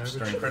Matt's maps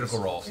during Critical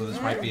Role. So this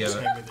might be a.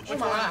 Oh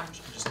my.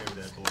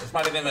 This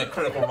might have been a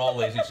Critical Role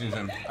Lazy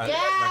Susan.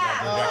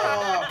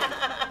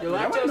 You're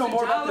lactose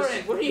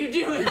intolerant. What are you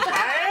doing?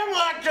 I am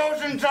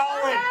lactose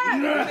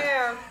intolerant.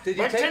 Did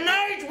you But take?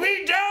 tonight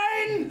we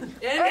dine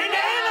in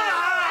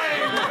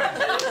Anaheim.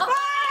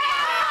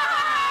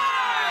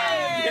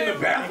 In the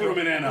bathroom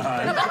in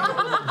Anaheim.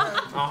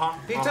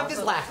 He took his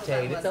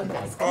lactate. It's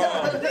okay.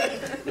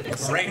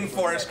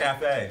 Rainforest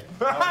Cafe.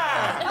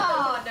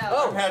 Oh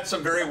no. I've had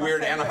some very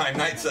weird Anaheim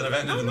nights that have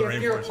ended in the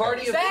If you're a Rainforest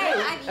party of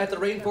Cafe. two at the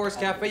Rainforest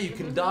Cafe, you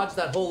can dodge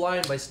that whole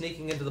line by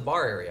sneaking into the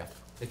bar area.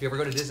 If you ever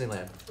go to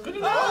Disneyland.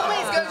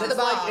 Always go to the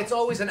bar. Like, it's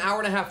always an hour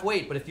and a half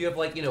wait, but if you have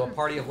like, a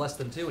party of less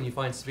than two and you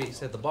find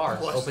space at the bar,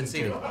 open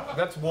seating.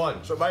 That's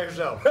one. So by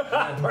yourself. Two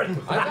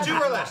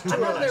or less.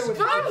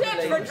 Pro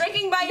tips for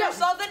drinking by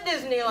yourself at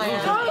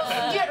Disneyland.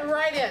 Get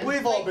right in.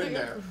 We've all been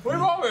there.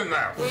 We've all been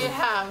there. We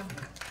have.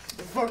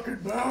 The fucking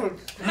boat.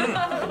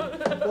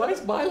 Why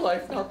is my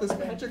life not this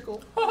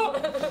magical?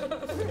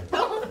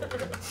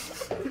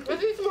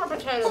 Let's eat some more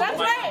potatoes. That's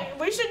right.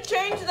 We should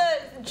change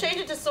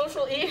it to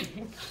social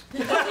eating.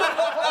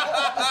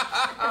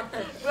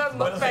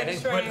 Mukbang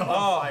stream.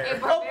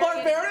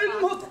 Barbarian.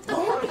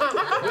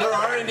 There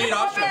are indeed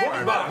options for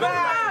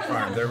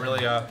it. They're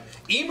really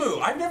emu.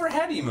 I've never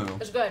had emu.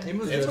 It's good.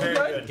 It's very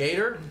good.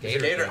 Gator?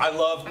 Gator. I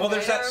love. Well,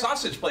 there's that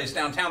sausage place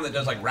downtown that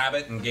does like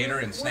rabbit and gator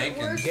and snake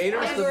and.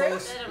 Gator's the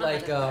most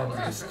like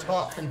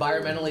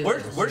environmentally.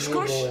 Where's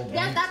Squish?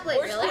 Yeah, that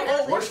place, really?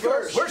 Where's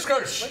Squish? Where's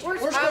Squish?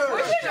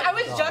 I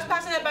was just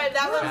passing it by.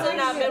 That one's in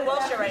Mid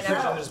Wilshire right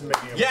now.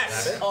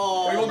 Yes.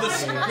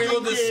 We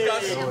will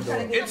discuss.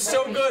 It's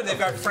so good. They've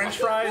got French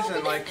fries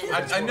and like.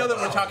 I know that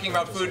we're talking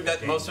about food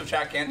that most of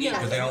chat can't eat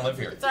because they don't live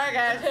here. Sorry,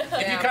 guys.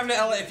 If you come to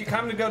LA, if you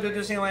come to go to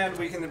Disneyland,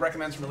 we can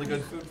recommend some really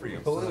good food for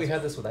you. But what if we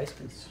had this with ice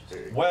cream?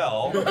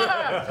 Well,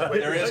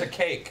 there is a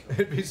cake.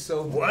 It'd be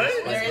so. What?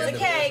 There is a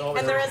cake,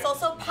 and there is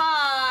also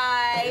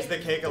pie. Is the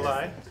cake a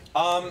lie?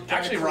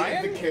 Actually,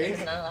 Ryan,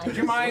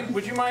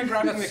 would you mind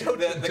grabbing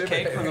the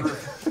cake from the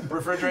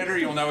refrigerator?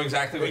 You'll know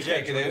exactly which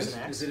cake it is.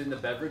 Is it in the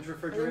beverage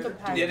refrigerator?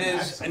 It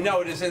is.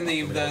 No, it is in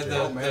the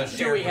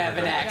Do we have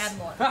an axe?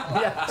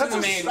 Yeah, it's in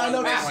the main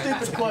one.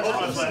 Stupid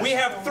question. We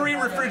have 3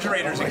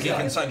 refrigerators in Geek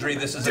and Sundry.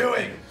 This is a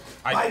thing.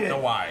 I don't know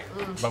why.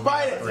 But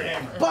Bite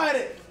it. Bite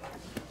it.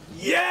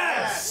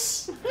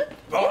 Yes!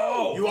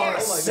 Oh! You are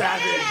a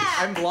savage.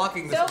 I'm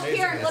blocking this So amazing.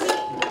 here, let me.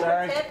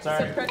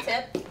 Pro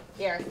tip.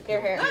 Here.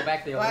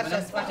 Back the Watch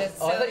aluminum. this. Watch this.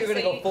 Oh, I thought you were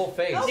gonna go full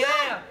face.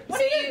 Yeah.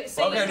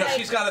 So Okay, no,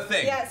 she's got a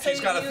thing. Yeah, so She's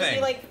got a you thing.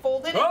 like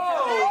fold it.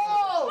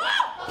 Oh!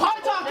 Pie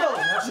taco.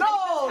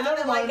 No,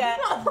 never mind.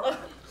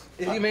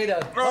 You made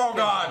a. Oh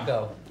God!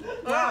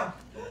 Wow.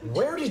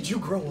 Where did you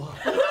grow up?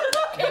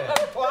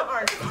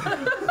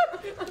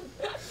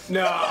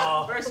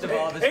 No. First of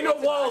all, this Ain't no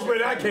walls where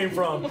that came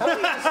from. How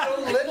are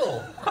you so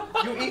little?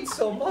 You eat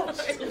so much.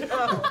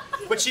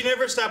 But she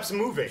never stops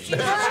moving. She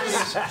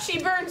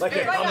burns Like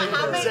food a like a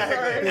hummingbird.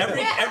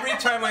 hummingbird. Every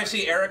time I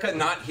see Erica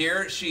not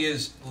here, she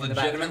is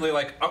legitimately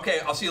like,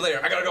 okay, I'll see you later.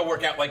 I gotta go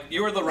work out. Like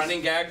you were the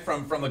running gag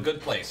from The Good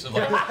Place. Of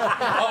like, oh,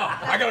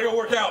 I gotta go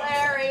work out.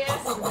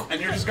 Hilarious.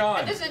 And you're just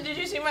gone. Did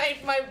you see my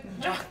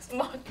Jocks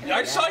Machina?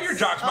 I saw your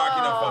Jocks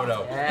Machina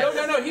photo. Yes.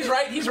 No, he's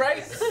right. He's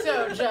right.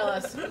 So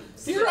jealous.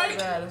 He's right.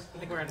 Bad. I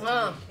think we're in.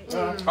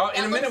 Oh,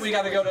 in a minute we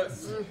gotta go to.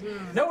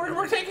 No,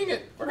 we're taking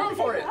it. We're going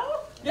for it.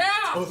 Yeah.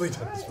 Totally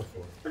done this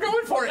before. We're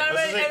going for it.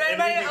 This is like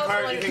Everybody MVP else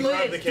part, will you can carve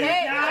the include. cake.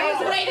 Hey, I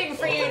was waiting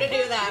for you to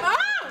do that.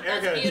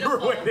 Erica, Beautiful. you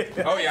were waiting.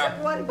 Oh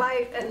yeah. One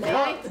bite and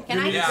then. Can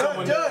I Yeah. just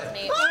Do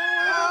it.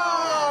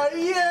 Oh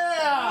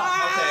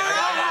yeah. Okay, I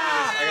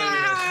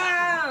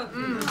gotta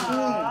do this.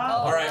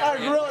 All right.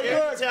 That's really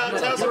good.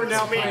 Tell We're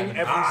now me. playing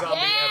every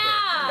zombie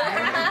ever.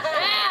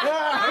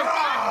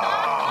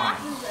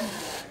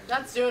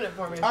 That's doing it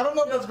for me. I don't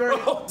know if that's very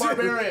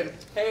barbarian.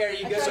 Hey, are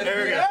you good?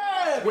 There we go.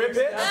 Whip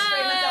it.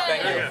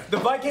 Thank you. The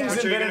Vikings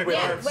Which are you invented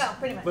gonna whip. Well,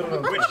 pretty much. Which, do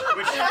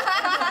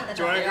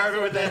you want to carve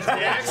it with the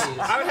axe?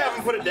 I would have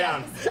him put it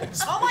down.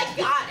 Oh my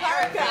God,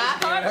 Erica.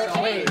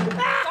 Wait.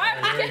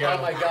 Oh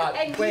my God.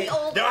 And Wait.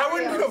 No, I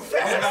wouldn't go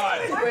fast. Oh God.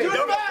 Wait. Don't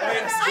go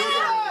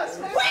fast.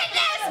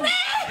 Witness me!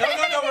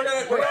 No, we're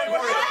going for it.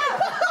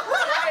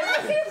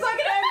 Seems like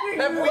an angry.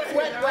 Have we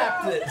wet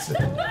wiped it?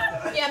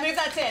 Yeah, move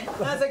that tin.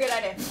 That's a good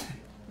idea.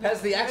 Has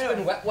the axe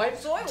been wet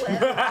wiped? Soy whip.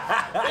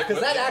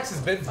 Because that axe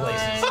has been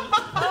places.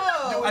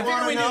 Oh. I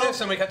figure we do this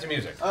and we cut to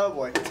music. Oh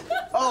boy.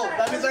 Oh,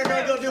 that means I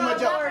gotta go do my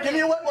job. Give me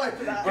a wet wipe.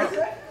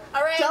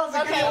 All right. Chelsea,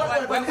 give me a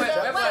wet wipe.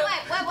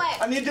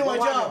 What? I need to do my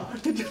job.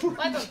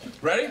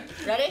 Ready?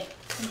 Ready?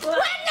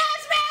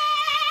 Witness me!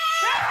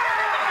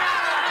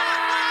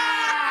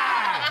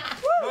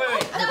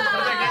 Wait.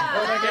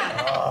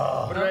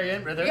 What do I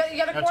get? Right there? You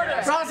got a quarter.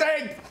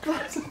 Crossing.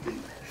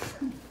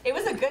 It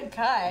was a good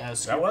cut.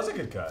 That was a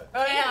good cut.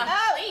 Oh yeah.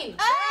 Oh. Clean.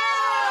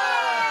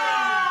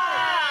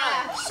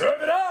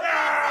 Serve it up.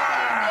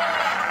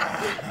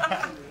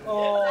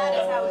 That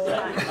is how it's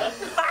done.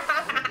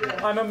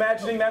 I'm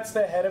imagining that's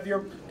the head of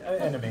your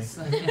enemy. Just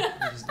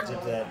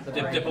dip that.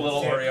 Dip a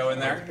little Oreo in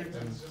there.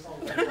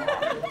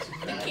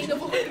 The king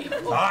of all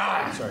people.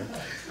 Ah! Sorry.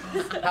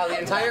 How the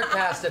entire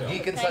cast of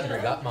Geek and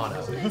Sundry got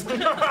mono. From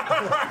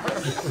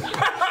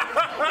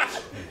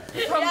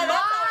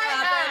my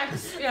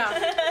ex.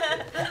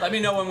 Yeah. Let me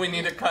know when we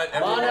need to cut.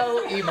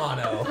 Mono e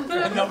mono.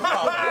 No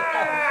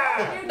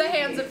problem. The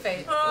hands of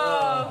fate.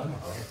 Oh.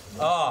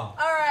 All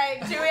right,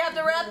 do we have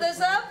to wrap this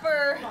up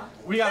or?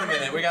 We got a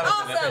minute. We got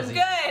a minute. Awesome,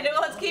 good.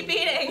 Let's keep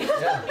eating.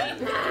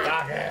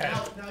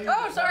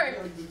 Oh, sorry.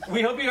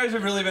 We hope you guys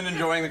have really been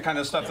enjoying the kind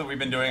of stuff that we've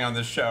been doing on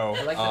this show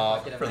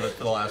for the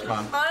last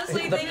month.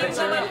 Honestly, thank you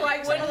so much.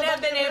 I wouldn't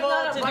have been able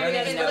to do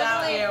this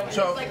without you.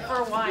 So, like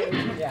for wine.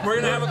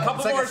 we're gonna have a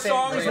couple more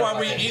songs while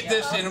we eat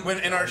this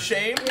in our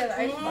shame,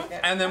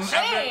 and then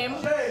Shame.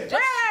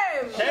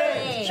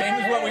 Shame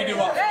is what we do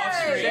off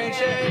stream.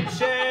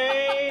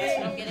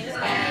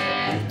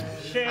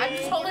 I'm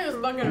just holding this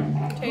bucket of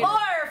potatoes.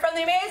 More from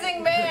the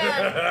amazing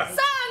band,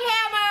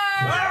 Songhammer!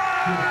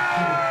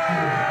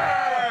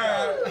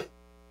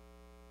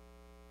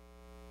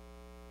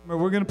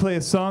 We're going to play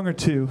a song or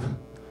two.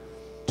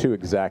 2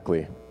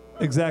 exactly.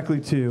 Exactly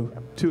 2.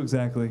 2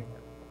 exactly.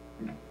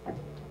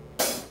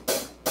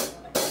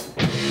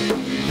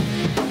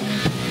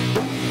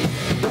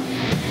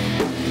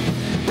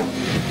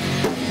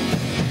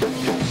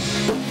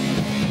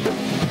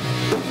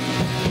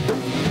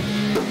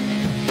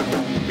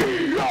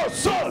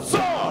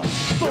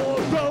 Four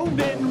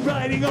Ronin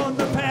riding on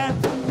the path.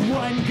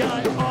 One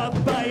got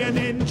off by a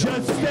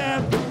ninja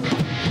stab.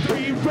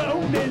 3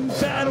 Ronin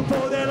battle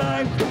for their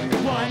life.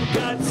 One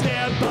got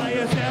stabbed by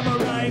a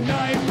samurai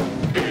knife.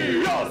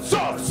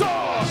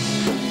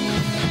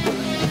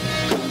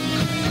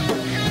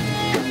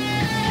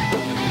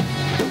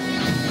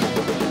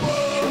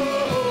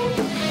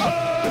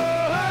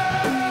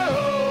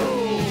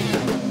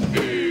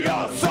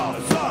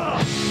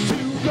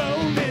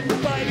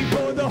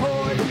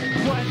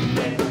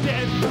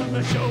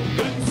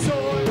 Shogun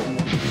sword.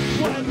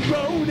 One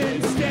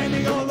Ronin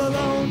standing all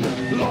alone.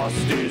 Lost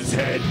his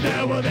head,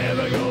 now will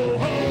never go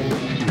home.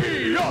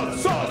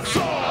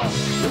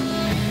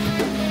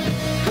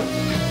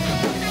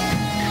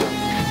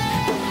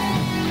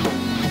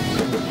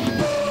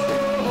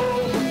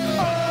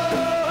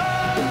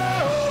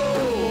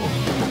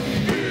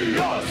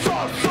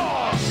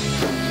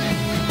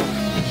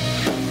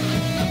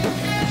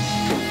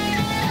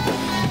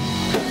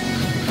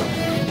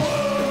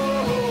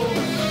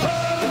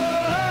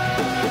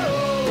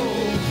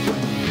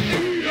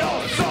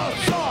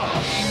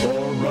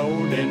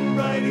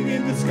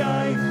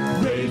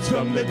 Raised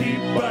from the deep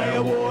by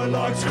a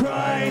warlock's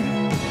cry.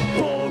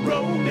 4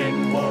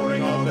 Ronin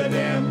warring on the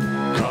dam.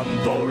 Come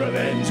for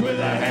revenge with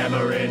a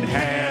hammer in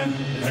hand.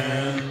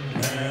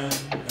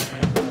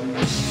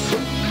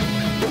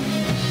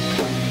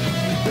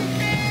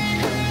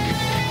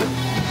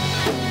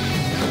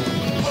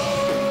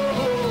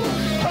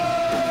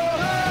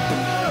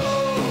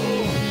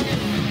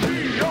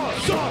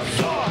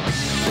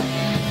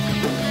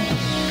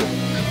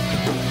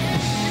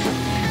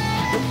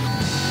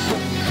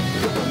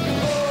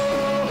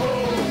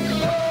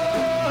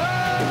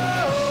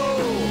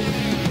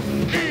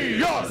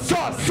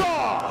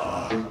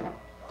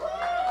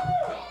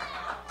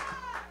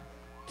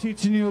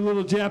 Teaching you a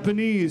little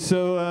Japanese,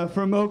 so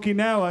from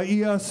Okinawa,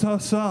 iya sa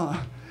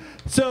sa.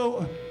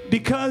 So,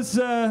 because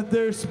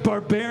there's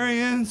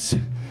barbarians,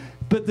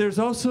 but there's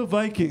also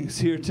Vikings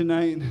here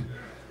tonight,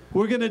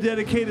 we're going to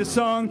dedicate a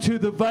song to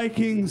the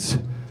Vikings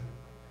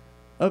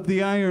of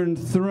the Iron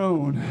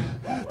Throne.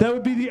 That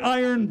would be the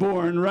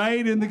Ironborn,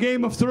 right? In the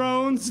Game of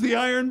Thrones, the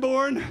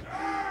Ironborn.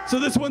 So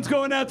this one's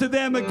going out to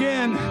them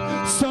again.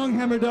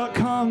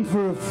 Songhammer.com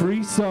for a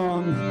free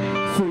song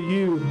for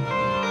you.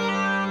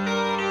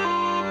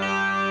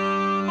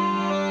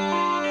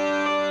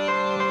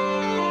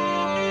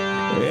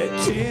 At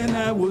 10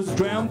 I was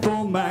drowned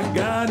for my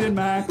God and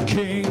my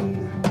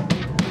King.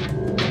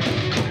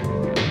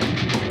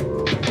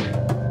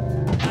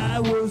 I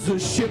was a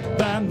ship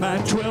by my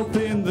 12th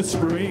in the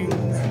spring.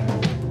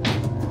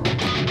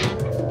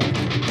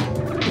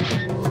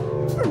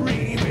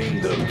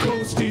 Leaving the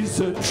coast is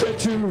a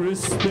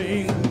treacherous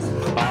thing.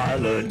 I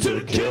learned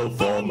to kill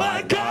for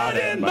my God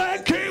and my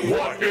King.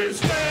 What is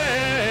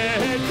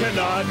dead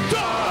cannot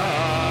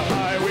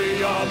die.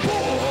 We are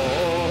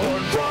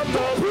born from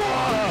the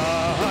blind.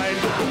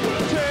 I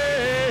will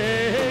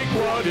take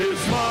what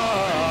is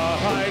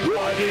mine.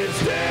 What is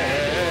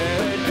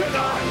dead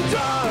cannot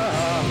die.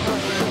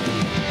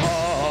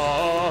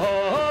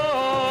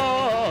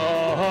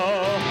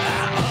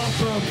 I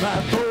offer my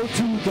bow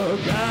to the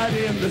God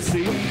in the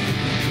sea.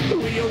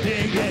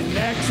 Wielding an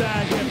axe,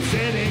 I am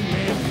setting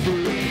men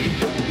free.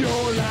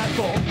 Your life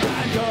or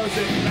mine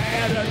doesn't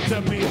matter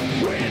to me.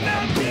 When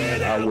I'm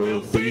dead, I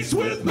will feast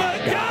with my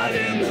God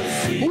in the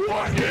sea.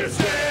 What is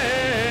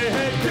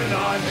dead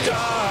cannot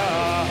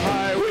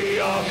die. We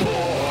are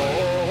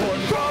born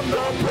from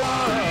the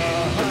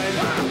blind.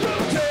 I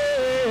will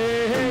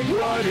take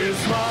what is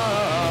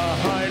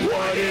mine.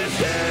 What is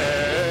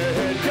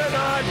dead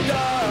cannot die.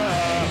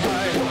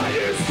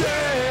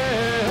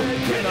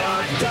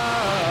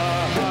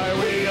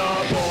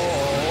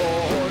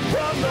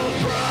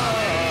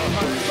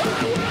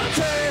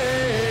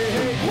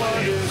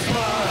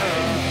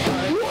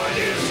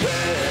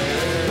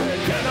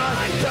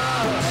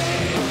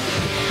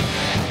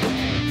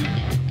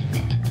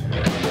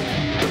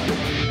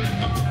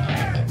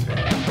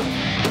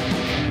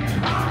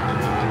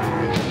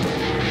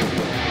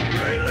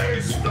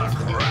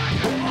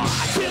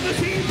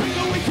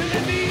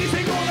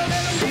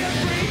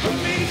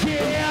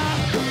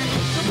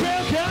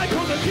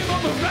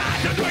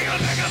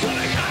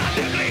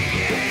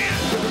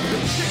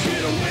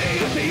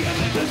 the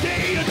end of the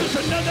day, it's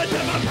just another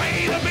time I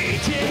pay to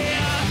meet ya.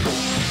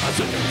 I'm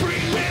such a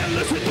free man,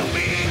 listen to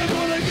me. I'm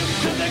gonna give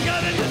something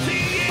out to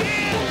see,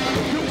 yeah.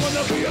 You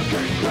wanna be a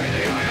king, pay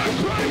the iron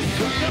price.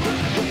 You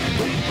wanna be a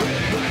king,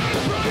 pay the iron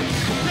price.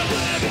 You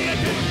wanna be a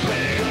king,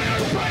 pay the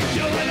iron price.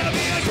 You wanna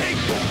be a king,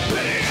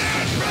 pay the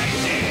iron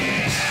price, yeah.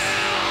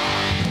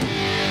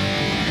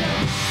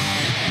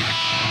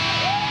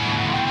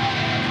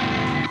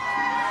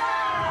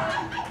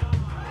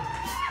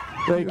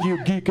 Thank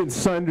you, Geek and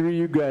Sundry.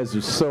 You guys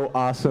are so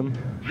awesome.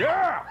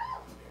 Yeah!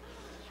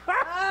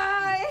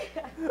 Hi!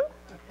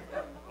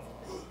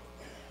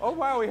 Oh,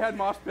 wow, we had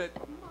mosh pit.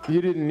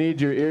 You didn't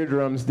need your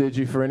eardrums, did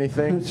you, for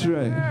anything? That's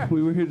right.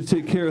 We were here to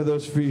take care of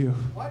those for you.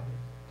 What?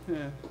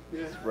 Yeah.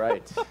 That's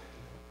right.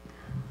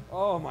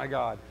 Oh, my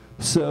God.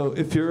 So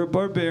if you're a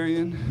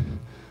barbarian,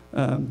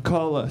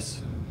 call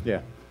us.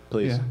 Yeah,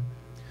 please. Yeah.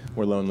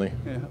 We're lonely.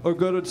 Yeah. Or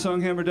go to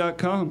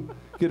songhammer.com.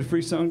 Get a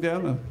free song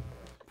download.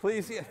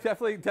 Please, yeah,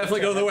 definitely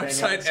go to the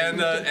website and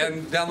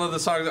download the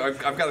song. I've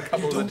got a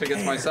couple of the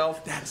tickets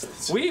myself.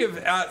 We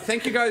have.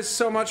 Thank you guys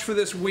so much for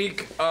this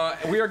week.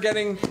 We are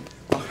getting.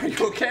 Are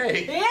you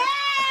okay? Yeah!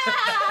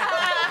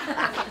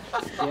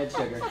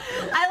 Sugar.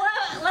 I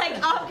love,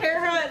 like, off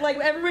camera, like,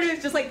 everybody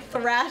was just, like,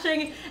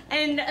 thrashing,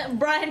 and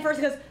Brian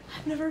first goes,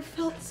 I've never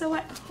felt so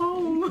at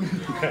home.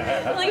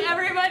 Like,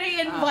 everybody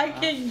in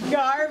Viking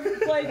garb,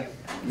 like,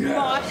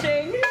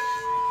 moshing.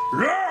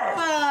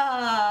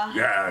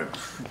 Yeah.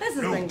 This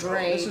has been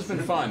great. This has been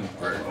fun.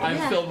 I'm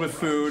filled with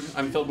food.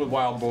 I'm filled with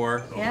wild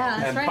boar. Yeah,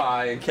 that's and right.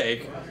 pie and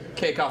cake.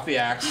 Cake off the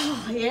axe.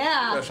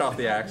 Yeah. Fresh off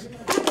the axe.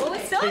 Well, we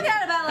still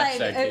got about, like,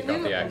 Cake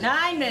off the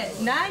axe.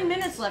 9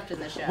 minutes left in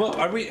the show. Well,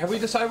 have we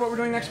decided what we're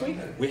doing next week?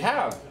 We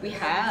have. We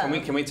have.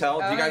 Can we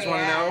tell? Do you guys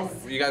want to know?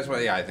 yes. You guys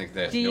want? Yeah, I think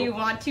that. Do you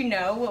want to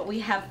know what we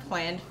have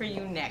planned for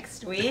you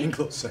next week?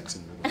 Anglo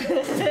Saxon.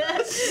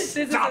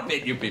 Stop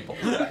it, you people.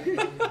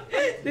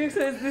 This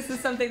is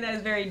something that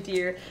is very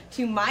dear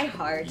to my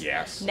heart.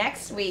 Yes.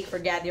 Next week for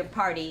Gather Your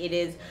Party, it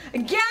is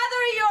Gather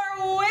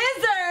Your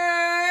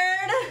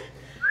Wizard!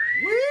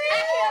 And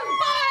have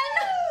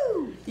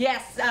fun!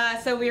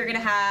 Yes, so we are going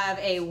to have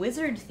a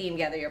wizard theme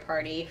Gather Your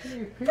Party.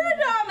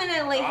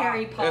 Predominantly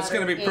Harry Potter. It's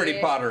going to be pretty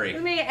pottery. I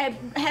mean,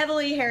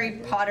 heavily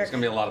Harry Potter. It's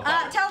going to be a lot of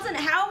pottery. Taliesin,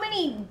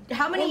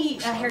 how many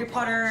Harry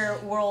Potter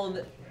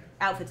world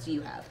outfits do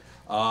you have?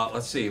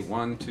 Let's see.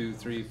 1, 2,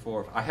 3,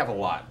 4. I have a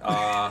lot.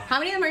 How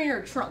many of them are in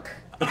your trunk?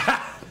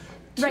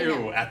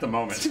 Two at the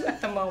moment. Two at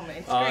the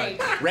moment. Great.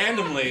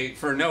 Randomly,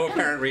 for no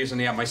apparent reason,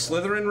 yeah, my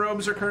Slytherin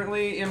robes are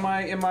currently in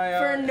my.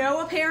 For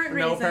no apparent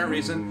reason. No apparent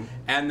reason.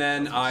 And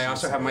then I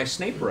also have my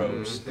Snape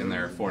robes in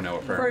there for no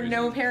apparent reason. For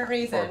no apparent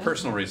reason. For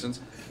personal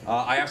reasons.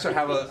 I also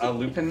have a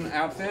Lupin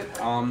outfit.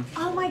 Oh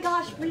my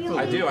gosh, really?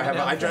 I do.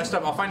 I dressed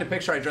up. I'll find a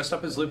picture. I dressed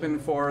up as Lupin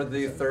for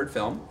the 3rd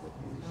film.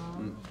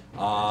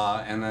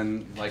 And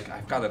then, like,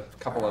 I've got a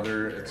couple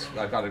other,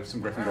 I've got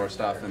some Gryffindor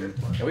stuff, and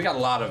yeah, we got a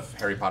lot of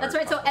Harry Potter. That's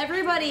right, so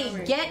everybody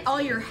get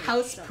all your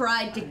house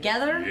pride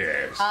together.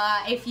 Yes.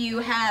 If you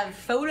have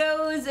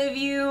photos of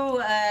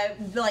you,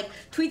 like,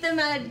 tweet them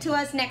to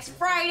us next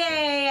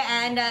Friday,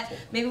 and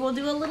maybe we'll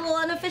do a little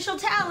unofficial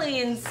tally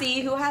and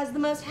see who has the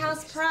most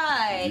house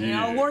pride. You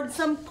know, award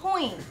some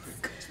points.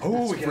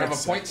 Oh, we can have a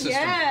point system.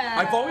 Yeah.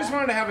 I've always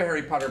wanted to have a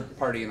Harry Potter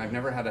party, and I've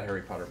never had a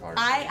Harry Potter party.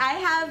 I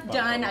have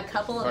done a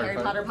couple of Harry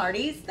Potter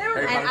parties,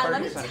 and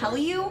let me tell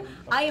you,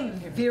 I am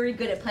very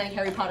good at planning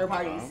Harry Potter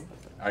parties.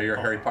 Are your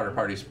Harry Potter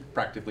parties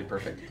practically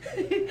perfect?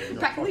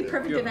 Practically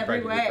perfect in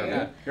every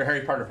way. Your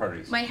Harry Potter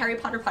parties My Harry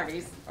Potter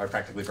parties are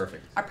practically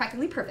perfect. are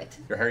practically perfect.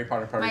 Your Harry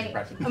Potter parties are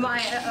practically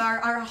perfect.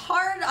 Are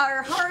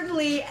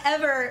hardly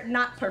ever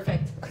not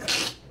perfect.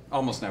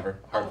 Almost never,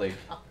 hardly.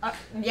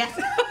 Yes.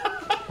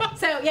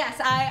 So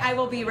yes, I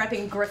will be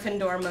repping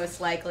Gryffindor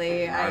most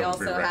likely. I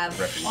also have,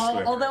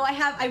 although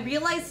I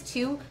realized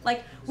too,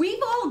 like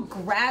we've all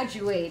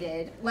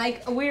graduated.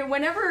 Like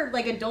whenever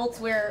like adults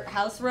wear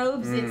house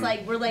robes, it's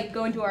like we're like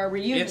going to our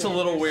reunion. It's a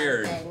little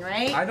weird,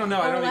 right? I don't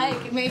know. Or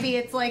like maybe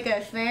it's like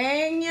a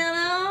thing, you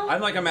know?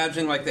 I'm like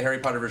imagining like the Harry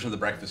Potter version of the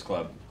Breakfast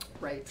Club.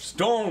 Right.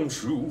 Don't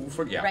you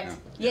forget. Right.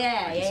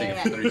 Yeah. I can sing it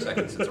for 30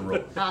 seconds. It's a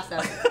rule. Awesome.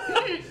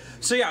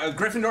 So yeah,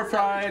 Gryffindor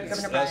Pride,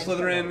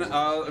 Slytherin,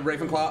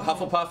 Ravenclaw,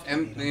 Hufflepuff,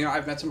 and you know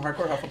I've met some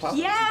hardcore Hufflepuff.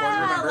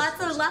 Yeah,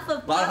 lots of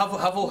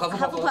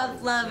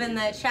Hufflepuff love in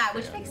the chat,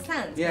 which makes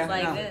sense. Yeah,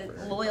 Like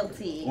the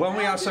loyalty. Well,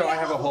 I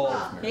have a whole.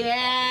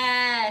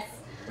 Yes.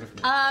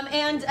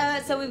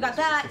 So we've got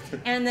that,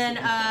 and then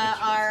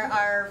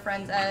our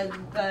friends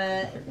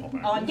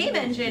on Game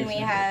Engine we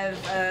have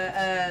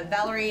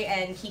Valerie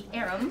and Keith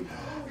Aram,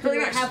 who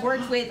have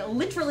worked with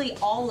literally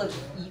all of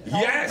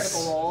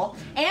Critical Role,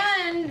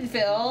 and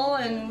Phil,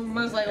 and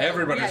most likely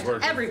everybody's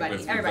worked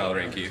with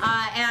Valerie and Keith.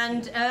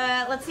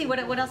 Let's see, what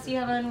else do you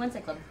have on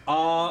Wednesday Club?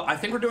 I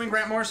think we're doing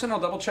Grant Morrison. I'll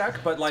double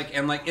check, but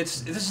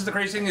this is the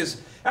crazy thing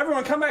is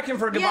everyone come back in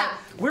for a goodbye. Yeah.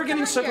 We're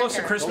getting so close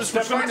to Christmas.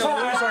 We're starting to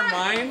lose our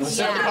minds.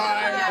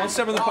 One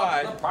step of the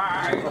pie.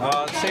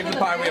 Save the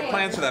pie. We have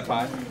plans for that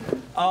pie.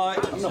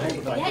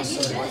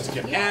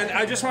 And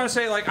I just want to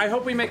say, like, I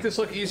hope we make this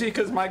look easy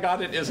because my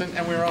God, it isn't,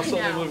 and we're also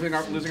losing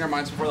our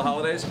minds before the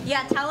holidays.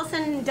 Yeah,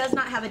 Taliesin does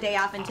not have a day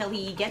off until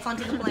he gets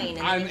onto the plane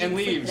And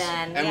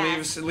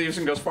leaves, leaves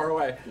and goes far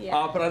away.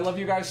 Yeah. But I love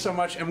you guys so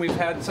much, and we've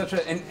had such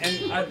a and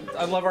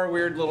I love our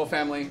weird little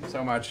family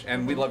so much,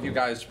 and we love you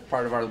guys,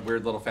 part of our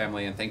weird little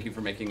family, and thank you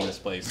for making this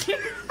place.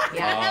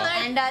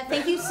 And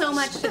thank you so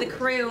much to the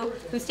crew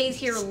who stays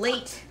here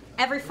late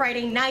every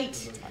Friday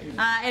night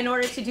in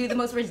order to do the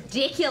most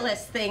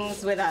ridiculous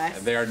things with us.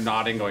 They are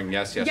nodding, going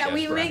yes, yes, Yeah,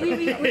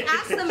 yes. we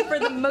ask them for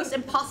the most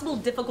impossible,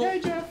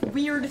 difficult,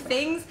 weird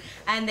things,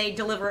 and they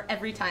deliver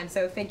every time.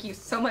 So thank you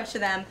so much to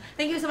them.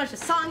 Thank you so much to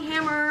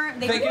Songhammer.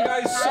 Thank you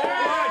guys so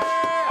much.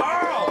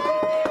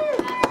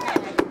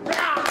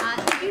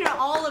 Thank you to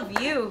all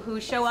of you who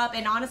show up,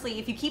 and honestly,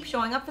 if you keep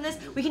showing up for this,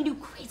 we can do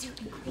crazier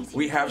and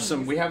crazier.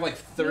 We have like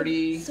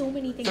 30, so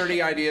many things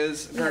 30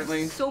 ideas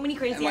currently. So many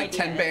crazy and like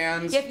ideas. 10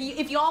 bands.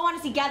 If you all want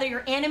to see Gather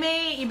Your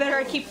Anime, you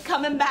better keep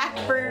coming back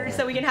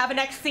so we can have a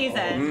next season.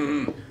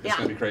 Mm-hmm. Yeah. It's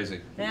gonna be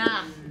crazy.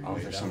 Yeah. Oh,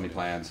 there's so many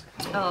plans.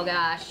 Oh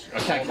gosh.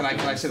 Okay, can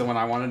I say the one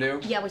I want to do?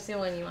 Yeah, what's the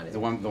one you want to do?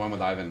 The one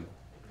with Ivan.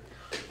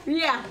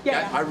 Yeah.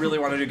 I really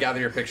want to do Gather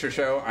Your Picture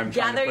Show. I'm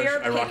trying to push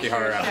a Rocky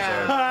Horror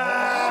episode.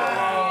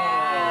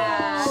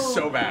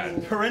 So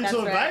bad.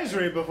 Parental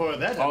advisory before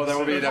that. Oh, that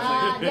will be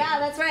definitely. Yeah,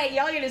 that's right.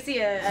 Y'all are gonna see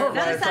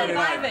another side of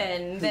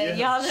Ivan that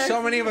y'all never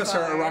So many of seen us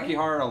are before. Rocky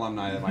Horror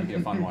alumni. That might be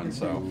a fun one.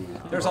 So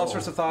there's all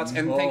sorts of thoughts,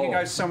 and thank you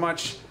guys so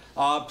much.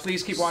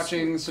 Please keep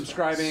watching,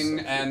 subscribing,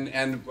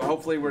 and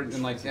hopefully we'll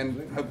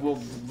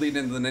lead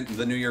into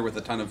the new year with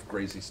a ton of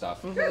crazy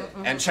stuff.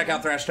 And check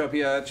out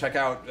Thrashtopia. Check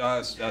out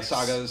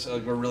Sagas.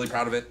 We're really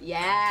proud of it.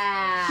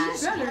 Yeah. You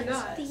better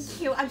not.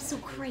 Thank you. I'm so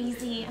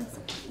crazy.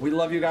 We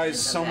love you guys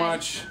so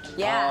much.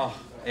 Yeah.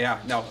 Yeah.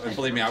 No,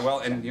 believe me, I will.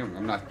 And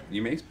I'm not.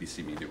 You may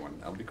see me do one.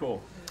 That'll be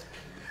cool.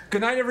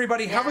 Good night,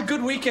 everybody. Have a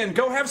good weekend.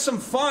 Go have some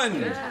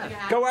fun.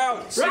 Go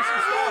out. Say some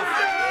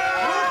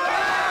stuff.